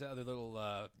 is if she's got other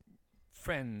little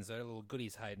friends or little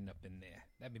goodies hiding up in there.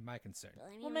 That'd be my concern. Well, I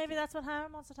mean, Well, we maybe can- that's what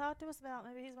Hiram wants to talk to us about.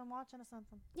 Maybe he's been watching or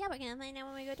something. Yeah, we're gonna find out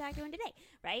when we go talk to him today,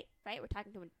 right? Right? We're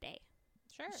talking to him today.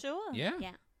 Sure. Sure. Yeah?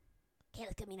 Yeah. Okay,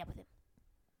 let's go meet up with him.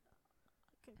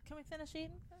 Can we finish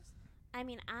eating first? I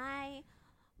mean,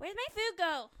 where'd my food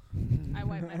go? I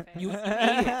wipe my face. You ate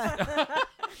it.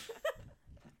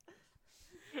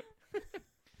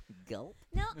 Gulp.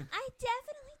 No, I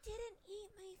definitely didn't eat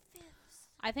my fifths.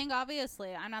 I think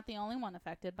obviously I'm not the only one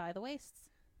affected by the wastes.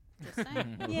 Just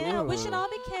saying. Yeah, we should all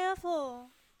be careful.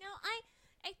 No, I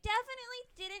definitely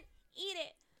didn't eat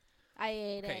it. I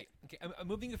ate Okay, it. I'm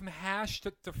moving you from hash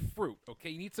to fruit, okay?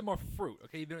 You need some more fruit,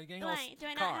 okay? You're getting all Why? Do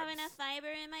I not have carbs. enough fiber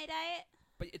in my diet?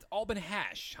 But it's all been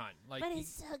hash, hun. But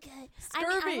it's so good.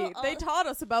 Scurvy. I will They taught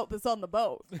us about this on the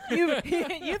boat. You've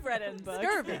read it in books.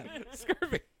 Scurvy.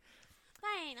 Scurvy.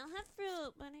 Fine, I'll have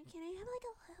fruit, but can I have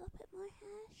a little bit more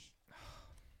hash?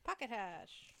 Pocket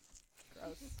hash.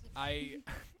 Gross. I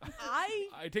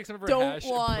I take some of her don't hash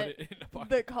and want put it in a pocket.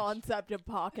 the concept of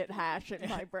pocket hash in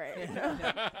my brain.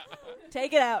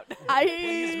 Take it out. I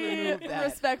Please remove that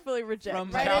respectfly reject.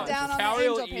 from that. Write it down on the Callie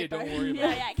will angel eat it, paper. don't worry about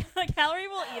Yeah, it. yeah.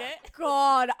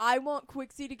 God, I want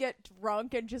Quixie to get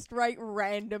drunk and just write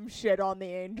random shit on the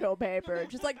angel paper.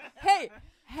 Just like, hey,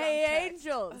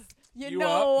 angels, you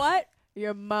know what?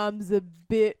 Your mom's a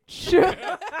bitch.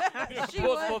 She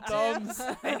multiple thumbs.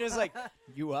 And just like,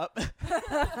 you up?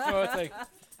 No, it's like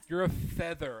you're a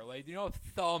feather. Like, you know,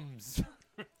 thumbs.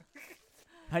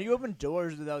 How do you open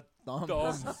doors without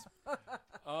thumbs?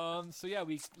 So yeah,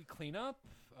 we clean up.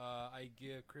 I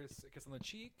give Chris a kiss on the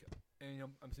cheek, and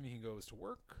I'm assuming he goes to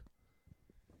work.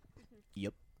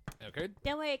 Yep. Okay.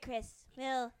 Don't worry, Chris.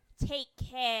 We'll take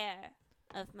care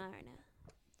of Marna.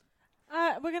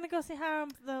 We're gonna go see Hiram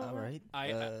though. All right.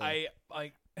 I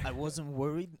I wasn't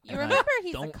worried. You and remember I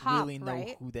he's a don't cop, really know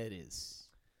right? who that is.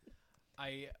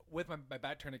 with my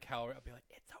back turned to Calorie, I'll be like,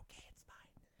 it's okay, it's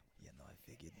fine. Yeah, no, I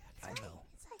figured. I know.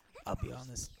 I'll be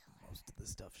honest. Most of the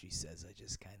stuff she says, I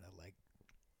just kind of like,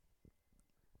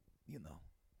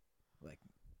 like.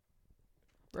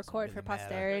 Record really for matter.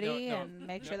 posterity No, and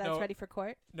make no, sure that's no. ready for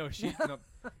court. No, she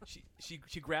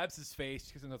grabs his face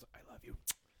because she goes, I love you,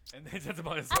 and then sends him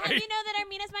on his I'll have way. you know that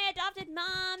Armina's my adopted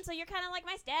mom, so you're kind of like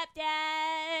my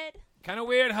stepdad. Kind of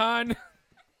weird, hon.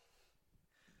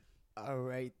 All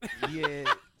right.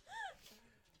 Yeah.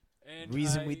 And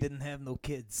Reason we didn't have no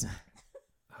kids.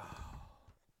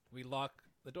 We lock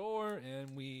the door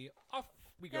and we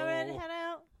we go. You ready to head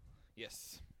out?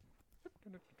 Yes.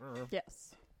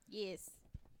 Yes. Yes.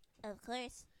 Of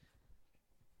course.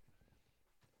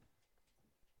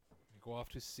 We go off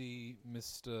to see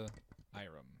Mr.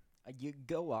 Hiram. You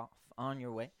go off on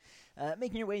your way,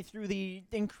 making your way through the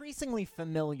increasingly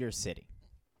familiar city.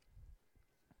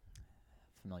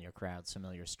 Familiar crowds,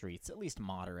 familiar streets, at least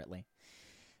moderately,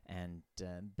 and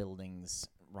buildings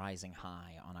rising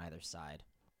high on either side.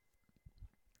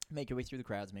 Make your way through the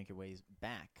crowds, make your ways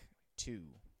back to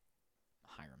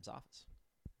Hiram's office.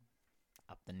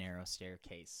 Up the narrow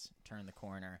staircase, turn the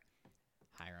corner.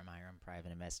 Hiram,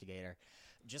 private investigator.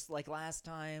 Just like last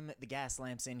time, the gas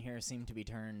lamps in here seem to be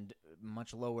turned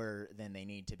much lower than they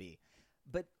need to be,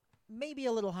 but maybe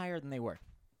a little higher than they were.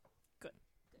 Good.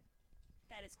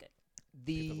 That is good.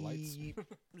 Get the lights.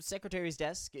 The secretary's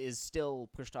desk is still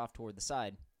pushed off toward the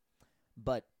side,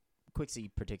 but Quixie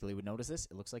particularly would notice this.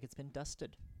 It looks like it's been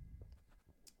dusted.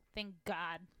 Thank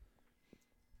God.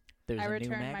 There's I a new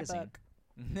returned my magazine. book.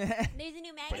 There's a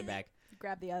new Put magazine. it back.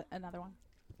 Grab the another one.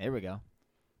 There we go.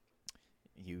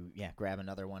 You grab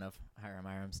another one of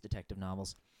Hiram's detective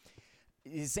novels.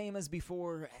 Same as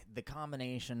before, the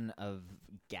combination of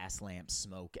gas lamp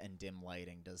smoke and dim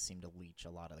lighting does seem to leach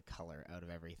a lot of the color out of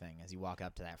everything as you walk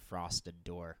up to that frosted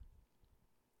door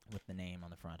with the name on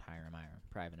the front, Hiram,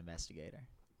 private investigator.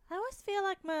 I always feel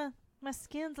like my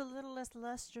skin's a little less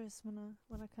lustrous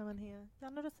when I come in here.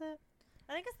 Y'all notice that?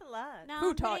 I think it's the light. No,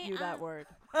 Who taught they, you that word?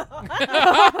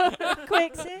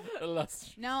 Quixie?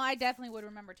 No, I definitely would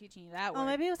remember teaching you that word. Oh,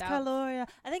 maybe it was That- Caloria.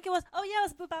 I think it was. Oh, yeah, it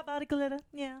was about body glitter.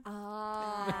 Yeah.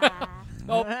 Ah.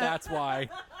 Oh, that's why.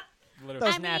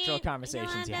 Literally. Those natural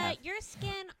conversations you Yolanda, have. your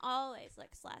skin always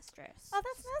looks lustrous. Oh,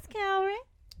 that's nice, Calorie.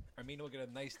 Armina will get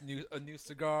a nice new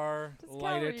cigar, Does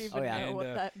light Calorie it, even know and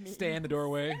what that means? stay in the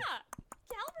doorway. Yeah,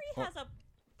 Calvary has a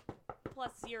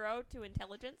 +0 to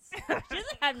intelligence. She Come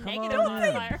doesn't have on negative in.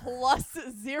 modifier.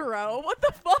 +0. What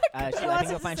the fuck? I think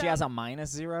you'll find she has a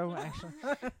 -0,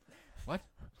 actually. What?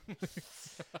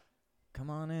 Come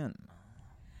on in.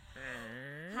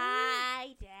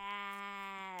 Hi,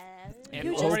 Dad. And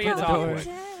You already just it's open the awkward.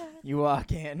 door. You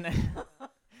walk in.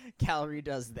 Calorie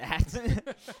does that.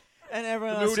 And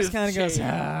everyone The else mood just is kind of goes,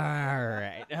 changed. all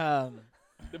right.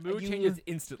 The mood You- changes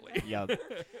instantly. Yup.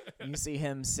 You see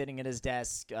him sitting at his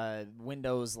desk,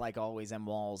 windows like always and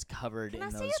walls covered Can in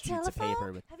I see those your sheets of telephone?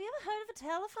 paper. With Have you ever heard of a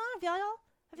telephone?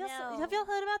 No. Have y'all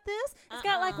heard about this? It's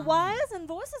got like Uh-uh. wires and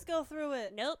voices go through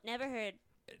it. Nope, never heard.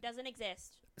 Doesn't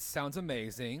exist. Sounds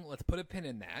amazing. Let's put a pin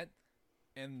in that.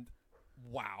 And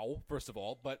wow, first of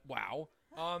all, but wow.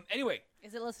 Anyway,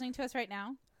 Is it listening to us right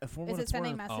now? for Is what it it's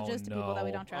sending worth, messages to people that we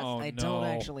don't trust? Oh, I no. don't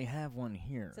actually have one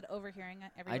here. Is it overhearing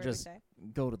every I word we just say?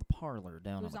 go to the parlor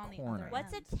down Who's on on the the corner. other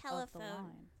What's a end of the telephone?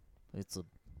 line? It's a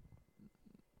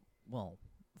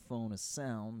phone is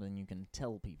sound, and you can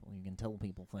tell people. You can tell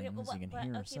people things. You can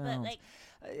hear okay, sounds. but like,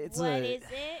 It's what a is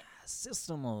it?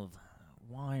 system of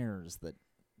wires that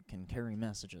can carry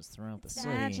messages throughout the city.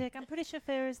 Magic. I'm pretty sure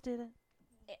Ferris did it.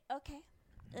 Okay.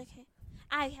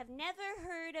 I have never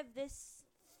heard of this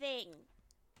thing.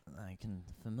 I can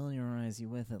familiarize you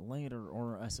with it later,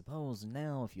 or I suppose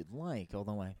now if you'd like,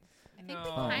 although I I think No. we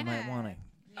thought you kind might want of. to.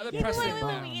 Other Yeah, precedent wait,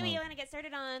 now. we want to get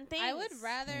started on things. I would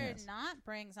rather Yes. not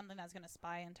bring something that's going to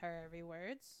spy into our every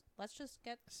words. Let's just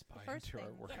get Spy the first into our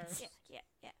thing words. first. Yeah.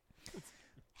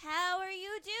 How are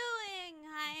you doing,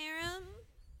 Hiram?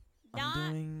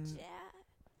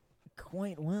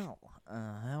 Quite well.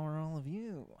 How are all of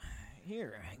you?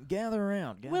 Here, gather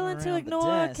around. Gather Willing around to the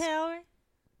ignore a desk. calorie?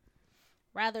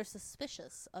 Rather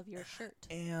suspicious of your shirt.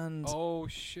 And Oh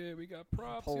shit, we got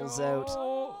props. pulls yo.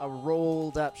 out a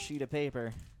rolled up sheet of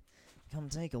paper. Come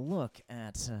take a look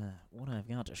at what I've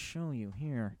got to show you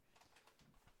here.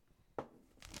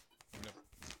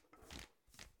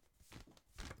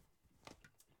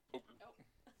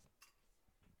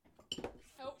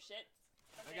 Oh shit.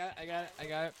 I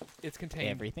got it. It's contained.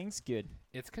 Everything's good.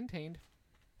 It's contained.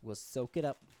 We'll soak it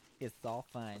up. It's all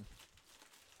fine.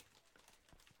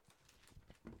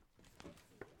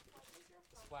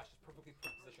 Splash is perfectly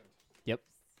positioned. Yep.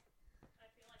 I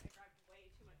feel like I grabbed way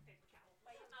too much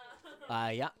paper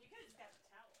towel. Yeah. You could have just grabbed a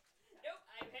towel. Nope,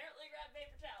 I apparently grabbed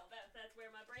paper towel. That's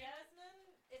where my brain is.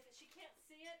 If she can't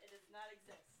see it, it does not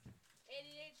exist.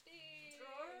 ADHD.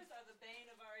 Drawers are the bane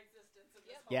of our existence in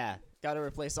this home. Yeah. Got to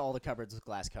replace all the cupboards with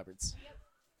glass cupboards.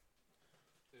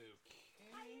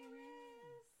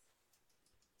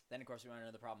 Then, of course, we run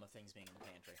into the problem of things being in the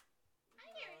pantry.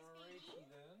 Alrighty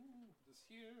then. This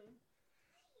here.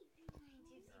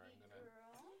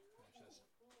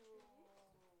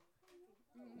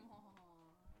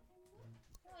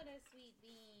 What a sweet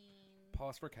bean.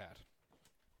 Pause for cat.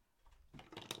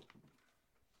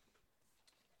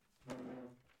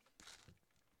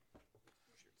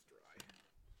 Shit's dry.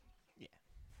 Yeah.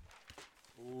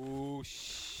 Oh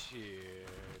shit.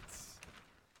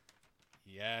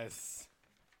 Yes.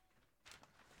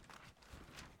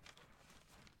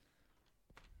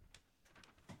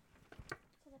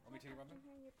 Let me take it, Robin.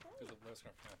 There's a rose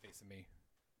kind of facing me.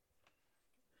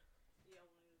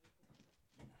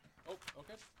 Oh,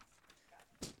 okay.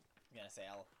 I'm gonna say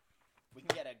we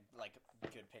can get a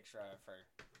good picture of her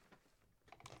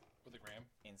With the gram.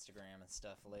 Instagram and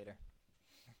stuff later.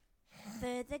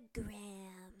 For the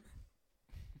gram.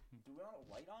 Do we want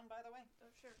a light on, by the way?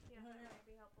 Oh sure. Yeah, that would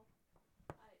be helpful.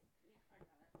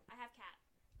 I have cat.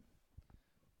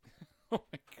 Oh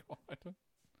my god.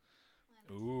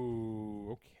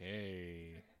 Ooh,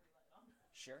 okay.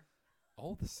 Sure.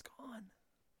 Oh, the scone.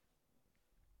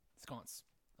 Sconce.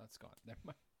 Not scone. Never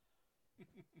mind.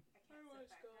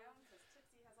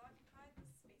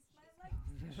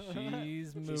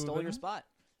 She's moving. She stole your spot.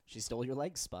 She stole your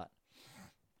leg spot.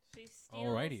 She steals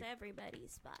Alrighty.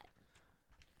 everybody's spot.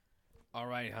 All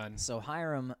right, hun. So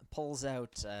Hiram pulls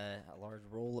out a large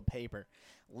roll of paper,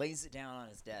 lays it down on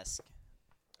his desk,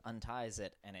 unties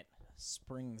it, and it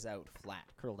springs out flat,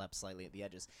 curled up slightly at the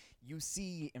edges. You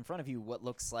see in front of you what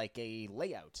looks like a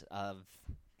layout of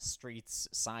streets,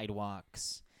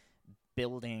 sidewalks,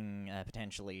 building,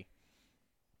 potentially,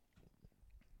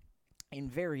 in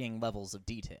varying levels of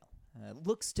detail.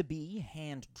 Looks to be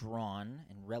hand-drawn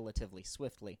and relatively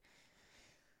swiftly.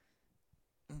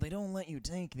 They don't let you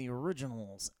take the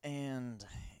originals, and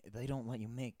they don't let you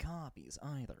make copies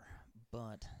either.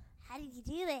 But How did you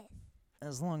do this?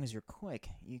 as long as you're quick,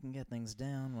 you can get things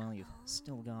down while you've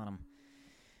still got them.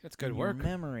 That's good in work. Your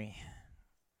memory.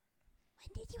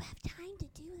 When did you have time to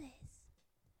do this?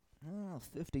 Well,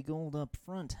 50 gold up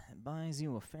front buys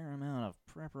you a fair amount of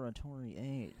preparatory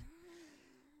aid.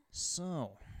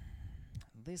 So,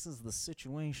 this is the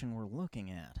situation we're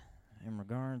looking at in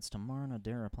regards to Marna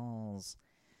Darapal's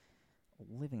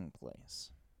living place.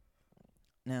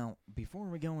 Now, before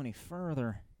we go any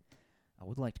further, I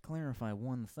would like to clarify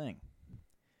one thing.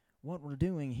 What we're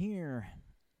doing here,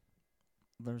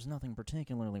 there's nothing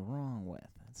particularly wrong with.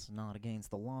 It's not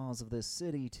against the laws of this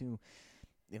city to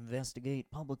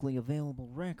investigate publicly available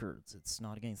records. It's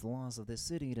not against the laws of this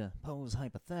city to pose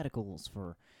hypotheticals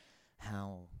for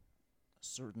how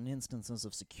certain instances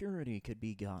of security could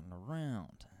be gotten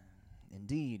around.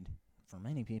 Indeed, for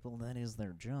many people, that is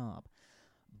their job.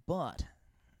 But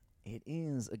it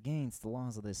is against the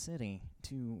laws of this city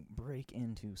to break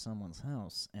into someone's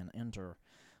house and enter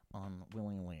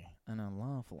unwillingly and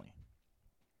unlawfully.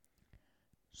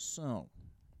 So,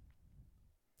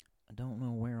 I don't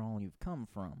know where all you've come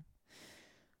from,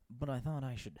 but I thought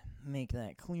I should make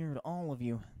that clear to all of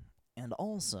you, and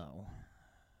also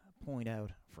point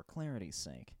out, for clarity's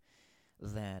sake,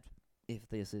 that if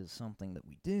this is something that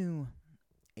we do,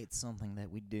 it's something that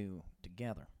we do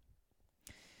together.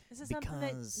 Is this something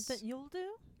that you'll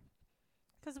do?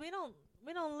 Because we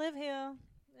don't live here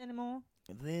anymore.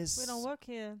 This We don't work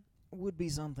here. would be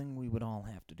something we would all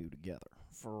have to do together,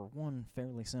 for one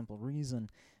fairly simple reason.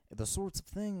 The sorts of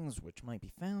things which might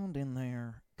be found in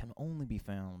there can only be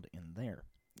found in there.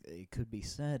 It could be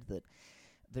said that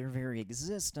their very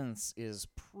existence is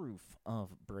proof of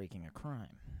breaking a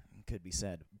crime. It could be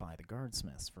said by the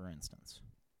guardsmiths, for instance.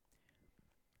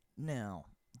 Now,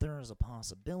 there is a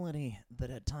possibility that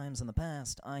at times in the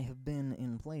past I have been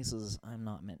in places I'm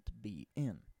not meant to be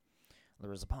in.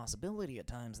 There is a possibility at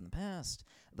times in the past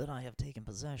that I have taken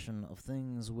possession of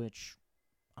things which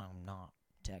I'm not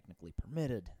technically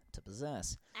permitted to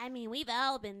possess. I mean, we've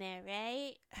all been there,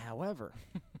 right? However,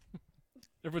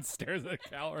 Everyone stares at a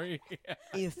calorie.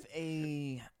 if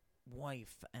a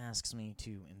wife asks me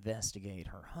to investigate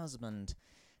her husband,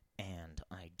 and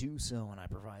I do so and I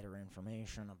provide her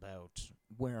information about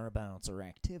whereabouts or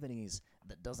activities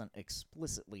that doesn't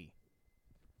explicitly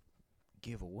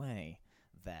give away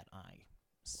that I,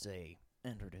 say,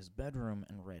 entered his bedroom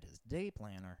and read his day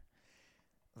planner,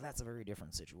 that's a very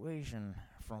different situation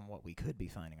from what we could be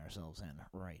finding ourselves in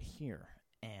right here.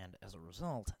 And as a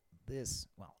result, this,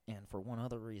 well, and for one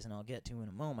other reason I'll get to in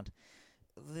a moment,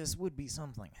 this would be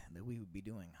something that we would be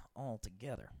doing all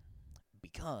together.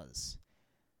 Because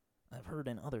I've heard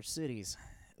in other cities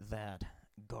that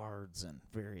guards and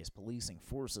various policing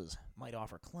forces might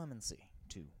offer clemency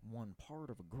to one part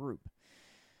of a group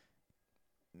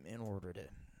in order to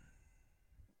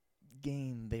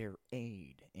gain their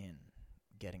aid in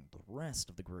getting the rest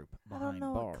of the group I behind don't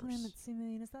know bars. what clemency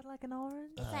mean. Is that like an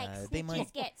orange? It's like they might-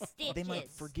 snitches get stitches. They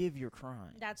might forgive your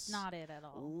crimes. That's not it at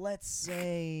all. Let's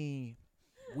say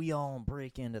we all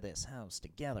break into this house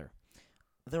together.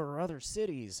 There are other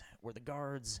cities where the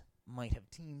guards might have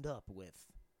teamed up with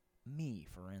me,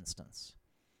 for instance,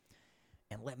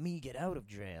 and let me get out of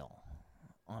jail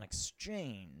on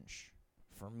exchange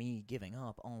for me giving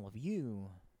up all of you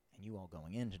and you all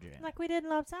going into jail. Like we did in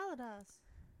Los Alados.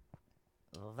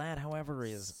 That, however,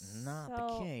 is not the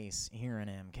So- case here in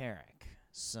Amcarrick.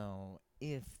 So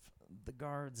if the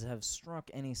guards have struck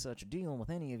any such deal with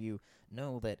any of you,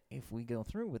 know that if we go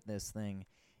through with this thing,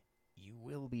 you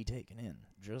will be taken in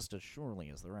just as surely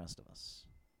as the rest of us,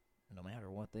 no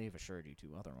matter what they've assured you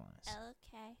to otherwise.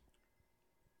 Okay.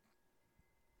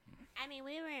 I mean,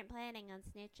 we weren't planning on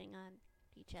snitching on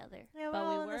each other. Yeah, we're But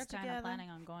all we in were this kind of together. planning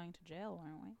on going to jail,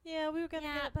 weren't we? Yeah, we were gonna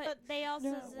Yeah, get, but they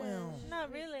also No, well-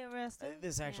 not really arrested.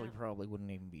 This actually Yeah. probably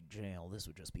wouldn't even be jail. This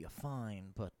would just be a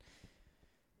fine, but,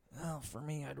 well, for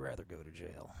me, I'd rather go to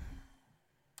jail.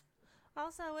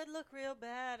 Also, it'd look real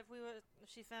bad if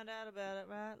she found out about it,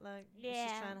 right? Like, she's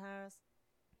Yeah. trying to hire us.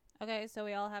 Okay, so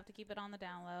we all have to keep it on the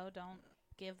down low. Don't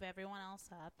give everyone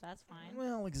else up. That's fine.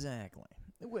 Well, exactly.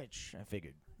 Which, I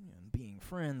figured, being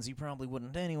friends, you probably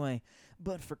wouldn't anyway.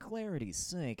 But for clarity's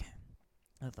sake,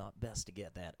 I thought best to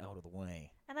get that out of the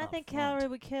way. And I up think front. Calorie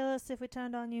would kill us if we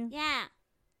turned on you. Yeah.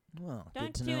 Well, Don't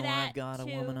good to do know that, I've got a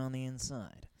too. woman on the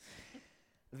inside.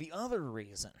 The other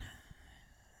reason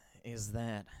is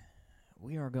that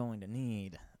we are going to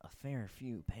need a fair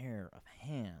few pair of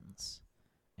hands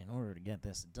in order to get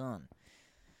this done.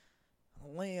 The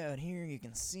layout here, you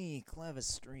can see Clevis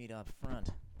Street up front,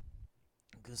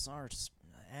 Gussart's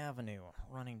Avenue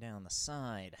running down the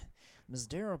side. Ms.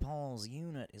 Darapal's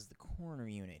unit is the corner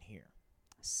unit here,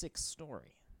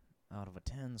 6-story out of a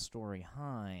 10-story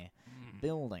high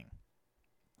building.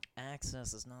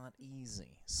 Access is not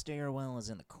easy. Stairwell is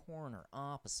in the corner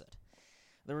opposite.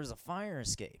 There is a fire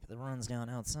escape that runs down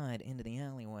outside into the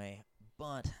alleyway,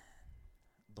 but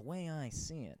the way I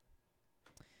see it,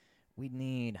 we'd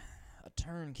need a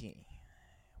turnkey.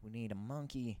 We need a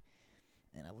monkey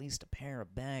and at least a pair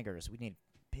of baggers. We need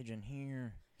a pigeon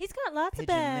here, He's got lots of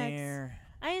pigeon bags. there.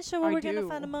 I ain't sure where I we're gonna do.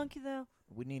 find a monkey though.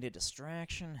 We need a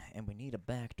distraction, and we need a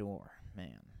back door,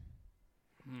 man.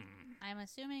 I'm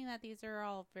assuming that these are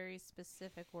all very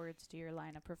specific words to your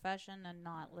line of profession and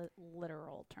not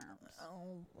literal terms.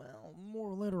 Oh, well,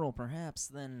 more literal perhaps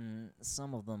than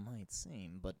some of them might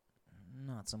seem, but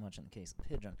not so much in the case of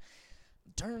pigeon.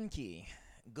 Turnkey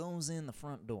goes in the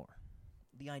front door.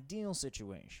 The ideal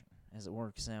situation, as it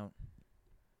works out,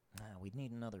 we'd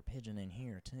need another pigeon in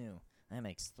here, too. That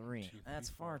makes 3. Two That's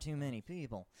people. far too many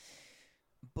people.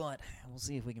 But we'll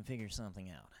see if we can figure something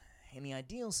out. In the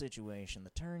ideal situation,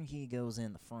 the turnkey goes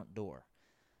in the front door.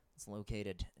 It's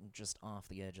located just off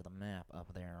the edge of the map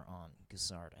up there on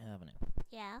Gussart Avenue.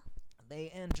 Yeah. They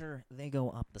enter, they go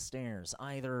up the stairs,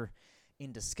 either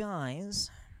in disguise,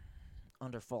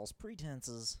 under false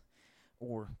pretenses,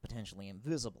 or potentially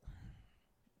invisible.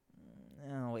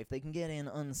 Now, if they can get in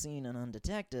unseen and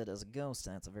undetected as a ghost,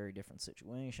 that's a very different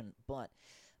situation, but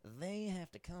they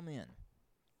have to come in,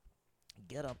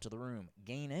 get up to the room,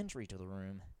 gain entry to the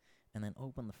room, and then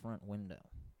open the front window.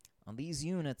 On these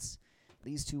units,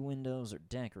 these 2 windows are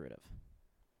decorative.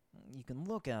 You can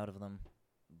look out of them,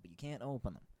 but you can't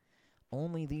open them.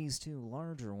 Only these 2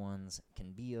 larger ones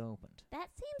can be opened. That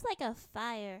seems like a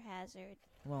fire hazard.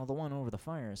 Well, the one over the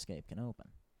fire escape can open.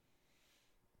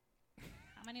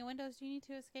 How many windows do you need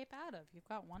to escape out of? You've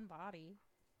got one body.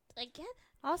 I get.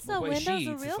 Also, Well, by windows sheets,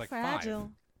 are it's real like 5.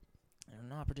 fragile. They're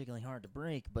not particularly hard to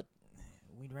break, but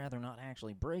we'd rather not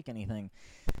actually break anything.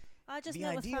 I just The know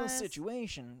with ideal fires.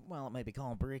 situation, well, it may be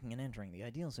called breaking and entering. The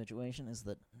ideal situation is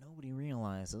that nobody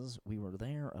realizes we were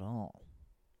there at all.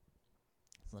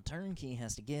 So the turnkey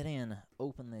has to get in,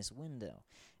 open this window,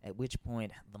 at which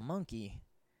point the monkey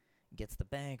gets the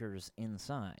baggers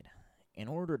inside. In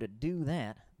order to do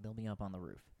that, they'll be up on the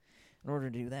roof. In order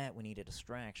to do that, we need a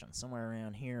distraction somewhere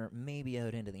around here, maybe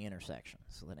out into the intersection,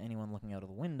 so that anyone looking out of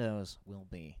the windows will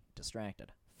be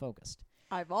distracted, focused.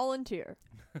 I volunteer.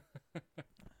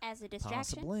 As a distraction.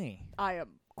 Possibly. I am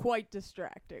quite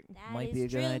distracting. That Might is be a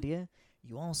true. good idea.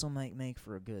 You also might make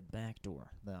for a good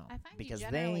backdoor, though. I find because you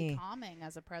generally they calming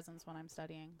as a presence when I'm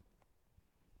studying.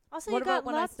 Also, What you got about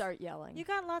when I lots. start yelling? You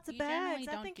got lots of You generally bags.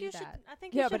 I don't think do you should. that. I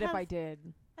think you Yeah, should but if have. I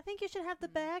did. I think you should have the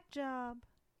bag job.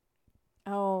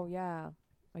 Oh, yeah.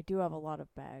 I do have a lot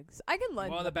of bags. I can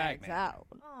lend Well, the the bag bags man. out.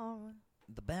 Oh.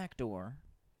 The back door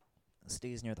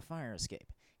stays near the fire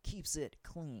escape, keeps it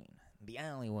clean. The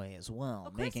alleyway as well,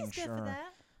 Well, Chris making is good sure for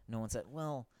that. no one said,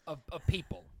 well, Of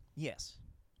people. yes.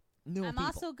 No I'm people.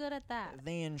 also good at that.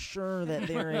 They ensure that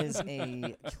there is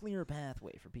a clear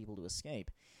pathway for people to escape.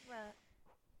 Right.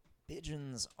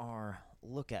 Pigeons are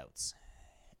lookouts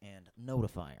and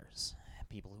notifiers.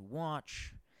 People who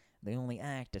watch, they only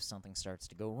act if something starts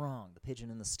to go wrong. The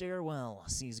pigeon in the stairwell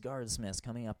sees guardsmiths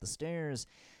coming up the stairs.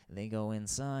 They go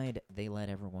inside. They let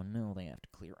everyone know they have to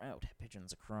clear out.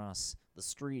 Pigeons across the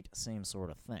street, same sort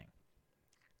of thing.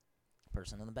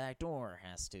 Person in the back door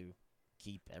has to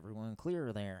keep everyone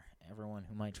clear there. Everyone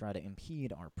who might try to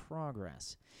impede our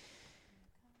progress.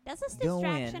 Does this Go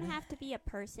distraction in. have to be a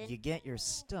person? You get your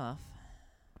stuff.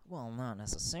 Well, not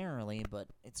necessarily, but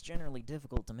it's generally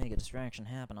difficult to make a distraction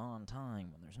happen on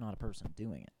time when there's not a person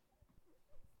doing it.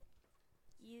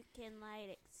 You can light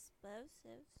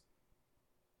explosives.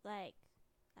 Like.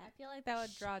 I feel like that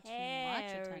would draw too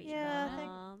much cherry attention. Yeah, I wouldn't it? think-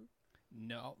 bomb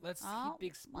Oh, Let's keep the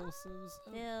explosives.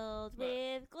 filled but-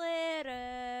 with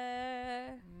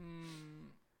glitter.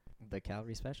 The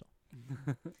Calgary special.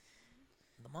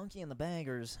 The monkey and the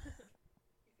baggers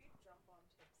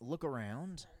look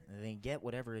around, they get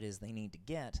whatever it is they need to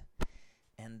get,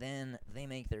 and then they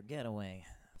make their getaway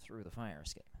through the fire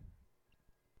escape.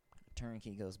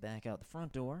 Turnkey goes back out the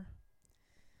front door.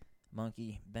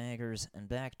 Monkey, baggers, and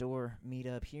back door meet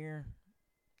up here.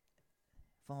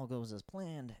 If all goes as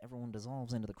planned, everyone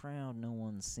dissolves into the crowd. No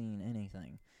one's seen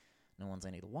anything. No one's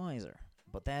any the wiser.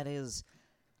 But that is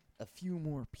a few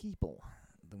more people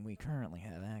than we currently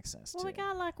have access Well, to. we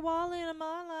got like Wally and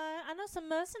Marla. I know some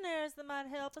mercenaries that might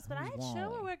help us, but I Who's ain't sure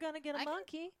Wally? we're gonna get a I can-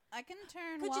 monkey. I can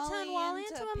turn Could you turn Wally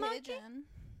into a monkey? pigeon.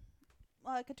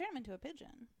 Well, I could turn him into a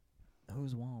pigeon.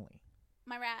 Who's Wally?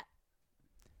 My rat.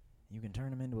 You can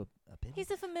turn him into a pigeon?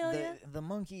 He's a familiar. The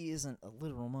monkey isn't a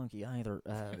literal monkey either.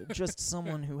 Just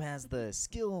someone who has the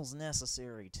skills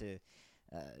necessary to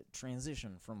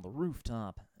transition from the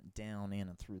rooftop down in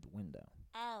and through the window.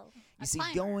 Oh. You A see,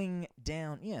 climber. going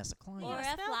down, yes, a climber. Or Yeah,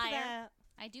 a spell for flyer. that.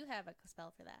 I do have a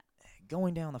spell for that.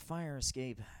 Going down the fire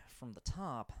escape from the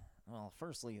top, well,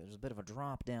 firstly, there's a bit of a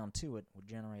drop down to it, would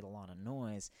generate a lot of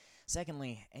noise.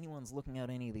 Secondly, anyone's looking out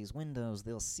any of these windows,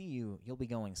 they'll see you, you'll be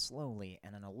going slowly,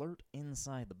 and an alert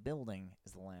inside the building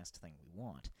is the last thing we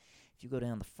want. If you go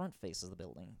down the front face of the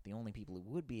building, the only people who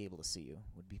would be able to see you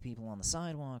would be people on the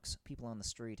sidewalks, people on the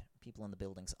street, people in the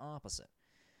buildings opposite.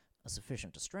 A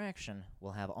sufficient distraction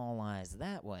will have all eyes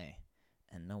that way,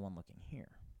 and no one looking here.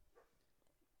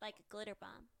 Like a glitter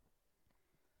bomb.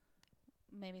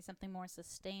 Maybe something more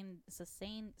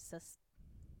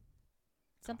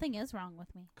something is wrong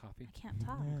with me. Coffee. I can't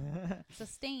talk.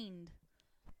 Sustained.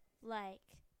 Like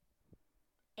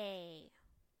a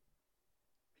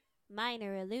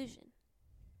minor illusion.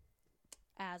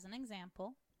 As an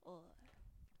example. Or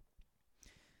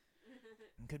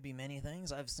Could be many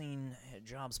things. I've seen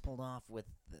jobs pulled off with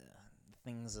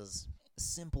things as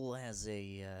simple as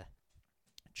a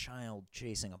child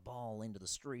chasing a ball into the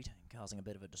street, causing a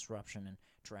bit of a disruption in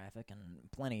traffic, and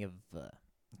plenty of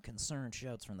concerned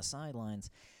shouts from the sidelines,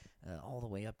 all the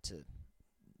way up to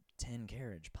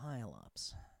 10-carriage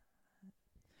pile-ups.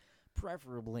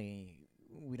 Preferably,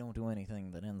 we don't do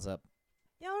anything that ends up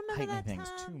Y'all remember heightening that things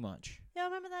time? too much. Y'all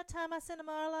remember that time I sent a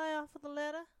Marley off with a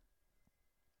letter?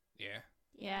 Yeah.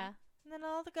 Yeah. And then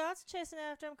all the guards were chasing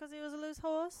after him because he was a loose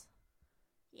horse.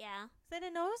 yeah. They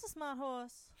didn't know he was a smart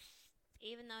horse.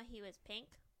 Even though he was pink.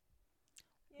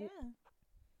 Yeah.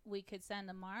 We could send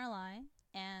a Marley,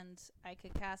 and I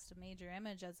could cast a major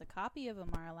image as a copy of a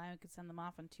Marley. We could send them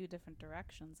off in 2 different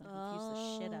directions and confuse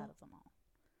the shit out of them all.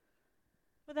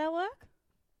 Would that work?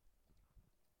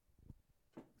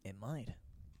 might.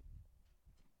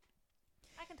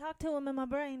 I can talk to him in my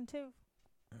brain, too.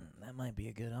 That might be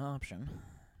a good option.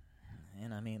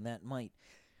 And I mean, that might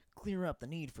clear up the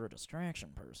need for a distraction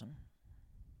person.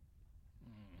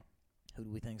 Who do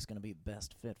we think is going to be the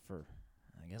best fit for...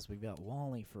 I guess we've got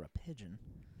Wally for a pigeon.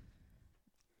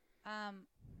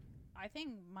 I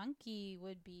think Monkey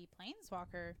would be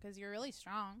Planeswalker, because you're really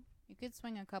strong. You could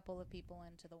swing a couple of people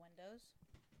into the windows.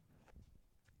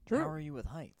 True. How are you with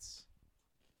heights?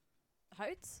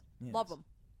 Heights? Yes. Love them.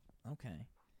 Okay.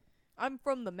 I'm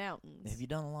from the mountains. Have you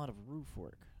done a lot of roof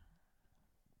work?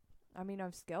 I mean,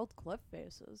 I've scaled cliff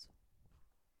faces.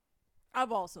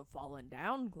 I've also fallen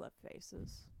down cliff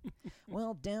faces.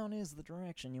 Well, down is the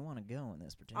direction you want to go in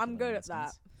this particular I'm good at that.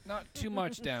 instance. Not too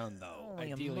much down, though.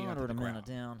 Only Ideally, a not to moderate the amount of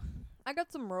ground. down. I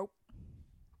got some rope.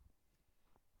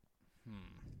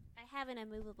 I have an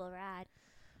immovable rod.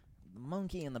 The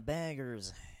monkey and the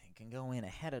baggers can go in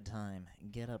ahead of time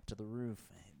and get up to the roof.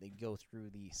 They go through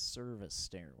the service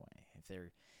stairway.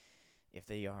 If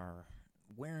they are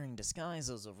wearing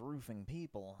disguises of roofing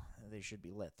people, they should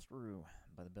be let through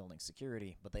by the building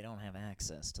security, but they don't have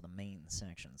access to the main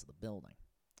sections of the building.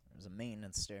 There's a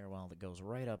maintenance stairwell that goes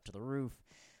right up to the roof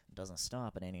and doesn't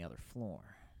stop at any other floor.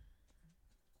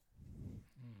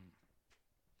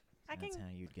 That's how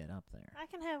you'd get up there. I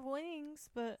can have wings,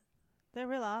 but they're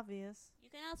real obvious. You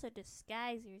can also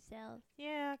disguise yourself.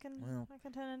 Yeah, I can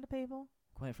turn into people.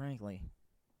 Quite frankly,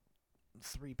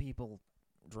 3 people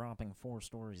dropping 4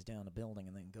 stories down a building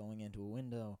and then going into a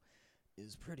window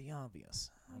is pretty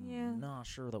obvious. I'm not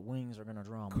sure that wings are going to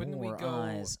draw more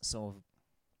eyes, so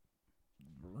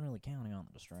we're really counting on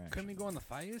the distraction. Couldn't we go on the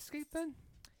fire escape then?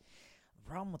 The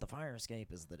problem with the fire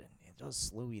escape is that it does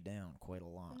slow you down quite a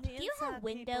lot. Do you have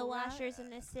window washers in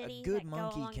the city A good that go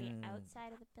monkey along can the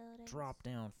outside of the building? drop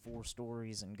down 4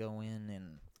 stories and go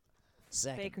in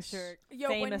seconds. Baker shirt.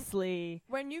 Famously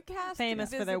When you cast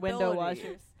famous for their window invisibility-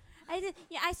 washers.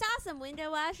 I saw some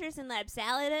window washers in Lab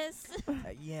Salidus.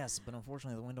 Yes, but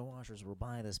unfortunately the window washers were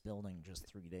by this building just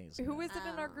 3 days ago. Who is it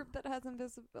in our group that has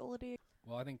invisibility?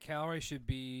 Well, I think Calorie should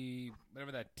be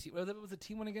whatever that. What was the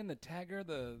team one again? The tagger,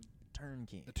 the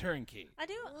turnkey. The turnkey.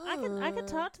 I could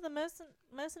talk to the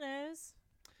mercenaries.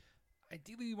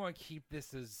 Ideally, we want to keep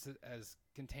this as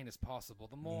contained as possible.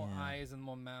 The more eyes and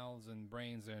more mouths and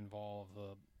brains are involved,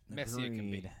 the messier it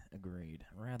can be. Agreed.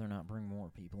 Rather not bring more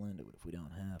people into it if we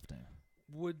don't have to.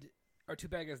 Are 2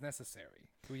 baggers necessary?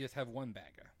 Can we just have 1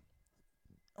 bagger?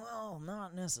 Well,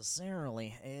 not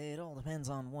necessarily. It all depends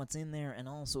on what's in there, and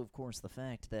also, of course, the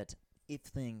fact that if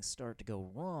things start to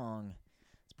go wrong,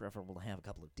 it's preferable to have a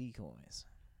couple of decoys.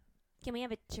 Can we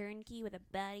have a turnkey with a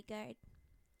bodyguard?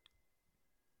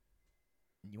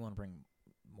 You want to bring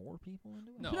more people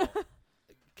into it? No.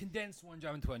 Condense one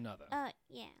job into another.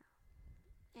 Yeah.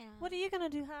 What are you going to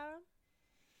do, Hiram?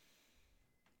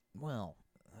 Well,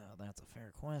 that's a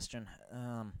fair question.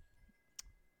 I'm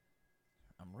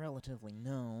relatively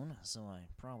known, so I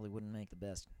probably wouldn't make the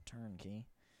best turnkey.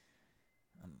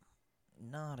 I'm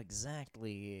not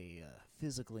exactly a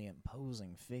physically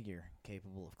imposing figure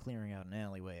capable of clearing out an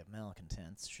alleyway of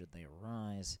malcontents should they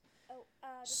arise,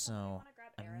 so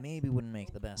I maybe wouldn't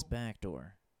make the best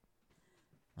backdoor.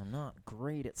 I'm not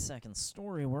great at second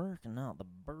story work and not the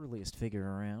burliest figure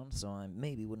around, so I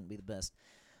maybe wouldn't be the best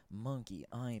monkey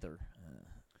either.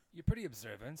 You're pretty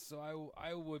observant, so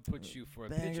I would put you for a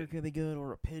bagger pigeon. could be good,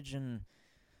 or a pigeon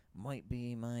might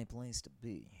be my place to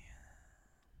be.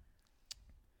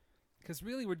 Because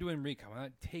really, we're doing recon. We're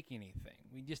not taking anything.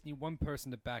 We just need one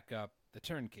person to back up the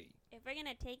turnkey. If we're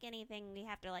gonna take anything, we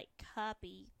have to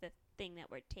copy the thing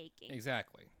that we're taking.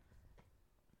 Exactly.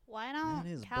 Why That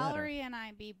is don't Calorie and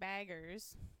I be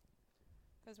baggers?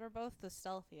 Because we're both the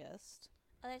stealthiest.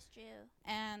 Oh, that's true.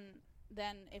 And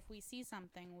then if we see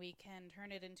something, we can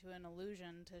turn it into an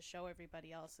illusion to show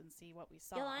everybody else and see what we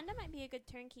saw. Yolanda might be a good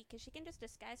turnkey because she can just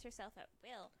disguise herself at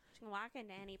will. She can walk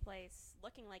into any place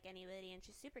looking like anybody, and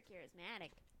she's super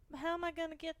charismatic. But how am I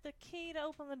going to get the key to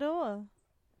open the door?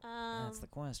 That's the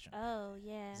question. Oh,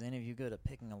 yeah. Is any of you good at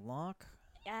picking a lock?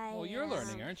 Well, you're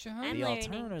learning, aren't you, huh? I'm The learning.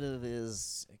 alternative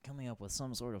is coming up with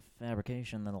some sort of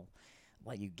fabrication that'll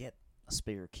let you get a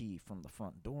spare key from the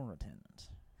front door attendant.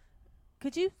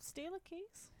 Could you steal the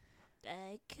keys?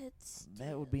 I could.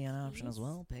 That would be an option as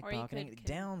well. Or you Pickpocketing. could convince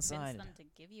Downside. them to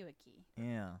give you a key.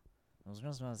 Yeah. I was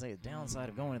just about to say, the downside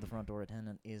of going to the front door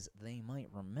attendant is they might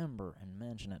remember and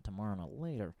mention it to Marna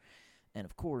later. And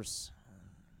of course,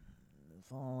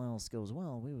 if all else goes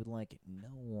well, we would like no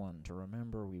one to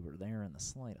remember we were there in the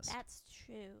slightest. That's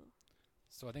true.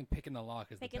 So I think picking the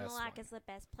lock is Picking the the best lock one. is the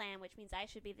best plan, which means I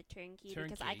should be the turnkey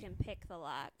because I Turnkey. can pick the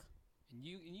lock. And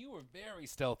you were very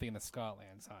stealthy in the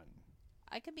Scotlands, hon.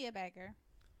 I could be a beggar.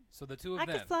 So the two I of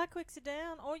them. could fly Quixie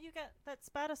down, or you got that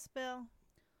spider spell.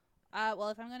 Well,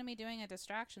 if I'm going to be doing a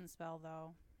distraction spell,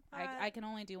 though, I Alright. can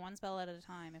only do one spell at a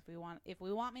time. If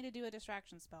we want me to do a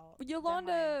distraction spell, then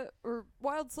Yolanda or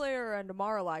Wildslayer and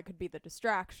Amaralai could be the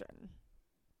distraction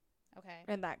okay,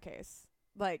 in that case.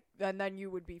 Like, and then you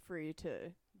would be free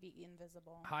to. be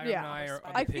invisible. Higher Yeah. and higher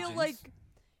are the I feel pigeons. like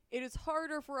it is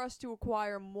harder for us to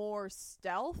acquire more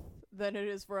stealth than it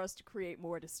is for us to create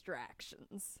more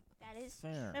distractions. That is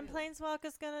Fair. And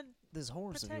Planeswalker's gonna. This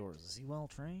horse Protect- of yours, is he well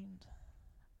trained?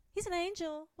 He's an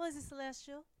angel. Well, he's a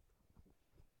celestial.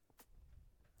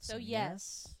 So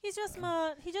yes. He's just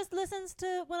smart. He just listens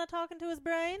to when I'm talking to his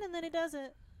brain, and then he does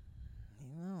it.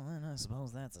 Well, then I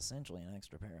suppose that's essentially an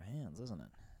extra pair of hands, isn't it?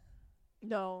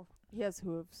 No, he has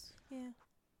hooves. Yeah.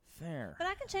 Fair. But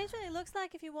I can change what he looks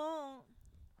like if you want.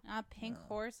 Pink No.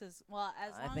 horses. Well,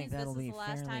 as I long think as this that'll is be the last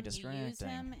fairly time you use distracting.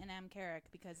 him in Amkaric,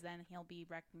 because then he'll be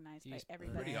recognized He's by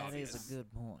everybody. pretty else. That is obvious. a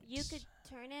good point. You could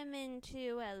turn him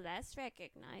into a less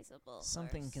recognizable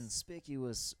Something horse.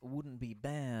 conspicuous wouldn't be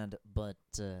bad, but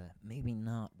maybe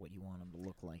not what you want him to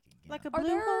look like again. Like a Are blue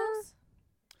there horse.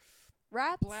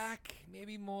 Rats? black,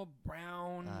 maybe more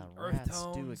brown, earth rats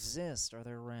tones. do exist. Are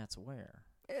there rats where?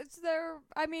 It's there.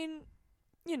 I mean,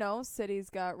 you know, city's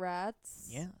got rats.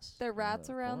 Yes. There are rats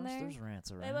of around course there? There's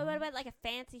rats around. Wait, what about like a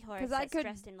fancy horse 'Cause I that's could-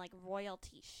 dressed in like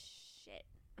royalty shit?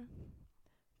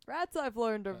 Rats, I've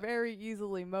learned, are very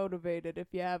easily motivated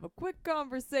if you have a quick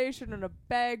conversation and a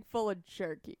bag full of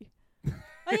jerky. Oh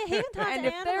yeah, he can talk And to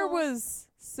if there animals. was,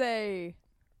 say,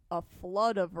 a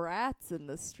flood of rats in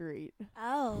the street,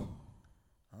 Oh.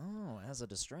 Oh, as a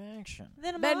distraction.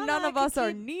 then then none of us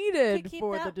are needed keep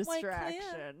for the that way clear.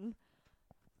 distraction.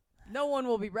 No one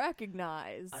will be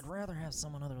recognized. I'd rather have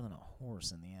someone other than a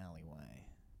horse in the alleyway.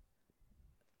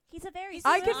 He's a very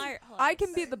I smart horse. I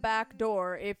can be the back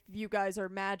door if you guys are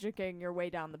magicking your way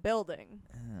down the building.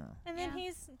 Oh. And then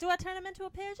Yeah. do I turn him into a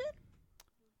pigeon?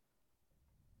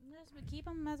 Just keep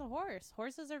him as a horse.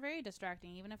 Horses are very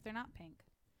distracting, even if they're not pink.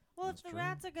 Well, That's if the true.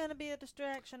 rats are gonna be a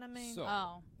distraction, I mean. So,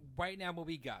 Oh. right now what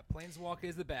we got, Planeswalker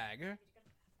is the bag.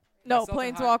 No, Myself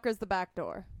and Planeswalker's the back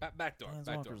door. Back door, back door.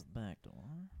 Planeswalker's the back door.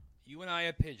 You and I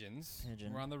are pigeons.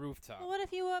 Pigeon. We're on the rooftop. Well, what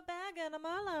if you were a bagger and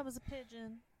Amarla was a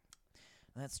pigeon?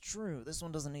 That's true. This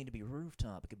one doesn't need to be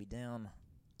rooftop. It could be down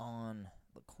on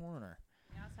the corner.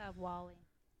 We also have Wally.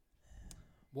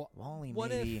 Wally, what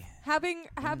maybe. Having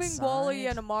Wally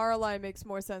and Inside? Amaralai makes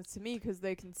more sense to me because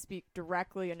they can speak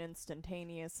directly and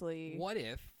instantaneously What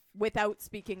if without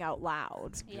speaking out loud.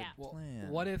 That's a good Yeah. plan.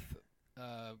 What if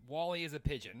Wally is a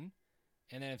pigeon,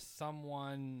 and then if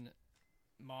someone,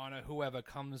 Marna, whoever,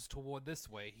 comes toward this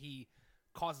way, he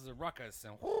causes a ruckus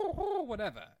and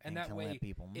whatever, and that can way let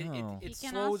people it, know. it, He it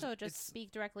can slows. also just it's-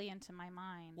 speak directly into my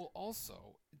mind. Well,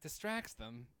 also it distracts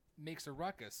them, makes a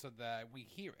ruckus so that we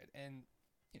hear it, and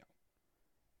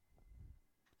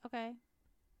Okay.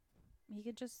 He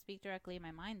could just speak directly in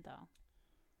my mind, though.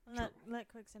 Let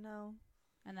Quixie know.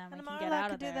 And then And we can get Amarla out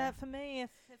could of do there. that for me if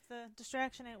the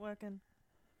distraction ain't working.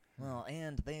 Well,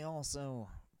 and they also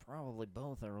probably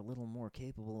both are a little more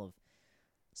capable of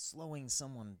slowing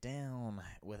someone down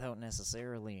without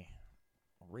necessarily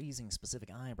raising specific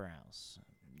eyebrows.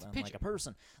 Like pigeon. a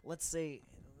person. Let's say,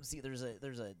 there's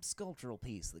a sculptural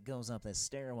piece that goes up this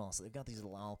stairwell, so they've got these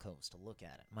little alcoves to look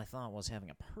at it. My thought was having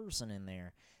a person in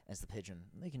there as the pigeon.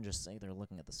 They can just say they're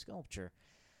looking at the sculpture.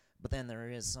 But then there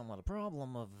is somewhat a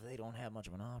problem of they don't have much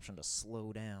of an option to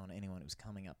slow down anyone who's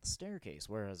coming up the staircase,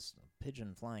 whereas a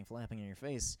pigeon flapping in your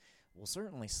face will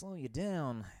certainly slow you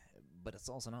down, but it's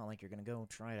also not like you're going to go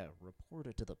try to report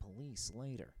it to the police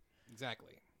later.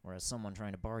 exactly. Whereas someone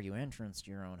trying to bar you entrance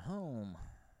to your own home,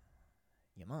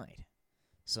 you might.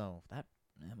 So that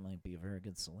might be a very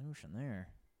good solution there.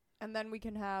 And then we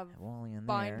can have Have Wally in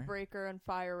there. Bindbreaker and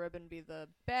Fire Ribbon be the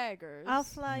baggers. I'll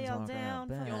fly y'all Planeswalker down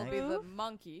from bag. You'll the be the roof.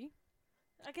 monkey.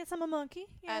 I guess I'm a monkey.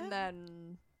 Yeah. And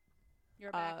then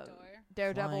Your back uh, door.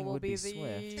 Daredevil Flying will would be be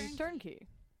the swift. turnkey.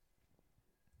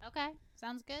 Okay.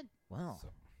 Sounds good. Well, So-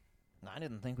 I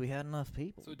didn't think we had enough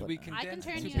people. So do but we I- I can condense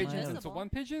turn two you pigeons into invisible. one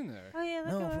pigeon? Or? Oh yeah,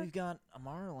 that No, could if work. we've got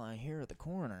Amarla here at the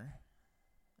corner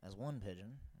as one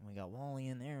pigeon, and we got Wally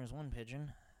in there as one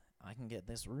pigeon, I can get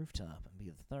this rooftop and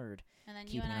be the third, And then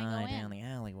you keeping and an I eye go down in. the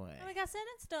alleyway. And we got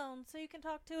sending stone, so you can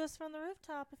talk to us from the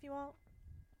rooftop if you want.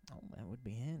 Oh, that would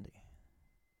be handy.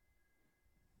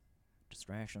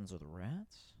 Distractions with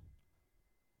rats?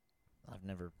 I've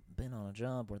never been on a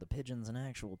job where the pigeon's an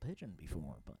actual pigeon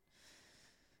before, but...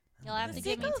 You'll have The to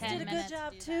give me seagulls 10 did a minutes good to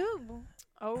job do that. too.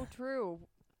 Oh, true.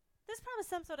 There's probably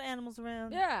some sort of animals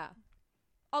around. Yeah.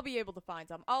 I'll be able to find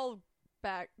some. I'll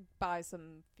buy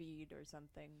some feed or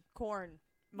something. Corn.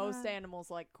 Most animals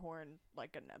like corn,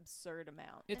 like an absurd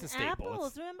amount. It's a And staple.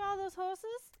 apples. Remember all those horses?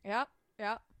 Yep.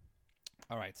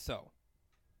 All right, so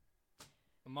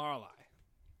Marlai,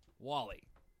 Wally,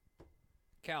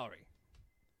 Calorie,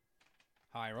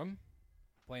 Hiram,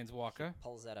 Planeswalker,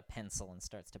 Pulls out a pencil and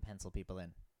starts to pencil people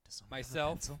in. Does someone have a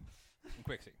myself, pencil? and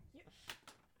Quixie.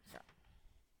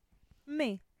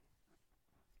 Me.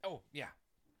 Oh yeah,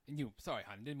 and you. Sorry,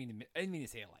 hon. I didn't mean to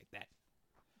say it like that.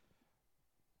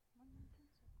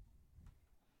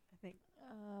 I think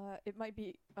it might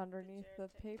be underneath the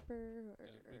paper. Was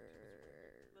it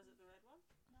the red one?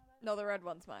 No, the red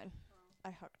one's mine.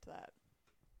 I hucked that.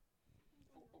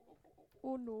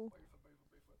 Oh no.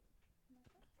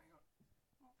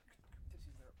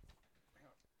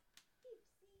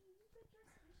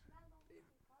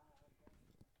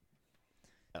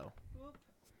 Oh.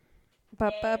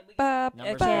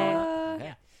 Number Okay. 4.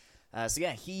 Okay. So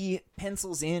yeah, he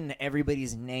pencils in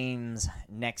everybody's names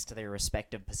next to their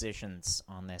respective positions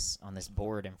on this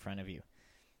board in front of you,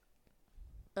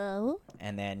 Oh.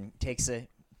 and then takes a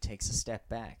step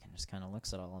back and just kind of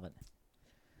looks at all of it.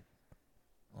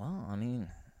 Well, I mean,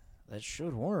 that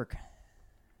should work.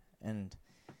 And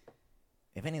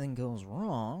if anything goes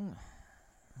wrong,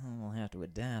 we'll have to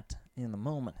adapt in the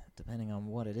moment, depending on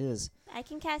what it is. I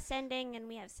can cast sending, and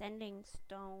we have sending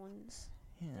stones.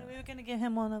 So we Yeah. were gonna give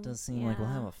him one of them. Does seem like we'll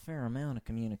have Yeah. a fair amount of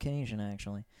communication,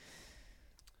 actually.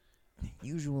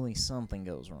 Usually something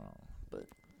goes wrong, but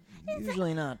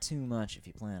usually not too much if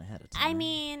you plan ahead of time. I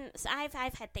mean, I've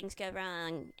had things go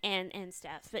wrong and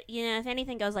stuff, but if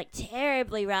anything goes like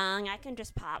terribly wrong, I can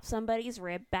just pop somebody's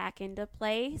rib back into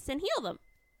place and heal them.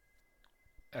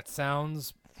 That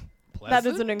sounds pleasant. That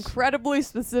is an incredibly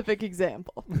specific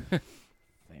example.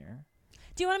 Fair.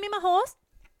 Do you want to meet my horse?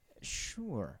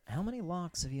 Sure. How many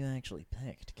locks have you actually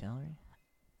picked, Calorie?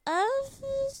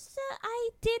 I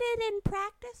did it in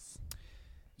practice.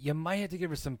 You might have to give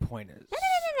her some pointers. No.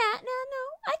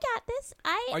 I got this.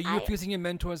 Are you refusing your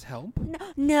mentor's help?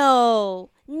 No,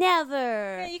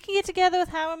 never. Yeah, you can get together with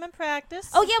Hiram and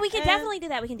practice. Oh yeah, we can and- definitely do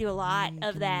that. We can do a lot We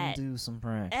of can that. Do some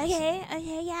practice. Okay,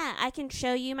 yeah. I can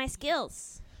show you my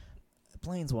skills.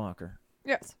 Planeswalker.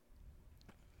 Yes.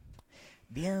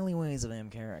 The alleyways of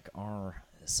Amkarak are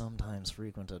sometimes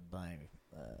frequented by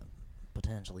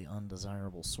potentially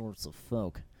undesirable sorts of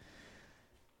folk.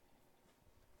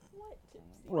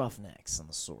 Roughnecks and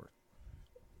the sort.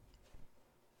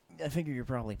 I figure you're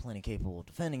probably plenty capable of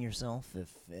defending yourself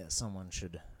if someone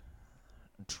should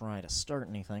try to start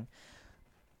anything.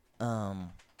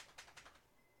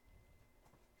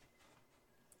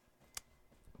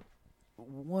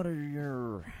 What are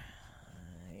your...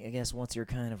 I guess what's your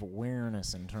kind of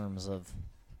awareness in terms of...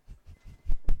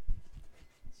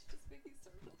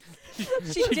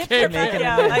 She dipped her can't back make it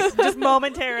out, a like, just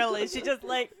momentarily. She just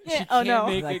like, yeah, oh no,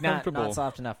 Make Like, it not comfortable.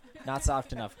 soft enough. Not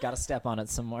soft enough. Gotta step on it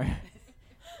some more.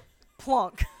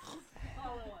 plonk.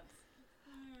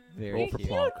 Very Roll for cute.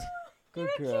 plonk. Good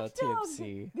girl,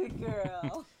 Tipsy. Good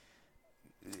girl.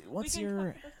 What's We can your...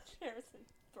 cover the chairs and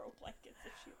throw blankets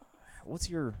if she wants. What's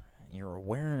your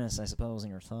awareness, I suppose,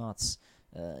 and your thoughts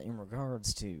in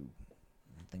regards to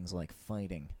things like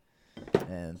fighting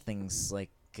and things like,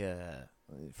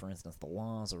 for instance, the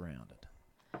laws around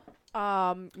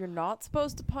it? You're not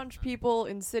supposed to punch people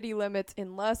in city limits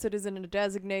unless it is in a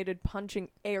designated punching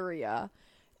area,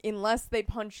 unless they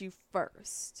punch you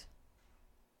first.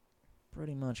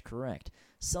 Pretty much correct.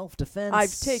 Self-defense...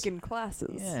 I've taken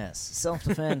classes. Yes,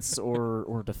 self-defense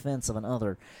or defense of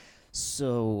another.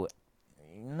 So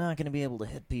you're not going to be able to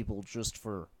hit people just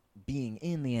for being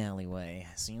in the alleyway,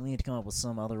 so you'll need to come up with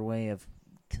some other way of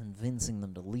convincing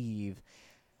them to leave.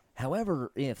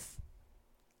 However, if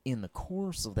in the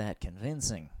course of that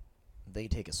convincing they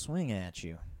take a swing at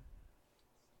you,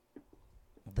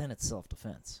 then it's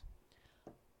self-defense.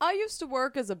 I used to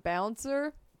work as a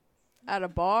bouncer at a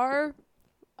bar.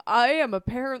 I am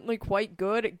apparently quite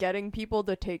good at getting people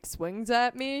to take swings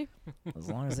at me As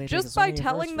long as they take a just swing by at you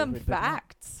telling first, them feel free to pick 'em up.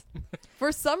 facts.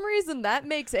 For some reason, that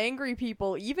makes angry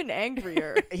people even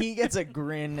angrier. He gets a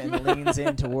grin and leans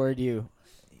in toward you.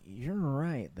 You're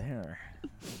right there.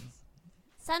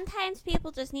 Sometimes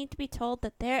people just need to be told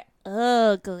that they're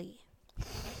ugly.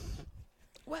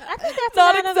 I think that's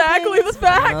Not another exactly thing the is-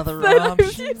 facts Another that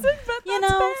option. you said, but You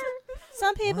that's know, fair.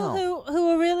 some people Wow. who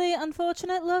are really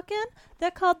unfortunate looking,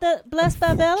 they're called the blessed by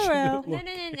Belero.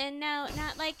 No,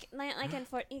 not like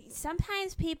unfortunately.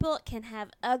 Sometimes people can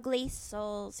have ugly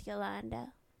souls,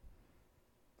 Yolanda.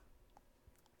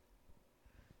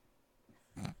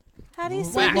 How do you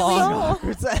see Wax. the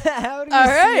soul? How do you All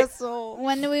see right. a soul?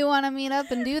 When do we want to meet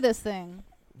up and do this thing?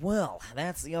 Well,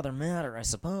 that's the other matter, I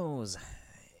suppose,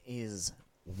 is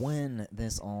when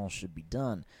this all should be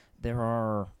done. There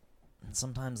are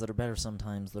sometimes that are better,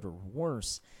 sometimes that are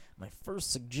worse. My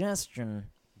first suggestion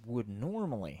would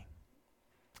normally,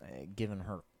 given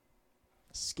her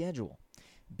schedule,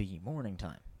 be morning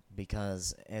time.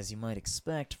 Because, as you might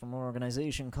expect from an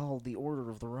organization called the Order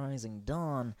of the Rising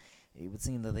Dawn, it would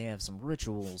seem that they have some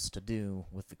rituals to do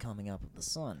with the coming up of the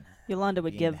sun. Yolanda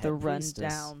would Being give the head priestess.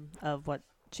 rundown of what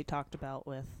she talked about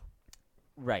with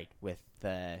Right, with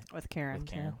Karen. with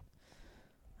Karen.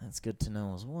 That's good to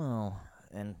know as well,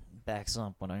 and backs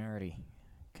up what I already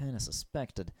kind of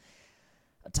suspected.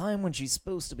 A time when she's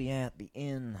supposed to be at the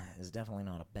inn is definitely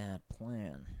not a bad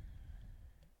plan.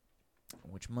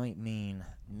 Which might mean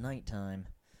nighttime.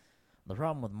 The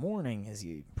problem with morning is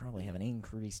you probably have an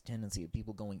increased tendency of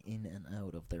people going in and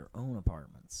out of their own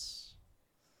apartments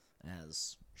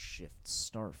as shifts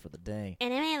start for the day.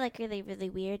 And it might look really, really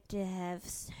weird to have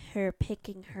her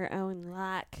picking her own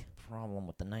lock. Problem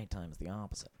with the nighttime is the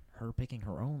opposite. Her picking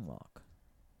her own lock.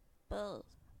 Well,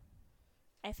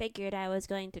 I figured I was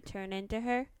going to turn into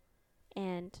her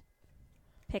and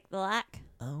pick the lock.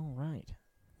 Oh, right.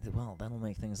 Well, that'll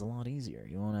make things a lot easier.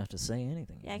 You won't have to say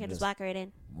anything. Yeah, I You can just walk right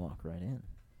in. walk right in.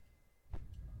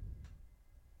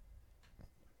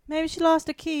 Maybe she lost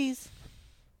her keys.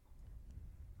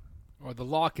 Or the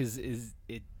lock is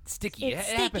sticky. It's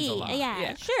it happens a sticky. lot.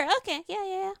 Yeah, sure. Okay.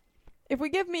 Yeah. If we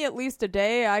give me at least a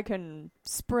day, I can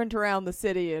sprint around the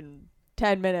city in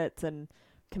 10 minutes and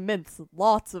convince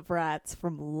lots of rats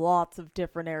from lots of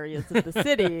different areas of the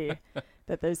city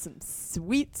that there's some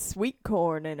sweet, sweet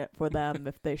corn in it for them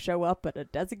if they show up at a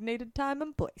designated time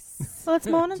and place. Well, it's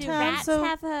morning Do time, rats so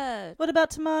have a what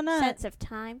about tomorrow night? sense of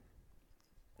time?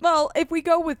 Well, if we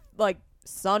go with, like,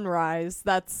 sunrise,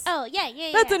 that's... Oh, yeah.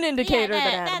 That's an indicator Yeah,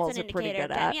 that that's animals an are pretty indicator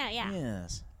good of time. at. Yeah.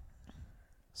 Yes.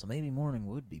 So maybe morning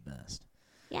would be best.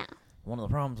 Yeah. One of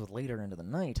the problems with later into the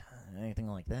night, anything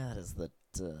like that, is that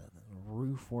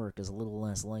roof work is a little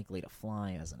less likely to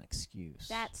fly as an excuse.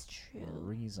 That's or a true.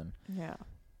 reason. Yeah.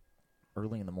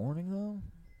 Early in the morning, though?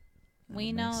 That We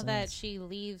would make know that sense. she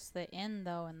leaves the inn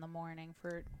though in the morning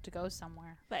to go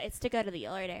somewhere. But it's to go to the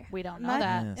order. We don't know Might-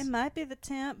 that. Yes. It might be the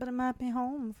tent, but it might be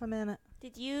home for a minute.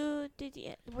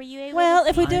 Were you able Well, to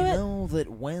if we see- do I it- know that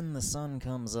when the sun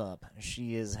comes up,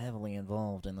 she is heavily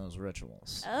involved in those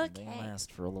rituals. They Okay.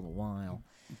 last for a little while.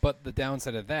 But the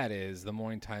downside of that is the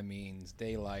morning time means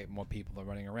daylight, more people are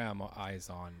running around, more eyes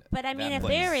on. But I mean, that if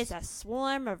place. there is a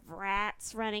swarm of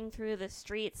rats running through the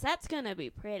streets, that's gonna be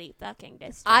pretty fucking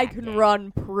distracting. I can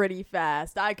run pretty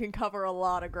fast. I can cover a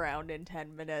lot of ground in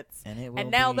 10 minutes. And it will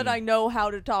And now that be- I know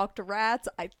how to talk to rats,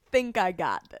 I think I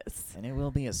got this. And it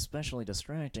will be especially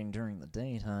distracting during the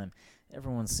daytime.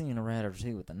 Everyone's seen a rat or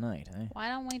two at the night, eh? Why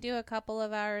don't we do a couple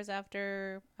of hours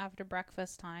after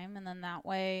breakfast time, and then that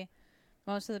way,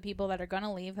 most of the people that are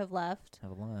gonna leave have left, Have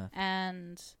a laugh.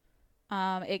 and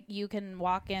you can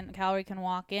walk in. Calorie can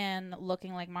walk in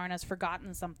looking like Marna's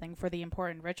forgotten something for the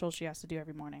important ritual she has to do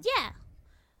every morning. Yeah.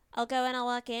 I'll go and I'll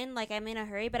walk in like I'm in a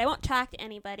hurry, but I won't talk to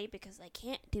anybody because I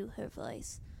can't do her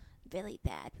voice. I'm really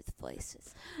bad with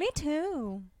voices. Me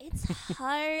too. It's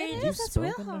hard. It Have is, you that's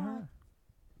real spoken to her? hard.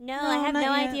 No, No, I have not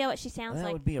no yet. idea what she sounds That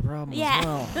like. would be a problem Yeah. as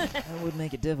well. That would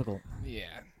make it difficult.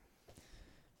 Yeah.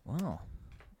 Well,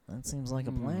 that seems like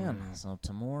a plan. Hmm. So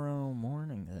tomorrow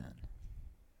morning, then.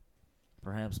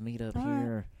 Perhaps meet up All right.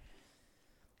 here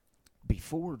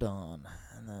before dawn,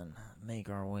 and then make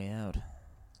our way out.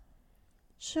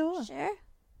 Sure. Sure.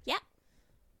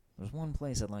 There's one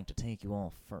place I'd like to take you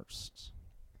all first.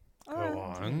 All right.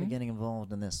 Go Maybe on. getting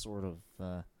involved in this sort of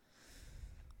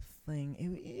thing,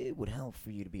 it would help for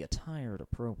you to be attired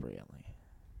appropriately.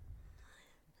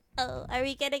 Oh, are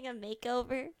we getting a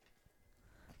makeover?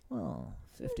 Well,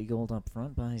 50 gold up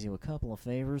front buys you a couple of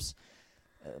favors.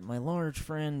 My large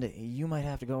friend, you might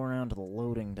have to go around to the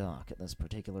loading dock at this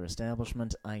particular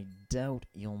establishment. I doubt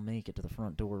you'll make it to the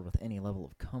front door with any level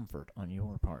of comfort on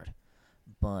your part.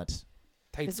 But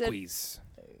Tight Is it- squeeze.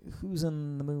 who's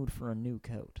in the mood for a new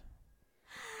coat?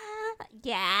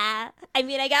 Yeah. I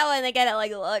mean, I got one that kind of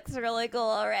like looks really cool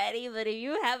already, but if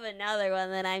you have another one,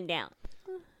 then I'm down.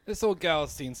 This old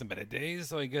gal's seen some better days,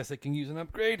 so I guess I can use an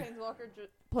upgrade.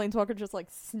 Planeswalker just like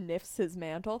sniffs his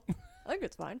mantle. I think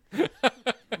it's fine.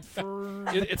 For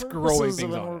It's the growing purposes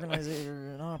things of an on it. organization,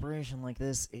 an operation like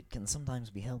this, it can sometimes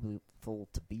be helpful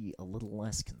to be a little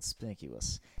less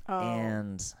conspicuous. Oh.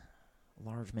 And a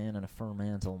large man in a fur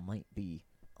mantle might be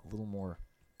a little more.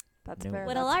 That's No. fair.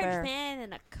 Would a that's large fair. man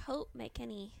in a coat make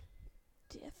any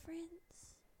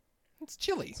difference? It's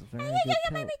chilly. It's a very Yeah,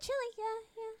 good maybe coat. chilly.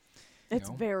 Yeah. It's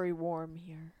No. very warm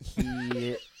here.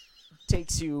 He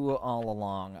takes you all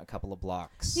along a couple of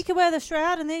blocks. You could wear the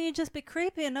shroud and then you'd just be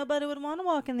creepy and nobody would want to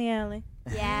walk in the alley.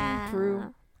 Yeah.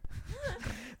 True.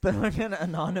 But we're gonna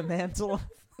anomantle.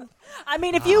 I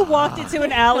mean, if you walked into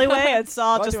an alleyway and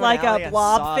saw Walked just into an like alley a and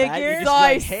blob saw that, figure, you'd just Saw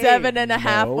be a like, hey,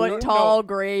 7.5 no. foot tall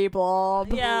gray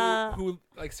blob. yeah. Who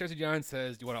like stares at you and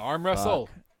says, "Do you want to arm wrestle?"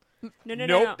 No, no,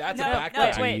 Nope, no. that's no, a back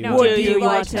no, guy. wait, no. Would Do you you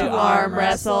like want to to arm arm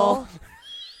wrestle?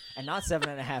 And not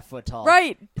 7.5 foot tall.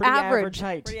 Right. Pretty Average.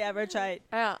 height. Pretty average height.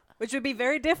 Yeah. Which would be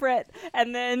very different.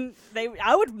 And then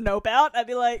I would nope out. I'd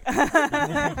be like,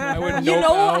 I would You nope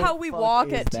know out. how we fuck walk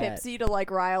is at that? Tipsy to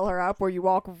like rile her up, where you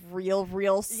walk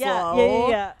real slow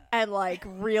yeah. and like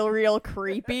real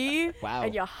creepy, Wow.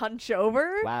 and you hunch over.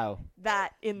 Wow.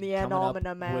 That in the Coming up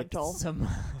Anomina mantle. with some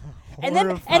And then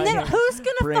horrifying who's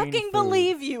gonna brain fucking food.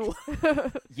 believe you?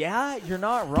 Yeah, you're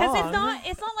not wrong. Because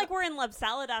it's not like we're in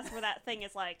Labsalidas where that thing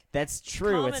is like, That's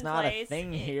true. It's not a commonplace.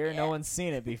 thing It- here. No yeah. one's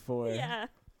seen it before. yeah.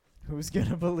 Who's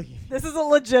gonna believe? This is a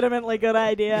legitimately good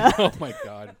idea. Oh my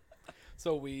god.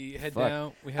 So we head Fuck.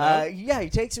 down. We head out. Yeah, he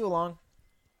takes you along.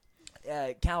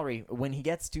 Calorie, when he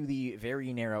gets to the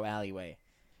very narrow alleyway,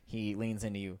 he leans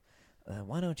into you.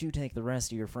 Why don't you take the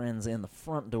rest of your friends in the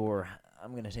front door?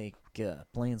 I'm gonna take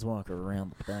Planeswalker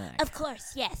around the back. Of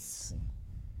course, yes.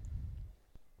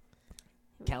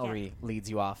 Calorie leads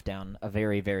you off down a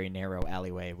very, very narrow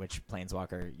alleyway, which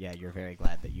Planeswalker, yeah, you're very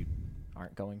glad that you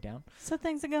aren't going down. So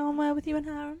things are going well with you and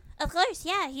Hiram? Of course,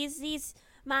 yeah. He's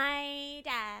my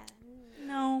dad.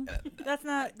 No, that's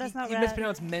not You right.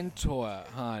 mispronounced mentor,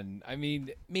 hon. I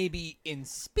mean, maybe in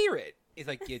spirit is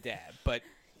like your dad, but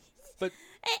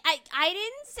I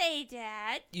didn't say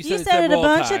dad. you You said, said it a several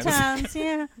bunch of times. times,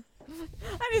 yeah.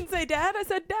 I didn't say dad. I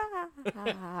said dad.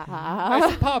 I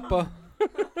said Papa.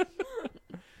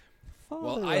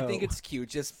 Well, I think Father-o. it's cute.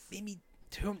 Just maybe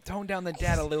tone down the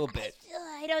dad a little bit.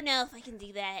 I don't know if I can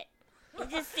do that. It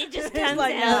just It's comes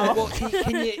like, out. no. Well,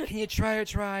 can you try or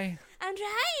try? I'm trying.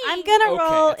 I'm gonna Okay,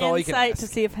 roll that's all you can insight to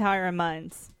ask. see if Hiram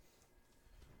minds.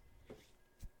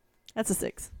 That's a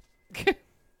 6.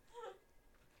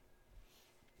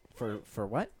 For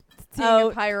what? Seeing Oh.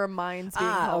 if Hiram minds being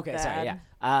called Okay, dad. sorry,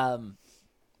 yeah.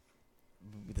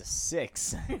 The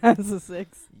 6. That's a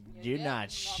 6. You're not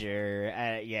sure.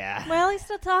 Yeah. Well, he's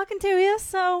still talking to you,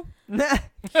 so That's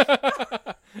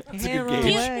a Hammer good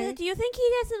gauge. away. Do you think he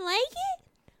doesn't like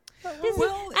it?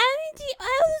 Well, I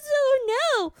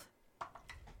also know.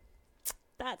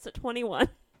 That's a 21.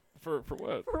 for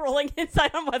what? For rolling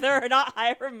insight on whether or not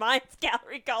Hiram minds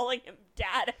Gallery calling him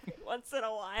dad every once in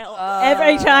a while.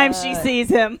 Every time she sees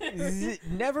him.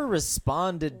 Never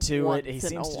responded to Once it. He in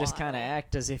seems a to just kind of while.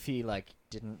 act as if he like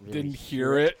didn't really Didn't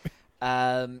hear it.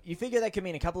 You figure that could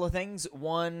mean a couple of things.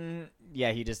 One,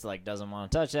 yeah, he just like doesn't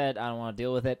want to touch that. I don't want to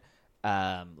deal with it.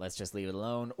 Let's just leave it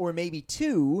alone. Or maybe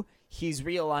two, he's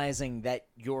realizing that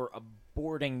you're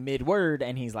aborting mid-word,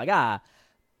 and he's like,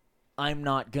 I'm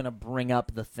not gonna bring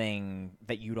up the thing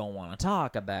that you don't want to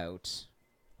talk about.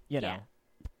 You know, Yeah.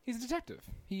 He's a detective.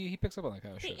 He picks up on that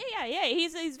kind of shit. Yeah.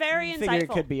 He's very you figure it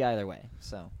insightful. could be either way.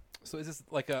 So So is this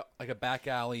like a back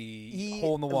alley, he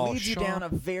hole in the wall leads you shop? down a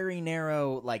very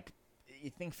narrow, like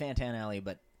you think Fantan Alley,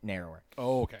 but narrower.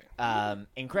 Oh, okay.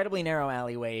 Incredibly narrow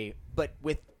alleyway, but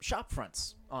with shop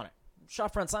fronts on it.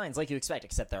 Shop front signs like you expect,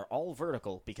 except they're all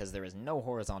vertical because there is no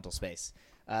horizontal space.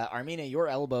 Armina, your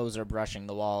elbows are brushing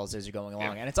the walls as you're going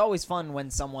along, and it's always fun when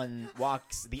someone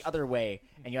walks the other way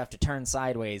and you have to turn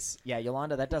sideways. Yeah,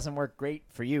 Yolanda, that doesn't work great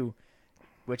for you.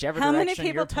 Whichever How many direction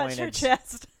people you're touch pointed. her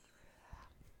chest?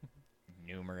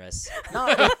 Numerous.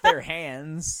 Not with their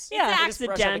hands. Yeah. They just brush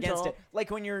up against accidental. it.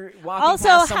 Like when you're walking Also,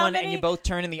 past how someone and many- you both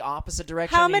turn in the opposite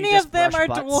direction. How and you many just of them brush are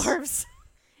butts. dwarves?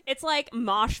 It's like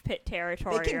mosh pit They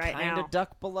territory can right kind now. of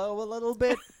duck below a little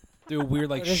bit. Do a weird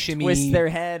like Just shimmy, twist their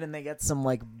head and they get some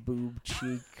like boob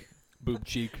cheek. boob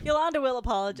cheek. Yolanda will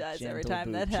apologize every gentle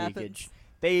time that boob happens.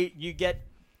 cheekage. You get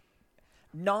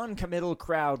non-committal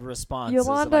crowd responses.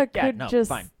 Yolanda like, yeah, could no, just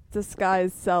fine.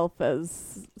 disguise self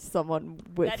as someone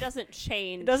with. That doesn't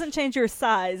change It doesn't change your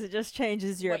size. It just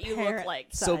changes your what you look apparent like.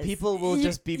 So size. people will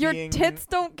just be your being tits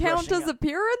don't count brushing as up.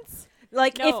 appearance.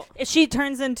 Like No. if she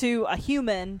turns into a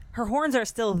human, her horns are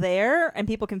still there, and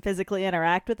people can physically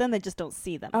interact with them. They just don't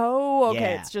see them. Oh, okay.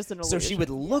 Yeah. It's just an So illusion. she would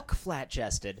look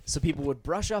flat-chested, so people would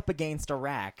brush up against a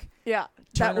rack, yeah,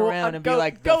 turn that will- around and be go-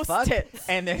 like, "The ghost fuck?" tits.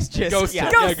 And there's just Ghost yeah,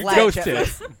 tits. Yeah, flat ghost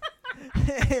chest-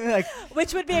 like,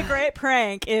 Which would be a great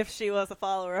prank if she was a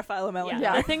follower of Philomela.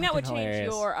 Yeah. The thing that would Fucking change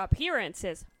hilarious. your appearance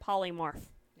is polymorph.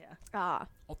 Ah,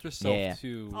 Ultra self Yeah.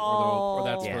 too, Oh. or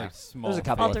that's Yeah. like small. there's a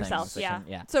couple Alter of things. self, that yeah. can-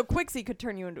 yeah. so Quixie could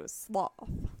turn you into a sloth.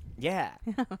 Yeah.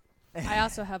 I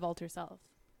also have alter self.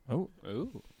 Oh.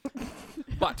 Ooh.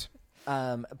 But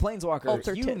Planeswalker,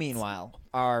 Alter you tits. meanwhile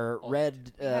are You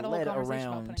had a whole led conversation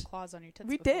about around. putting claws on your tits.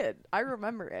 We before. did. I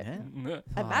remember it. Yeah.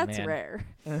 And Aw, that's man. rare.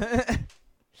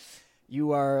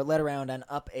 You are led around and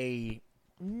up a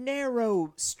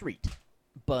narrow street,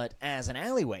 but as an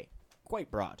alleyway, quite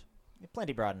broad.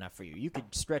 Plenty broad enough for you. You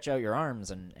could stretch out your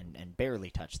arms and barely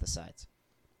touch the sides.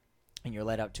 And you're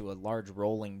led up to a large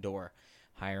rolling door.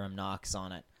 Hiram knocks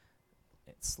on it.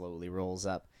 It slowly rolls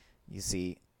up. You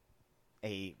see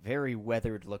a very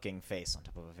weathered-looking face on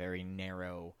top of a very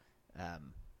narrow,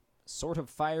 sort of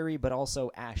fiery but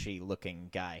also ashy-looking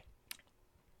guy.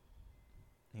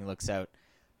 He looks out,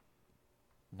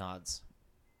 nods,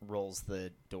 rolls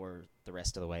the door the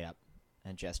rest of the way up,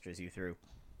 and gestures you through.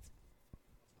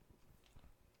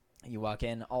 You walk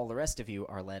in, all the rest of you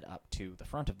are led up to the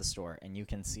front of the store, and you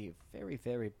can see a very,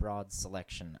 very broad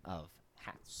selection of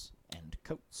hats and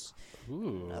coats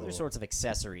and other sorts of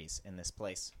accessories in this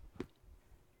place.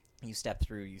 You step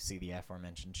through, you see the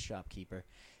aforementioned shopkeeper,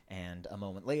 and a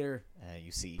moment later,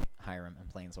 you see Hiram and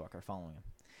Planeswalker following him.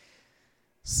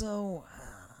 So,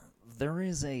 there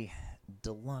is a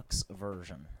deluxe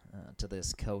version to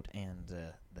this coat and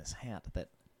this hat that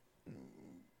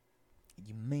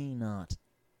you may not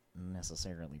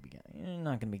necessarily be getting. You're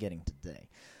not going to be getting today.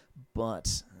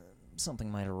 But something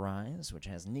might arise which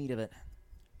has need of it.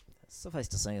 Suffice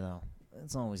to say, though,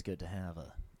 it's always good to have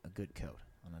a good coat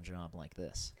on a job like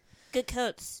this. Good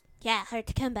coats. Yeah, hard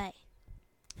to come by.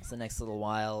 So the next little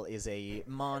while is a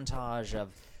montage of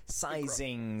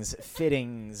sizings,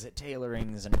 fittings,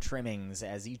 tailorings, and trimmings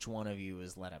as each one of you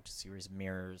is led up to a series of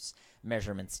mirrors,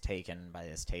 measurements taken by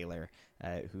this tailor,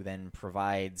 who then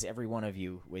provides every one of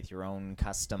you with your own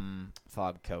custom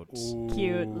fog coats.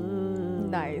 Cute.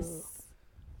 Nice.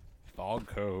 Fog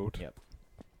coat. Yep.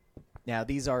 Now,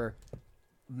 these are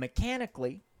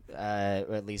mechanically, or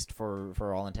at least for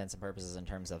all intents and purposes in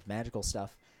terms of magical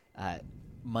stuff,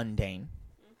 mundane.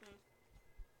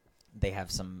 They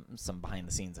have some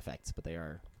behind-the-scenes effects, but they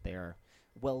are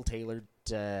well-tailored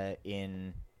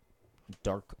in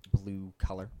dark blue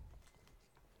color.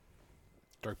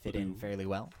 Dark Fit blue. in fairly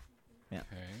well. Yeah.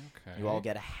 Okay. You all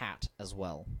get a hat as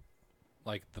well.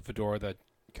 Like the fedora that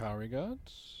Kaori got?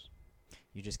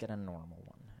 You just get a normal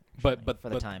one. But actually, for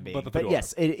the time being. but the But fedora.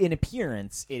 yes, in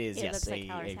appearance, it is It yes looks like a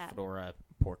Calor's hat. fedora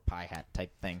pork pie hat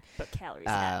type thing. But calories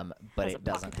have. But Has a it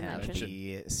doesn't pocket have dimension.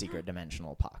 the secret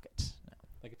dimensional pocket. No.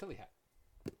 Like a Tilly hat.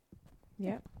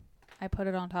 Yeah. I put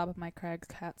it on top of my Craig's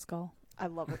cat skull. I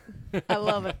love it. I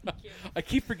love it. I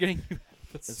keep forgetting you.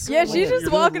 It's Yeah, cool. she's just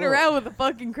You're walking doing around with a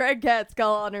fucking Craig cat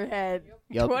skull on her head.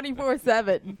 Yep.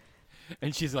 24/7.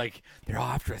 And she's like, they're all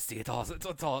after us. See, it's all a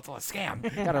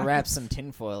scam. Gotta wrap some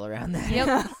tinfoil around that. Yep.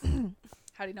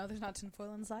 How do you know there's not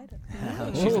tinfoil inside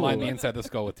it? She's lined the inside of the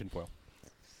skull with tinfoil.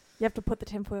 You have to put the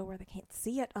tinfoil where they can't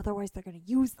see it, otherwise they're going to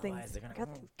use things. Otherwise, they're gonna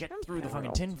Cut get through the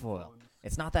fucking tinfoil.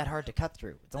 It's not that hard to cut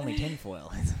through. It's only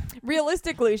tinfoil.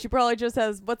 Realistically, she probably just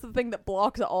has, what's the thing that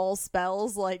blocks all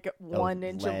spells? Like 1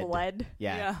 inch lead. of lead.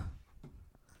 Yeah.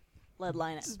 Lead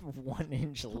line it. Just 1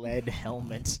 inch lead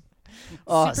helmet.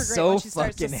 Oh, Super great so when she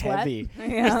starts to fucking sweat. heavy.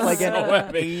 Yeah. Like an So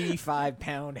heavy.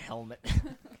 85-pound helmet.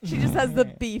 She just has the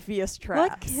beefiest What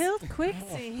traps. killed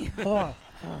Quixie? Oh.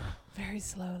 Very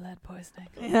slow lead poisoning.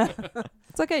 Yeah.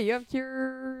 It's okay. You have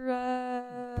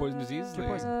cure... Poison disease? Cure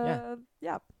poison,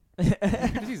 Yeah.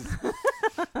 Diseases.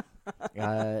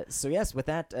 So yes, with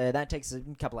that, that takes a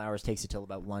couple hours. Takes you till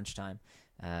about lunchtime.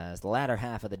 So the latter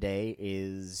half of the day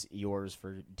is yours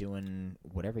for doing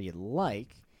whatever you'd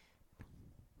like.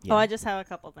 Oh, I just have a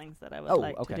couple things that I would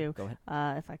like okay. to do. Go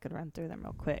ahead. If I could run through them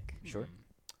real quick, Sure.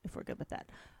 if we're good with that.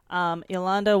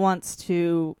 Yolanda wants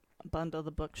to bundle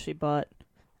the books she bought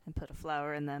and put a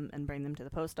flower in them and bring them to the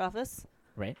post office.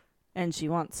 Right. And she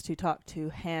wants to talk to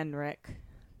Henrik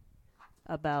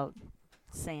about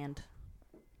sand.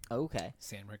 Okay.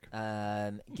 Sandrick.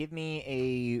 Give me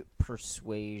a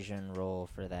persuasion roll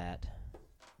for that.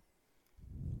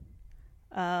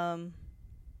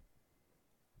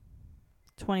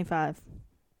 25.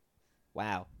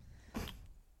 Wow.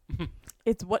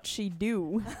 It's what she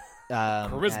do.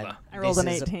 Charisma. and I rolled an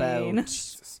this is 18. about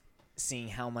Jesus. seeing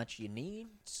how much you need,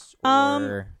 Um,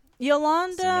 or seeing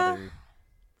Yolanda other-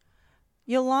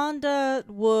 Yolanda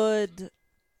would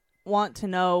want to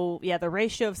know, the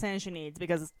ratio of sand she needs,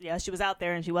 because she was out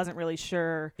there and she wasn't really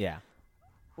sure, Yeah.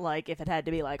 like if it had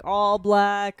to be like all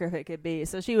black or if it could be.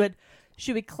 So she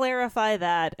would clarify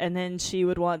that, and then she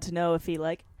would want to know if he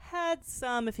like had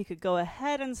some, if he could go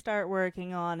ahead and start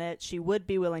working on it. She would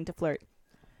be willing to flirt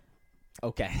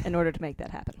Okay. in order to make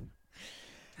that happen.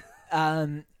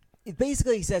 It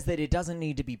basically says that it doesn't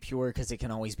need to be pure because it can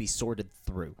always be sorted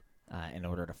through in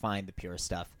order to find the pure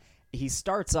stuff. he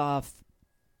starts off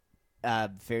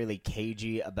fairly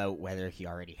cagey about whether he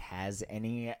already has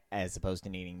any, as opposed to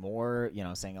needing more.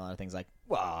 Saying a lot of things like,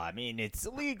 "Well, I mean, it's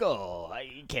illegal.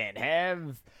 You can't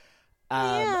have."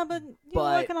 Yeah, but you're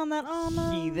working on that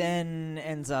armor. He then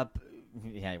ends up,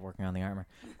 working on the armor.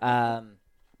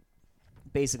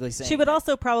 Basically saying She would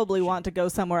also probably want to go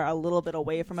somewhere a little bit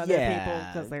away from other people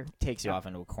because they're takes you off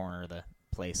into a corner of the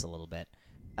place a little bit,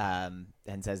 and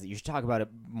says that you should talk about it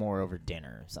more over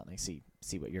dinner or something.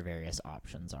 See what your various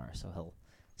options are. So he'll,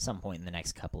 some point in the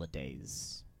next couple of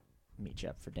days, meet you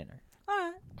up for dinner. all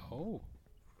right. Oh.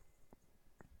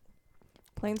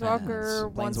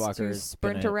 Planeswalker wants to Planeswalker's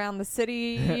sprint gonna around the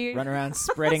city. Run around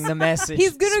spreading the message.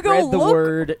 He's gonna Spread go the look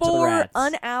word to the for rats.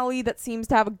 an alley that seems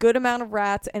to have a good amount of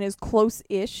rats and is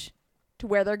close-ish to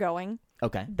where they're going.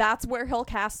 Okay. That's where he'll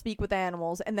cast Speak with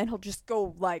Animals, and then he'll just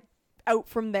go like out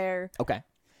from there. Okay.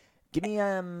 Give me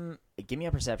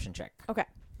a perception check. Okay.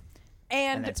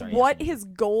 And then, sorry, what yeah. his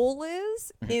goal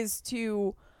is Mhm. is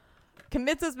to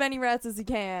convince as many rats as he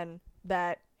can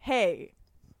that, hey,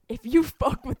 if you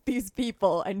fuck with these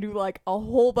people and do like a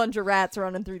whole bunch of rats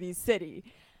running through these city,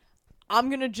 I'm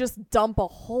gonna just dump a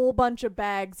whole bunch of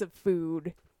bags of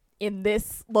food in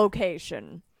this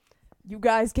location. You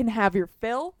guys can have your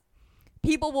fill.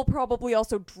 People will probably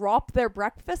also drop their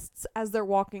breakfasts as they're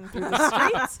walking through the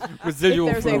streets. Residual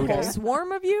if there's food. a whole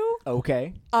swarm of you.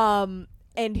 Okay.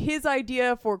 And his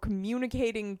idea for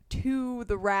communicating to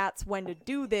the rats when to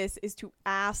do this is to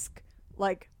ask,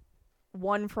 like,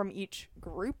 one from each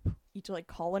group, each, like,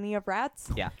 colony of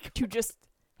rats, Yeah. to just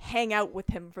hang out with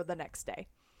him for the next day.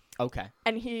 Okay.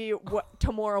 And he,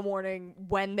 tomorrow morning,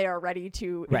 when they are ready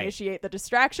to Right. initiate the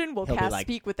distraction, will He'll be cast like,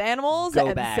 Speak with Animals "Go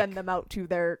and back." send them out to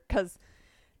their... Because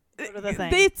Go to the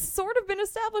thing. it's sort of been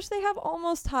established they have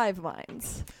almost hive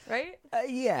minds, right?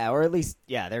 Yeah, or at least,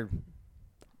 they're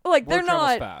Like, Word they're travels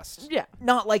not... fast. Yeah.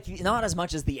 not as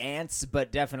much as the ants,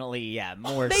 but definitely,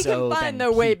 more They so can than find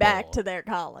their way back people. to their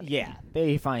colony. Yeah,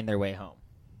 they find their way home.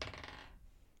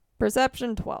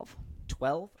 Perception 12.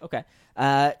 12? Okay.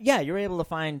 You're able to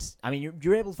find,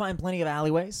 you're able to find plenty of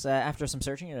alleyways. After some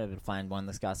searching, you're able to find one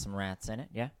that's got some rats in it,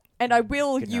 yeah? And I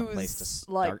will Good enough place to use,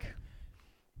 start. like,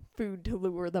 food to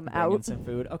lure them Bring in out. some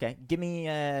food. Okay, give me,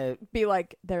 Be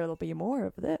like, there'll be more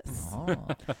of this. oh.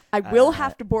 I will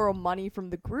have to borrow money from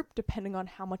the group depending on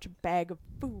how much a bag of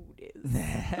food is.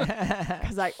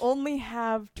 Because I only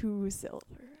have 2 silver.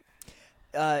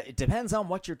 It depends on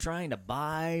what you're trying to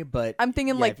buy, but I'm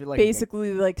thinking, yeah, like, if you're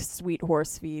basically, like, sweet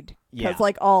horse feed. Because, Yeah.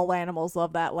 like, all animals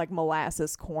love that, like,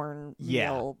 molasses corn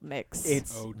Yeah. meal mix.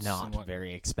 it's Oats not and what-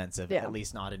 very expensive, Yeah. at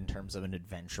least not in terms of an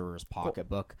adventurer's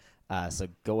pocketbook. So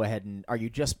go ahead and, are you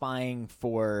just buying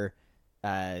for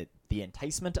the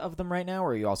enticement of them right now, or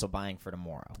are you also buying for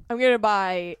tomorrow? I'm going to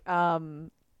buy,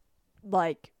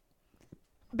 like,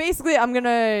 basically, I'm going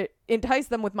to entice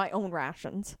them with my own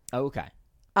rations. Okay.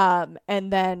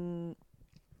 And then,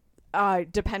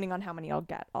 depending on how many I'll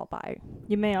get, I'll buy.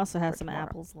 You may also have For some tomorrow.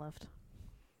 apples left.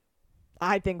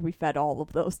 I think we fed all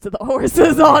of those to the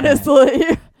horses,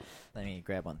 honestly. Let me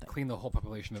grab one thing. Clean the whole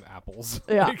population of apples.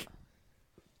 Yeah. Like,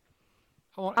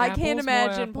 want I apples, can't more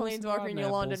imagine apples, Planeswalker more and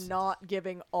Yolanda apples. not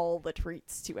giving all the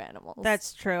treats to animals.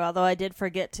 That's true, although I did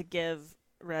forget to give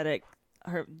Reddick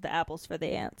the apples for the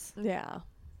ants. yeah.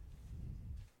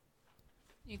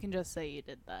 You can just say you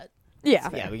did that. Yeah.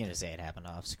 Yeah, we can just say it happened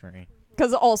off screen.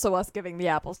 Because also us giving the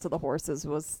apples to the horses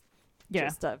was Yeah.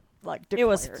 just a, like, It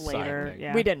was declared. later, thing.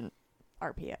 yeah. We didn't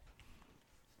RP it.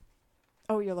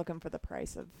 Oh, you're looking for the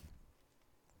price of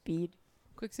feed?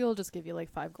 Quickseal will just give you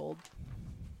like 5 gold.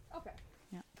 Okay.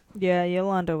 Yeah,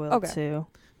 Yolanda will Okay. too.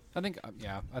 I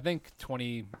think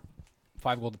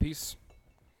 25 gold apiece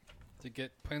to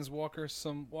get Planeswalker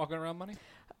some walking around money.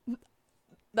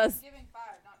 That's Giving 5,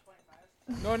 not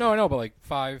 25. No, but like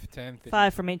 5, 10, 15.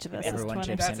 5 from each of us is Everyone 20.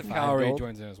 chips That's in if 5 Gallery gold.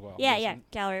 joins in as well. Yeah, Yes, yeah.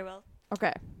 and- Gallery will.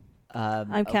 okay.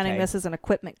 I'm counting okay. this as an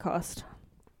equipment cost.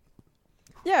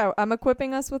 Yeah, I'm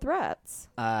equipping us with rats.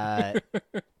 And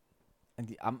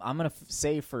I'm gonna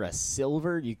say for a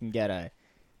silver, you can get a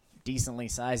decently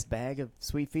sized bag of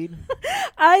sweet feed.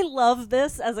 I love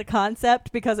this as a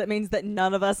concept because it means that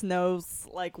none of us knows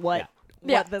like what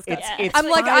Yeah. this guy. It's I'm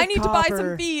like, 5 I need to buy copper.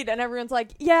 some feed, and everyone's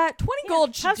like, yeah, 20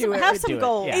 gold should have do some, it. have Do some it,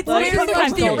 gold. yeah. It's Well, literally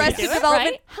sometimes like the gold, Arrested yeah.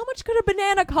 Development. Right? How much could a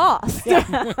banana cost?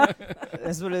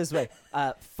 That's what it is. Wait,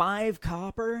 5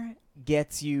 copper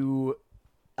gets you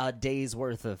a day's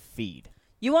worth of feed.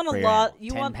 You want for a your lot. animal.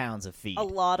 You 10 want pounds of feed. a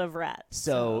lot of rats.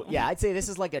 So yeah, I'd say this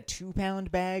is like a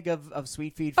 2-pound bag of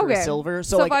sweet feed for Okay. a silver.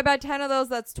 So So if like I buy 10 of those,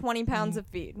 that's 20 pounds of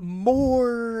feed.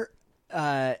 more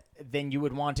than you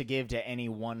would want to give to any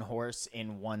one horse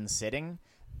in one sitting.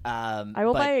 I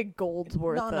will but buy a gold's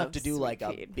worth not enough of to do sweet like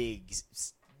a feed. big,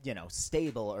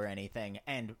 stable or anything,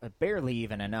 and barely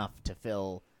even enough to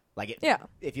fill. Like,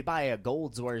 if you buy a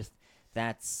gold's worth,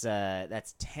 that's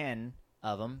 10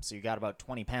 of them, so you got about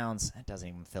 20 pounds. That doesn't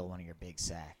even fill one of your big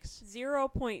sacks.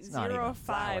 Not even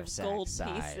flour 0.05 sack gold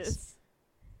size. pieces.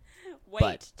 Weight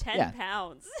But, 10 yeah.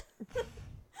 pounds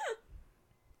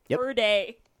Yep. per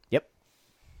day.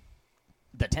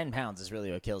 The 10 pounds is really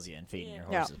what kills you in feeding your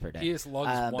Yeah. horses per day. He just lugs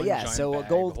one But yeah, giant so a bag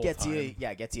gold the whole gets time.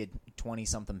 gets you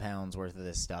 20-something pounds worth of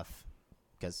this stuff,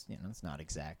 because it's not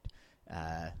exact.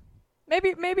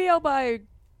 Maybe I'll buy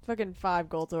fucking 5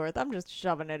 gold's worth. I'm just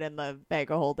shoving it in the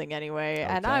bag of holding anyway,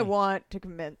 and I Okay. want to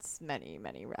convince many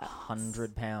rats.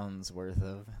 100 pounds worth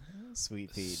of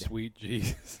sweet feed. Sweet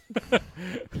Jesus.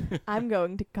 I'm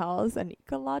going to cause an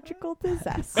ecological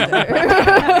disaster.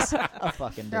 A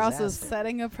fucking You're also disaster.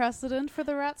 setting a precedent for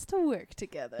the rats to work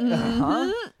together.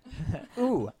 Uh-huh. Mm-hmm.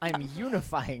 Ooh, I'm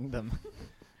unifying them,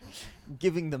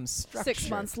 giving them structure. 6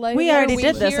 months later, We already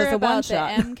did this hear as a about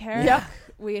one-shot. The M. Carrick. Yeah.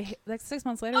 Like 6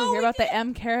 months later, we hear about the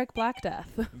M. Carrick Black Death.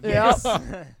 Yes.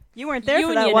 You weren't there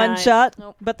for that one Unionize. shot,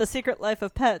 Nope. but the Secret Life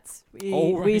of Pets. We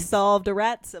Oh, we right. solved a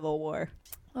rat civil war.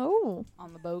 Oh.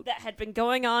 On the boat. That had been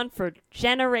going on for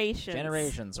generations.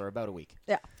 Generations, or about a week.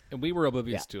 And we were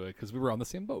oblivious to it because we were on the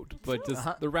same boat. But just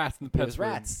Uh-huh. the rats and the There pets was were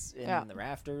rats in Yeah. the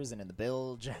rafters and in the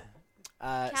bilge.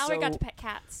 Calorie got to pet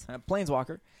cats.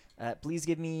 Planeswalker, please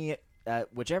give me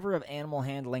whichever of animal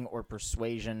handling or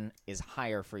persuasion is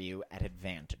higher for you at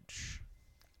advantage.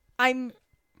 I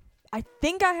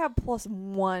think I have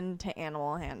 +1 to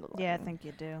animal handling. Yeah, I think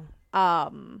you do.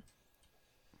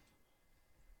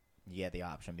 Yeah, the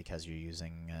option because you're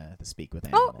using the speak with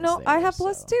Oh animals. no, there, I have so.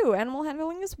 +2. Animal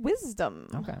handling is wisdom.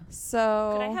 Okay.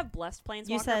 So Could I have blessed planeswalker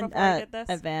You said before I did this?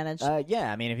 advantage.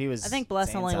 Yeah, I mean, if he was. I think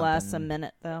Bless saying only lasts a something,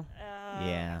 minute, though.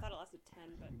 Yeah. I thought it lasted 10,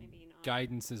 but maybe not.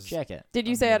 guidance is Check it. Did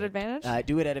you say at advantage?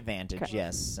 Do it at advantage, Okay.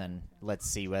 yes, and let's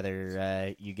see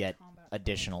whether you get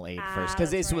additional aid Ah, first,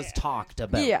 because that's this was right. talked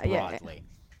about Yeah, yeah, yeah. broadly.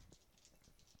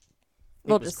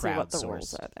 We'll It was just see what the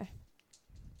rules crowdsourced. are there.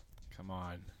 Come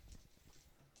on.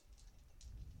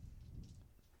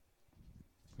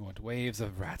 We want waves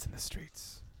of rats in the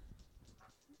streets.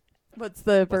 What's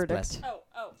the What's verdict? blessed?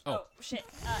 Oh, shit.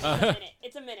 It's a minute.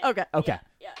 It's a minute. Okay. Okay.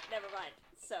 Yeah, never mind.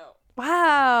 So,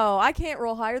 Wow, I can't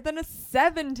roll higher than a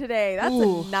 7 today. That's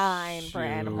Ooh. a 9 for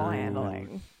animal Shoot.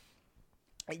 handling.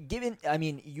 Given, I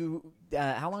mean, you.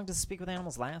 How long does Speak with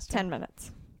Animals last? 10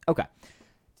 minutes. Okay.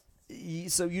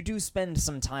 So you do spend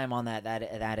some time on that.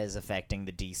 That is affecting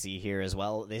the DC here as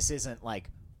well. This isn't like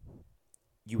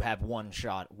you have one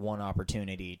shot, one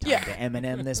opportunity time Yeah. to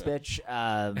Eminem this bitch.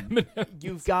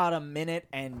 You've got a minute,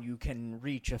 and you can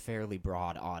reach a fairly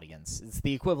broad audience. It's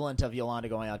the equivalent of Yolanda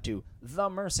going out to the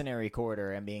mercenary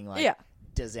quarter and being like, Yeah.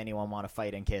 does anyone want to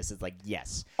fight and kiss? It's like,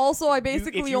 yes. Also, I if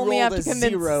basically you only have rolled to a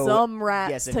convince 0, some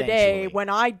rats yes, today. eventually. When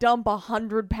I dump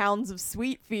 100 pounds of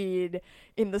sweet feed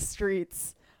in the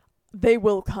streets, they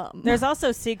will come. There's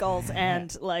also seagulls,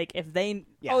 and like if they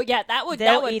Yeah. oh yeah, that would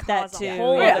They'll would eat that cause too. a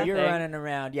whole Yeah. other You're thing. running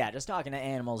around, just talking to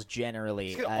animals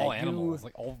generally. Look at all you- animals,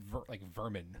 like all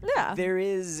vermin. Yeah.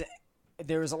 There's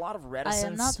a lot of not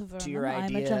reticence a to your vermin,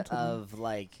 I'm a idea gentleman. of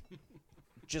like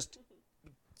just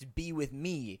be with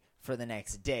me for the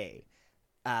next day,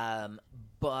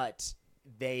 but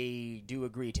they do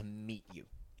agree to meet you.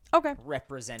 Okay.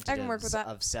 Representatives work with that.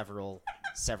 of several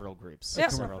groups, Yeah.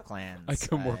 several clans. I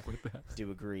can work with that.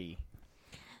 Do agree.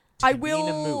 I To convene a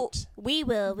will moot. We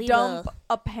will. dump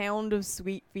a pound of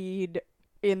sweet feed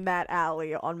in that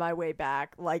alley on my way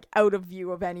back, like out of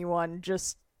view of anyone,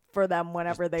 just for them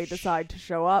whenever they decide to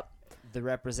show up. The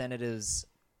representatives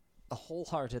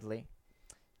wholeheartedly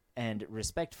and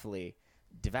respectfully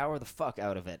devour the fuck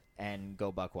out of it and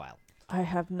go buck wild. I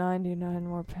have 99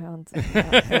 more pounds of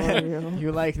that for you.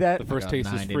 You like that? The first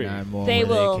taste is free. They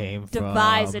will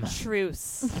devise a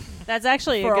truce. That's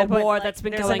actually For a a good point. war Like, that's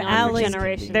been there's going an on for alley.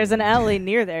 generations. There's an alley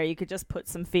near there. You could just put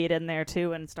some feed in there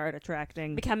too and start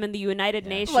attracting. Becoming the United Yeah.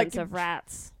 Nations Like- of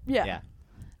rats. Yeah. Yeah.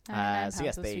 99 so pounds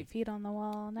yes, of they- sweet feed on the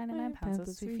wall. 99 pounds of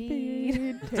sweet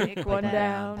feed. feed. Take one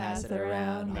down, pass it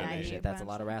around. Yeah, Holy you shit, that's a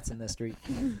lot of rats in this street.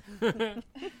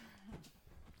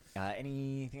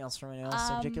 Anything else from anyone else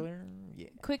in particular? Yeah.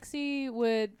 Quixie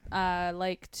would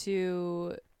like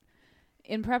to,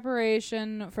 in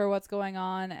preparation for what's going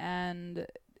on and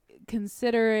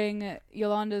considering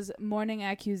Yolanda's morning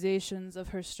accusations of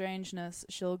her strangeness,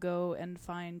 she'll go and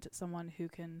find someone who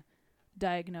can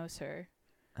diagnose her.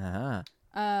 Uh-huh.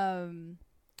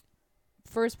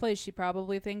 First place she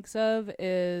probably thinks of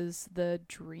is the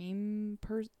dream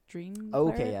Okay,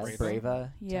 clerics? yes.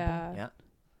 Brava. Yeah. Temple. Yeah.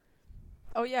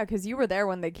 Oh yeah, because you were there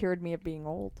when they cured me of being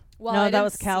old. Well, No, I that didn't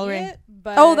was see calorie. it,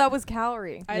 but Oh, that was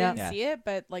calorie. I Yeah. didn't Yeah. see it,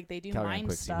 but like they do Calorie and mind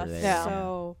Quixie were stuff. there, Yeah.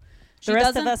 So The she rest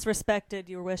doesn't. of us respected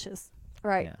your wishes.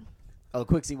 Right. Yeah. Oh,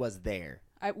 Quixie was there.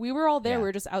 We were all there. Yeah. We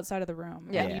were just outside of the room.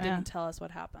 Yeah. And you Yeah. didn't tell us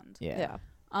what happened. Yeah.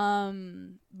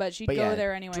 But she'd But go yeah,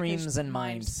 there anyway. 'cause dreams she and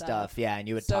mind stuff. Yeah, and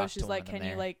you would So talk she's to like, one of "Can them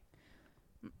you there.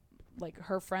 like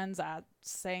her friends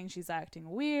saying she's acting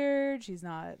weird? She's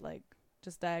not like."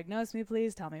 Just diagnose me,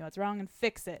 please. Tell me what's wrong and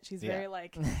fix it. She's Yeah. very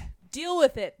like, deal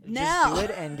with it now. Just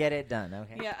do it and get it done.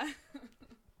 Okay. Yeah.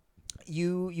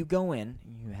 You go in.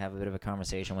 You have a bit of a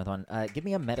conversation with one. Give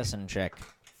me a medicine check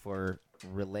for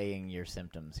relaying your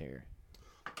symptoms here.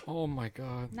 Oh my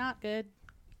god. Not good.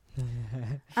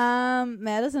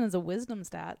 Medicine is a wisdom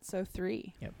stat, so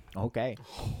 3. Yep. Okay.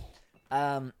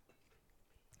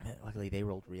 Luckily they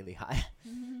rolled really high.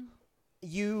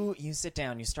 You sit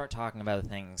down. You start talking about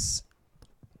things,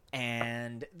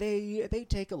 and they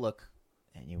take a look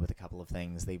at you with a couple of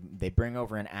things. They bring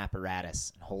over an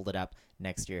apparatus and hold it up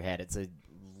next to your head. It's a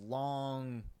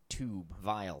long tube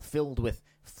vial filled with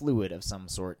fluid of some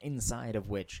sort, inside of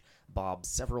which bob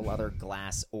several other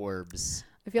glass orbs.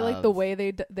 I feel like the of- way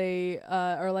they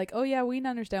are like, oh yeah, we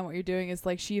understand what you're doing. Is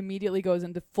like she immediately goes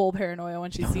into full paranoia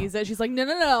when she sees it. She's like,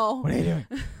 no. What are you doing?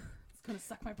 It's gonna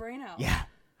suck my brain out. Yeah.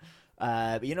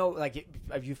 But you know, like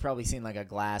you've probably seen like a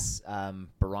glass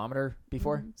barometer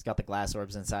before. Mhm. It's got the glass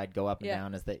orbs inside, go up and Yeah.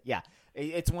 down.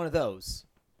 It's one of those.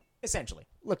 Essentially,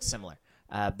 looks similar.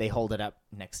 They hold it up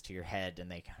next to your head, and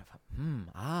they kind of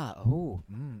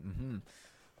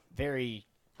very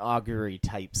augury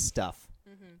type stuff.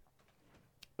 Mm-hmm.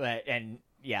 But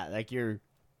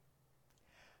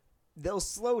they'll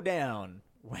slow down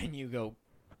when you go,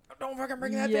 don't fucking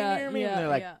bring that thing near me. And they're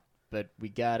like, but we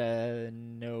gotta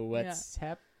know what's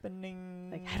happening.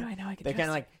 Like, how do I know I can They're trust kind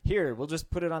of like, here, we'll just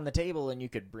put it on the table, and you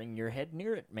could bring your head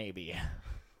near it, maybe.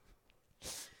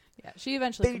 Yeah, she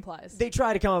eventually complies. They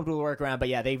try to come up with a workaround, but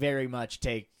yeah, they very much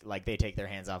take their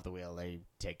hands off the wheel. They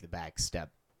take the back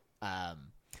step,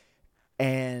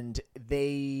 and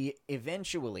they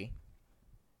eventually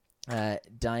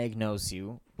diagnose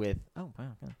you with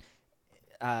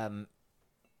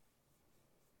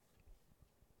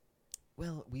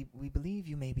well, we believe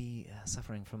you may be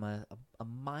suffering from a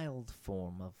mild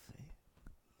form of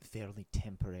fairly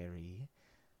temporary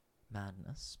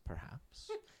madness, perhaps.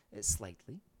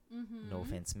 Slightly. Mm-hmm. No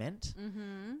offense meant.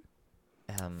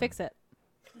 Mm-hmm. Fix it.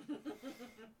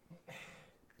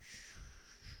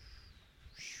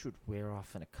 Should wear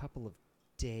off in a couple of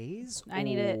days. I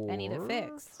need it or-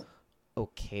 fixed.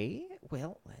 Okay,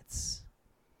 well, let's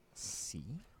see.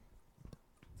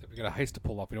 So we got a heist to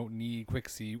pull off. We don't need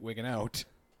Quixie wigging out.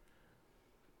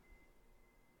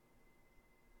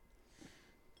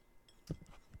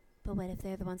 But what if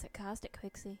they're the ones that caused it,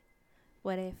 Quixie?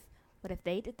 What if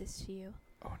they did this to you?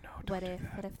 Oh no! What if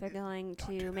they're going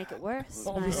to make it worse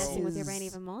Oh, by no. messing with your brain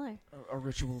even more? A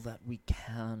ritual that we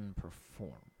can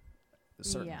perform.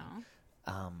 Certainly.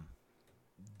 Yeah.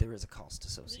 There is a cost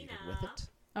associated with it.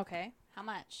 Okay. How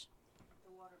much?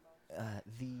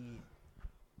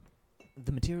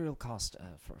 The material cost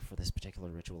for this particular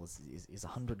ritual is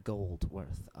 100 gold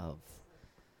worth of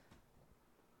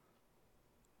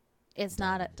It's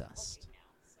not a. diamond dust.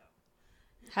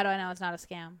 How do I know it's not a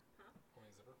scam?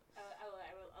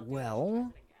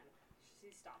 Well,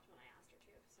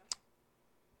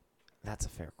 that's a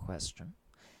fair question.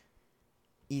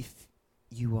 If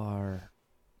you are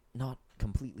not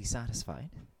completely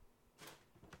satisfied,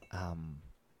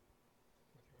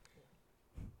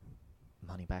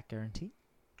 money back guarantee.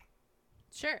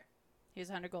 Sure. Here's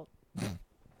 100 gold.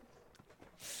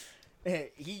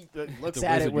 He looks The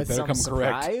at wizard, it you with better some come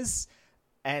correct. surprise,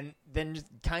 and then just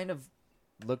kind of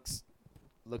looks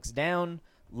down,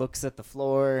 looks at the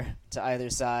floor to either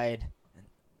side. And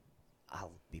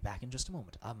I'll be back in just a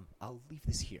moment. I'll leave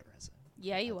this here as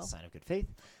a sign of good faith.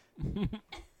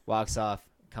 Walks off,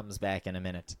 comes back in a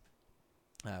minute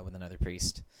with another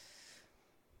priest.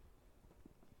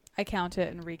 I count it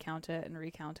and recount it and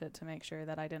recount it to make sure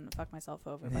that I didn't fuck myself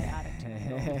over by adding to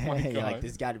my gold. my You're like,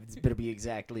 God. this better be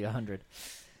exactly 100.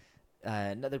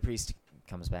 Another priest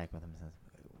comes back with him and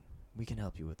says, we can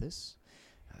help you with this.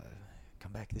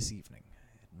 Come back this evening.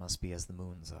 It must be as the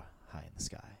moons are high in the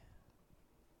sky.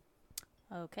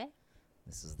 Okay.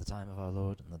 This is the time of our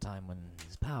Lord and the time when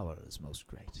his power is most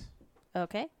great.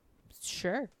 Okay.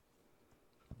 Sure.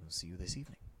 We'll see you this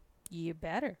evening. You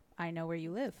better. I know where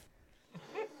you live.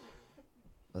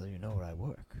 Well, you know where I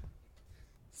work.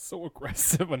 So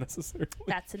aggressive unnecessarily.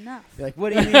 That's enough. You're like,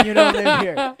 what do you mean you don't live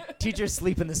here? Teachers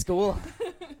sleep in the school.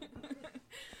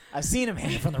 I've seen him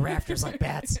hanging from the rafters like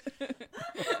bats.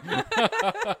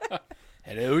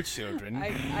 Hello, children.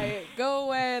 I go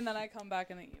away and then I come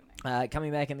back in the evening.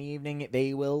 Coming back in the evening,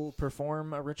 they will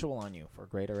perform a ritual on you for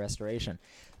greater restoration.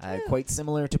 Quite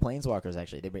similar to Planeswalkers,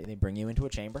 actually. They bring you into a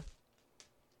chamber.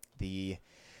 The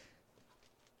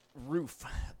roof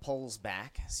pulls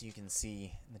back so you can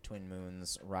see the twin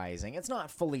moons rising. It's not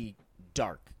fully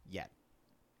dark yet,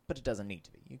 but it doesn't need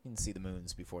to be. You can see the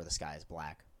moons before the sky is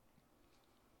black.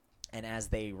 And as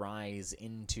they rise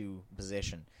into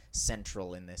position,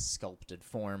 central in this sculpted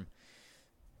form,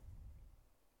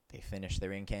 they finish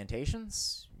their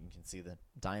incantations. You can see the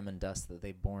diamond dust that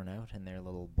they've borne out in their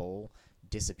little bowl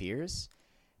disappears.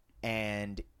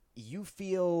 And you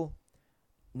feel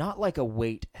not like a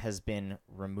weight has been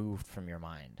removed from your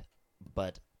mind,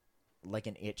 but like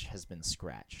an itch has been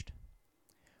scratched.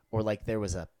 Or like there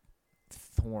was a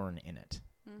thorn in it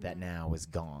that now is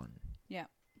gone. Yeah.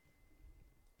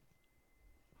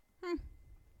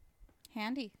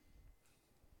 Handy.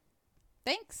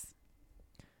 Thanks.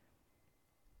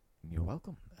 You're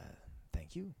welcome.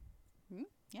 Thank you.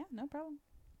 Yeah, no problem.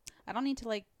 I don't need to,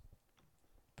 like,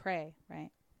 pray, right?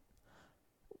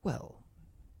 Well,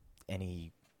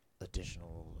 any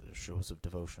additional shows of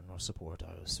devotion or support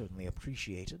are certainly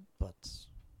appreciated, but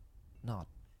not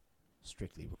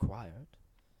strictly required.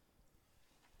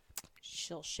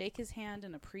 She'll shake his hand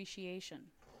in appreciation.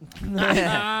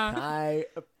 I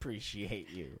appreciate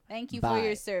you. Thank you Bye. for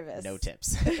your service. No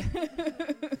tips.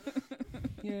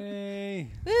 Yay.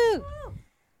 Woo!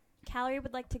 Calorie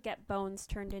would like to get bones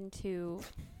turned into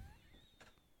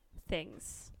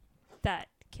things that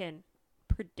can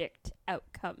predict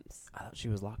outcomes. I thought she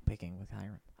was lockpicking with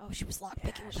Hiram. Oh, she was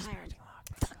lockpicking with Hiram.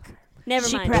 Fuck. Never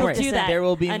She mind. practiced We'll do it. that. There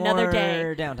will be another more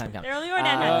day. downtime coming. There will be more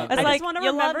downtime. I I like, just want to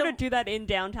remember Yolanda- to do that in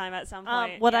downtime at some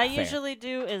point. What I Yeah. Fair. usually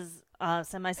do is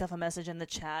send myself a message in the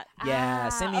chat. Yeah,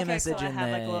 send me a okay, message cool. in, I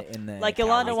have, the, like, in the Like Cali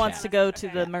Yolanda wants chat. to go to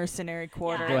Okay. the mercenary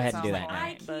quarter. Go ahead at and do some that now. I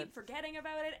point, keep but- forgetting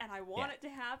about it, and I want it to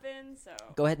happen. So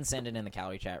Go ahead and send it in the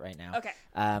calorie chat right now. okay.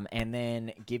 And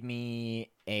then give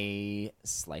me a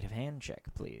sleight of hand check,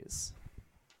 please.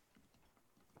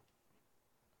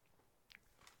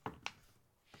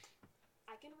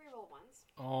 I can reroll once.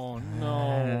 Oh,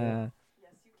 no.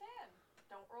 Yes, you can.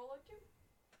 Don't roll a two.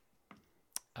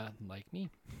 Like me.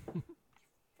 Fuck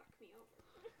me over.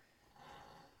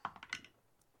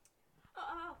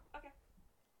 Oh, okay.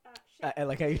 Shit. I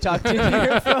like how you talk to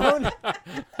your phone.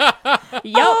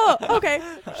 Yo, okay.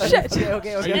 Shit.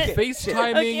 Okay. Are you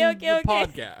FaceTiming Okay. the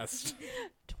podcast?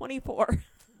 24.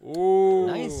 Ooh.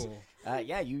 Nice.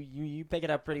 Yeah, you pick it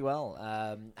up pretty well.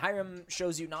 Hiram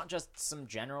shows you not just some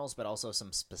generals, but also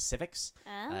some specifics.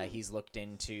 He's looked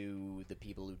into the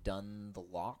people who've done the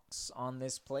locks on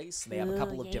this place. They have a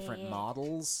couple of different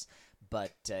models,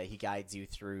 but he guides you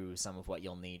through some of what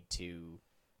you'll need to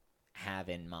have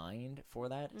in mind for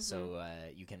that. So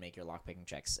you can make your lockpicking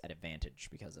checks at advantage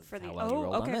because of For the how well you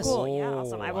rolled on okay, this. cool. Yeah,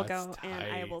 awesome. I will that's go and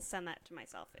I tight. will send that to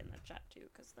myself in the chat too,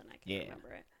 because then I can Yeah.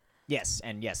 remember it. Yes,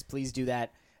 and yes, please do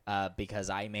that because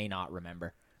I may not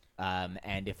remember.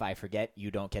 And if I forget,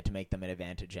 you don't get to make them an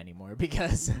advantage anymore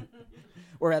because,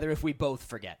 or rather, if we both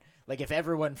forget. Like, if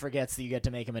everyone forgets that you get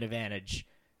to make them an advantage,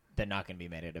 they're not going to be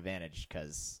made an advantage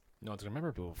because No one's going to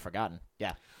remember people. forgotten.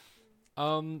 Yeah.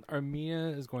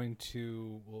 Armina is going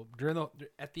to,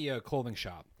 at the clothing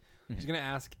shop, she's going to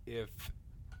ask if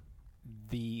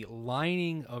the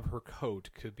lining of her coat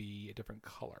could be a different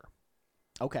color.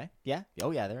 Okay. Yeah. Oh,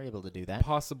 yeah, they're able to do that.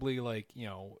 Possibly,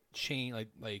 chain,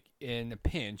 like in a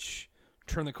pinch,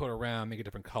 turn the coat around, make a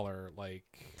different color, like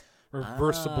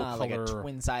reversible color. Like a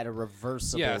twin-sided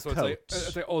reversible yeah, so coat.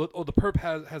 it's like the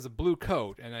perp has a blue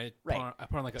coat, and I Right.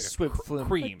 put on like a Swip flume.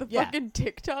 cream. The Yeah. fucking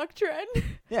TikTok trend.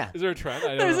 Yeah. Is there a trend? I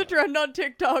don't There's know. a trend on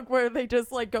TikTok where they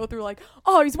just like go through like,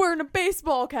 oh, he's wearing a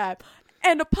baseball cap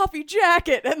and a puffy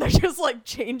jacket, and they're just like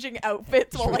changing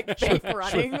outfits while like fake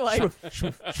running. Like,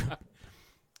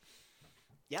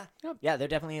 Yeah. Yeah, they're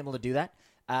definitely able to do that.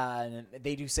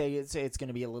 They do say it's going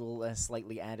to be a little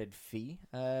slightly added fee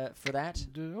for that.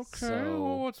 Okay, So-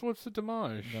 well, what's the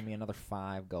damage? Give me another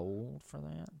 5 gold for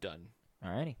that. Done.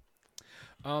 Alrighty.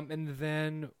 And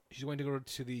then she's going to go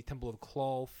to the Temple of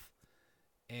Cloth,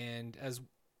 and as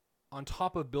on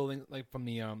top of building like from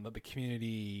the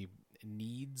community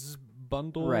needs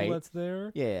bundle Right. that's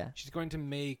there, Yeah. she's going to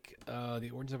make the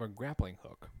origins of a grappling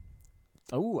hook.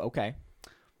 Oh, okay.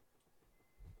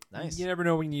 Nice. You never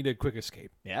know when you need a quick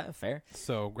escape. Yeah, fair.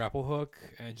 So grapple hook,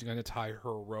 and she's going to tie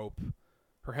her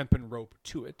hempen rope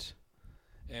to it,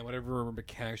 and whatever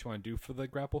mechanics you want to do for the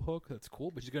grapple hook, that's cool.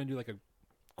 But she's going to do like a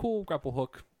cool grapple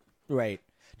hook Right.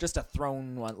 Just a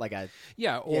thrown one, like a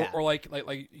Yeah, or like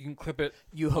you can clip it.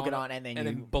 you hook it on and then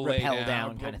you belay rappel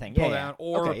down kind of thing. Pull Yeah, down,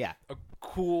 or okay, yeah. a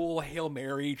cool Hail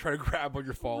Mary, try to grab when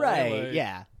you're falling. Right. like-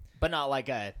 Yeah. But not like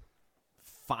a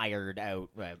fired out.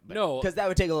 Right, No. because that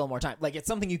would take a little more time. Like it's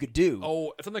something you could do.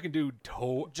 Oh, it's something I can do.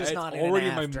 Just it's not in already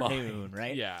an in my afternoon, mind.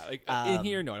 right? Yeah, like Um, in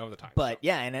here, no, I don't have the time. But so.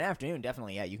 yeah, in an afternoon,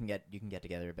 definitely. Yeah, you can get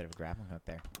together a bit of a grappling hook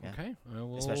there. Yeah. Okay, I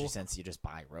will- Especially since you just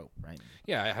buy rope, right?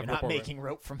 yeah, I have You're rope not already. making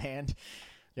rope from hand.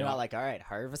 You're No. not like, all right,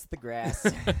 harvest the grass.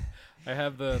 I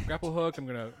have the grapple hook. I'm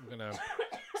gonna.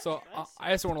 So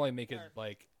I also want to like make it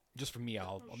like just for me.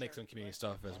 I'll make some community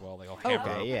stuff as well. Like I'll hammer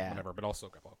Okay, up, yeah. whatever, but also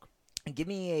grapple hook. Give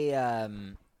me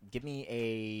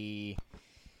a.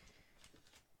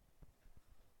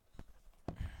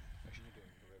 Actually,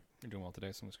 you're doing well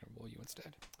today, so I'm just gonna roll you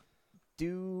instead.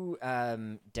 Do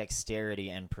dexterity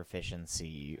and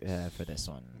proficiency for this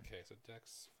one. Okay, so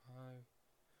Dex 5.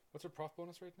 What's our prof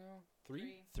bonus right now?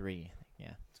 3. 3.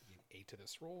 Yeah. It's gonna be an 8 to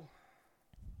this roll.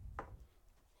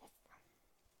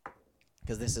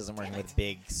 Because this isn't working with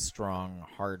big, strong,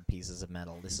 hard pieces of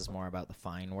metal. This is more about the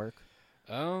fine work.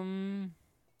 8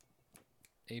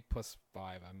 plus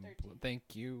 5. Thank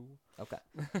you. Okay.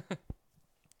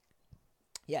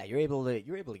 Yeah, you're able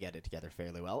to get it together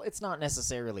fairly well. It's not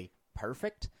necessarily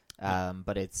perfect,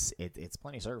 but it's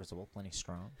plenty serviceable, plenty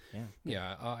strong. Yeah.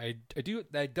 Yeah, I do.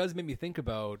 That does make me think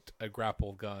about a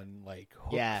grapple gun like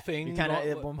hook thing. You're kind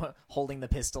of holding the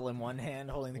pistol in one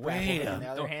hand, holding the grapple gun in the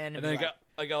other hand, and then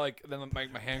I got like then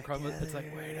my hand crumbled. It's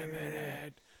like wait a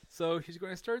minute. So she's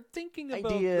going to start thinking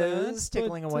about ideas that,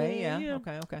 tickling but, away. Yeah.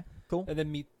 Okay. Cool. And then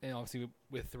meet, and obviously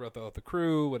with throughout the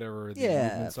crew, whatever the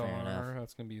movements fair are, enough.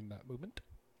 that's going to be in that movement.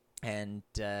 And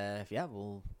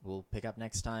we'll pick up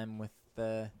next time with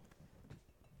the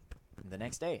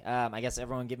next day. I guess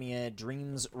everyone give me a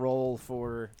dreams roll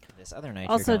for this other night.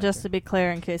 Also, just to be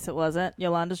clear, in case it wasn't,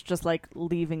 Yolanda's just like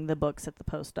leaving the books at the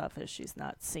post office. She's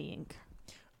not seeing.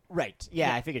 right.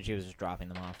 Yeah, I figured she was just dropping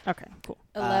them off. Okay, cool.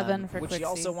 11 for Would quick she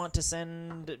also want to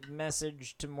send a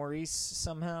message to Maurice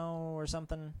somehow or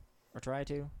something, or try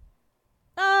to?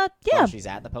 Yeah. While she's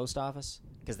at the post office,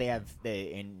 because they have the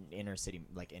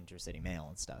intercity mail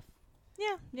and stuff.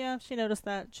 Yeah. She noticed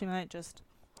that. She might just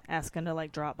ask him to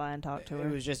like drop by and talk to her.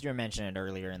 It was just you were mentioning it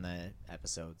earlier in the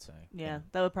episode, so Yeah,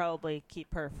 that would probably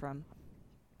keep her from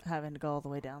having to go all the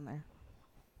way down there.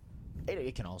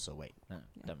 It can also wait.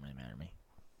 Doesn't really matter to me.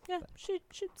 Yeah, she'd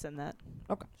send that.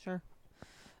 Okay. Sure.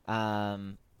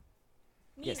 Nina.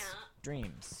 Yes,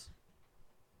 dreams.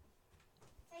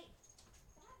 Hey,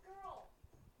 that girl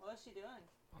What is she doing?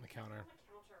 On the counter. on the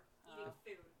counter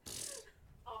eating food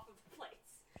off of the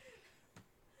plates.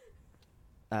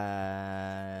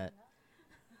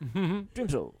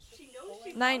 Dreams rolls. She knows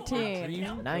she's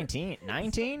 19.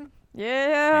 19?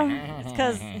 Yeah. It's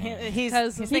because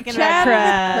he's He thinking chatted about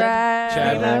with crab.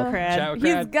 Chad, About Crab. crab. Chat with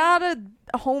He's Crad. got a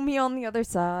homie on the other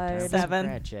side. 7.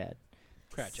 Crad Chad.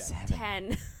 Crad Chad.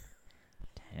 10.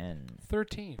 10.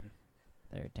 13.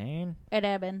 13.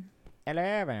 11.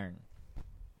 11.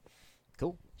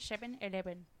 Cool.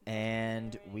 11.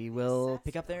 And we will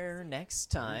pick up there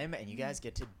next time, and you guys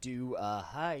get to do a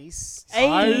heist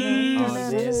Hey.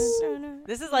 on this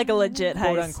This is like a legit heist.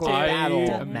 quote-unquote too.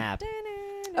 battle map.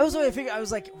 I was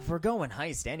like, if we're going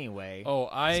heist anyway, Oh,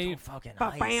 let's I go fucking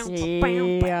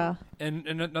heist. Yeah. and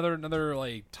another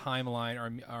like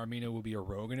timeline. Armina will be a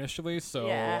rogue initially, so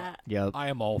Yeah. Yep. I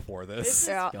am all for this.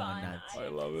 Yeah. Going nuts. I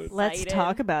love it. Let's Excited.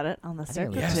 talk about it on the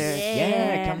circle Yes. jerk.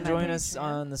 Yeah, come Yeah, join my us Patreon.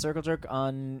 on the Circle Jerk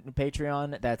on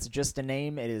Patreon. That's just a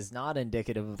name. It is not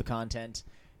indicative of the content.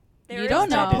 There You don't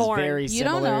is no know. It is porn. very You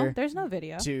don't similar know. There's no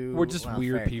video. to We're just well,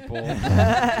 weird fair. people.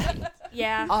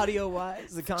 Yeah.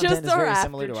 Audio-wise, the content Just is our very after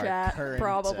similar to our chat, current.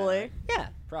 probably. Yeah,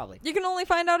 probably. You can only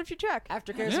find out if you check.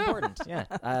 Aftercare is Yeah. important. Yeah.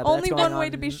 But Only that's going one way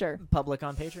to be on sure. Public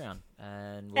on Patreon,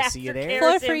 and we'll see you there.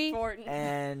 Aftercare is For free. important.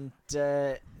 And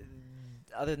other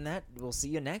than that, we'll see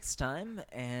you next time.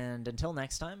 And until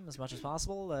next time, as much as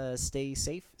possible, stay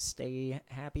safe, stay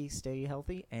happy, stay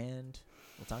healthy, and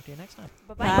we'll talk to you next time.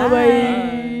 Bye-bye.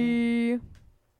 Bye.